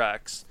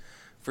contracts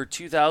for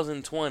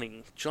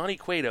 2020. Johnny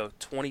Cueto,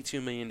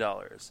 $22 million.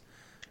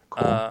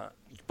 Cool.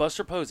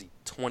 Buster Posey,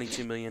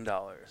 $22 million.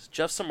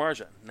 Jeff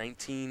Samardzija,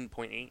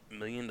 $19.8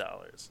 million.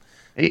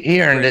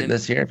 He earned it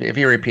this year if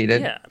he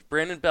repeated. Yeah.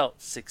 Brandon Belt,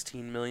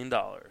 $16 million.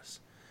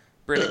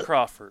 Brandon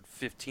Crawford,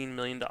 $15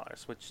 million,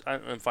 which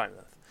I'm fine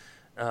with.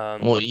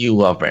 Well, you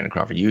love Brandon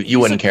Crawford. You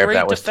wouldn't care if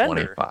that was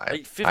defender. 25.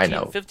 Like I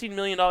know. $15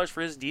 million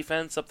for his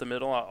defense up the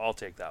middle. I'll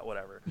take that.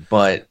 Whatever.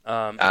 But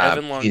Evan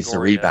Longoria, he's a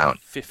rebound.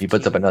 15. He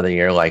puts up another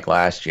year like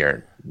last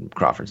year.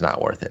 Crawford's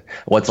not worth it.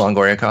 What's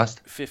Longoria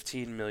cost?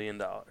 $15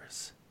 million.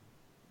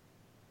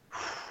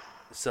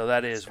 So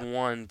that is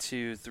 1,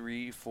 2,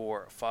 3,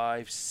 4,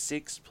 5,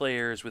 6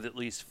 players with at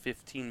least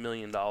 $15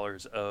 million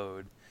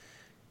owed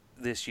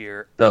this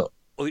year. So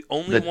the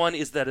only one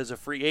is that as a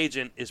free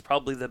agent is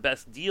probably the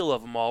best deal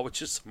of them all,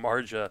 which is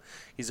Samardzija.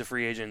 He's a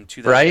free agent in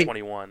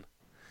 2021.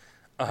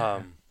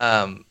 Right?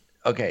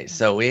 Okay,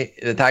 so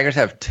the Tigers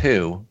have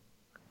 2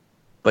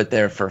 but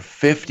they're for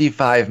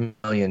 55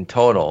 million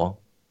total,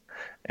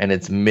 and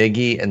it's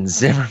Miggy and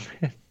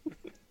Zimmerman.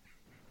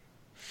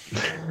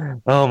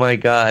 Oh my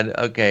God.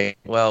 Okay.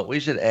 Well, we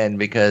should end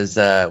because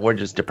we're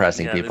just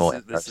depressing people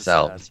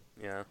ourselves. Is sad.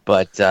 Yeah.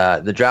 But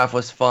the draft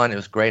was fun. It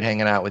was great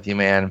hanging out with you,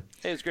 man.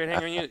 Hey, it's great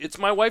hanging with you. It's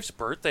my wife's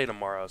birthday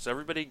tomorrow, so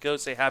everybody go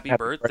say happy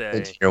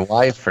birthday to your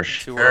wife for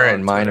sure,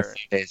 and mine a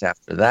few days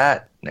after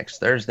that, next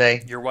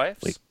Thursday. Your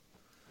wife's?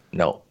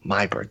 No,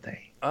 my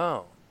birthday.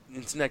 Oh,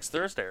 it's next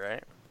Thursday,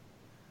 right?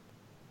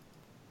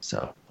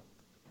 So,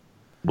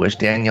 wish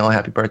Danielle a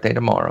happy birthday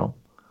tomorrow.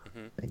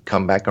 And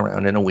come back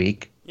around in a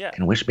week. Yeah.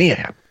 And wish me a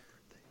happy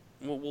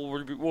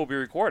birthday. We'll be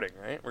recording,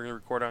 right? We're gonna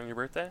record on your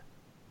birthday.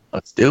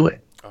 Let's do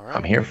it. All right.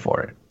 I'm here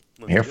for it.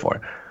 I'm here for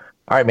it.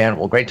 All right, man.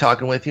 Well, great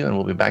talking with you, and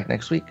we'll be back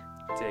next week.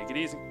 Take it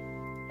easy.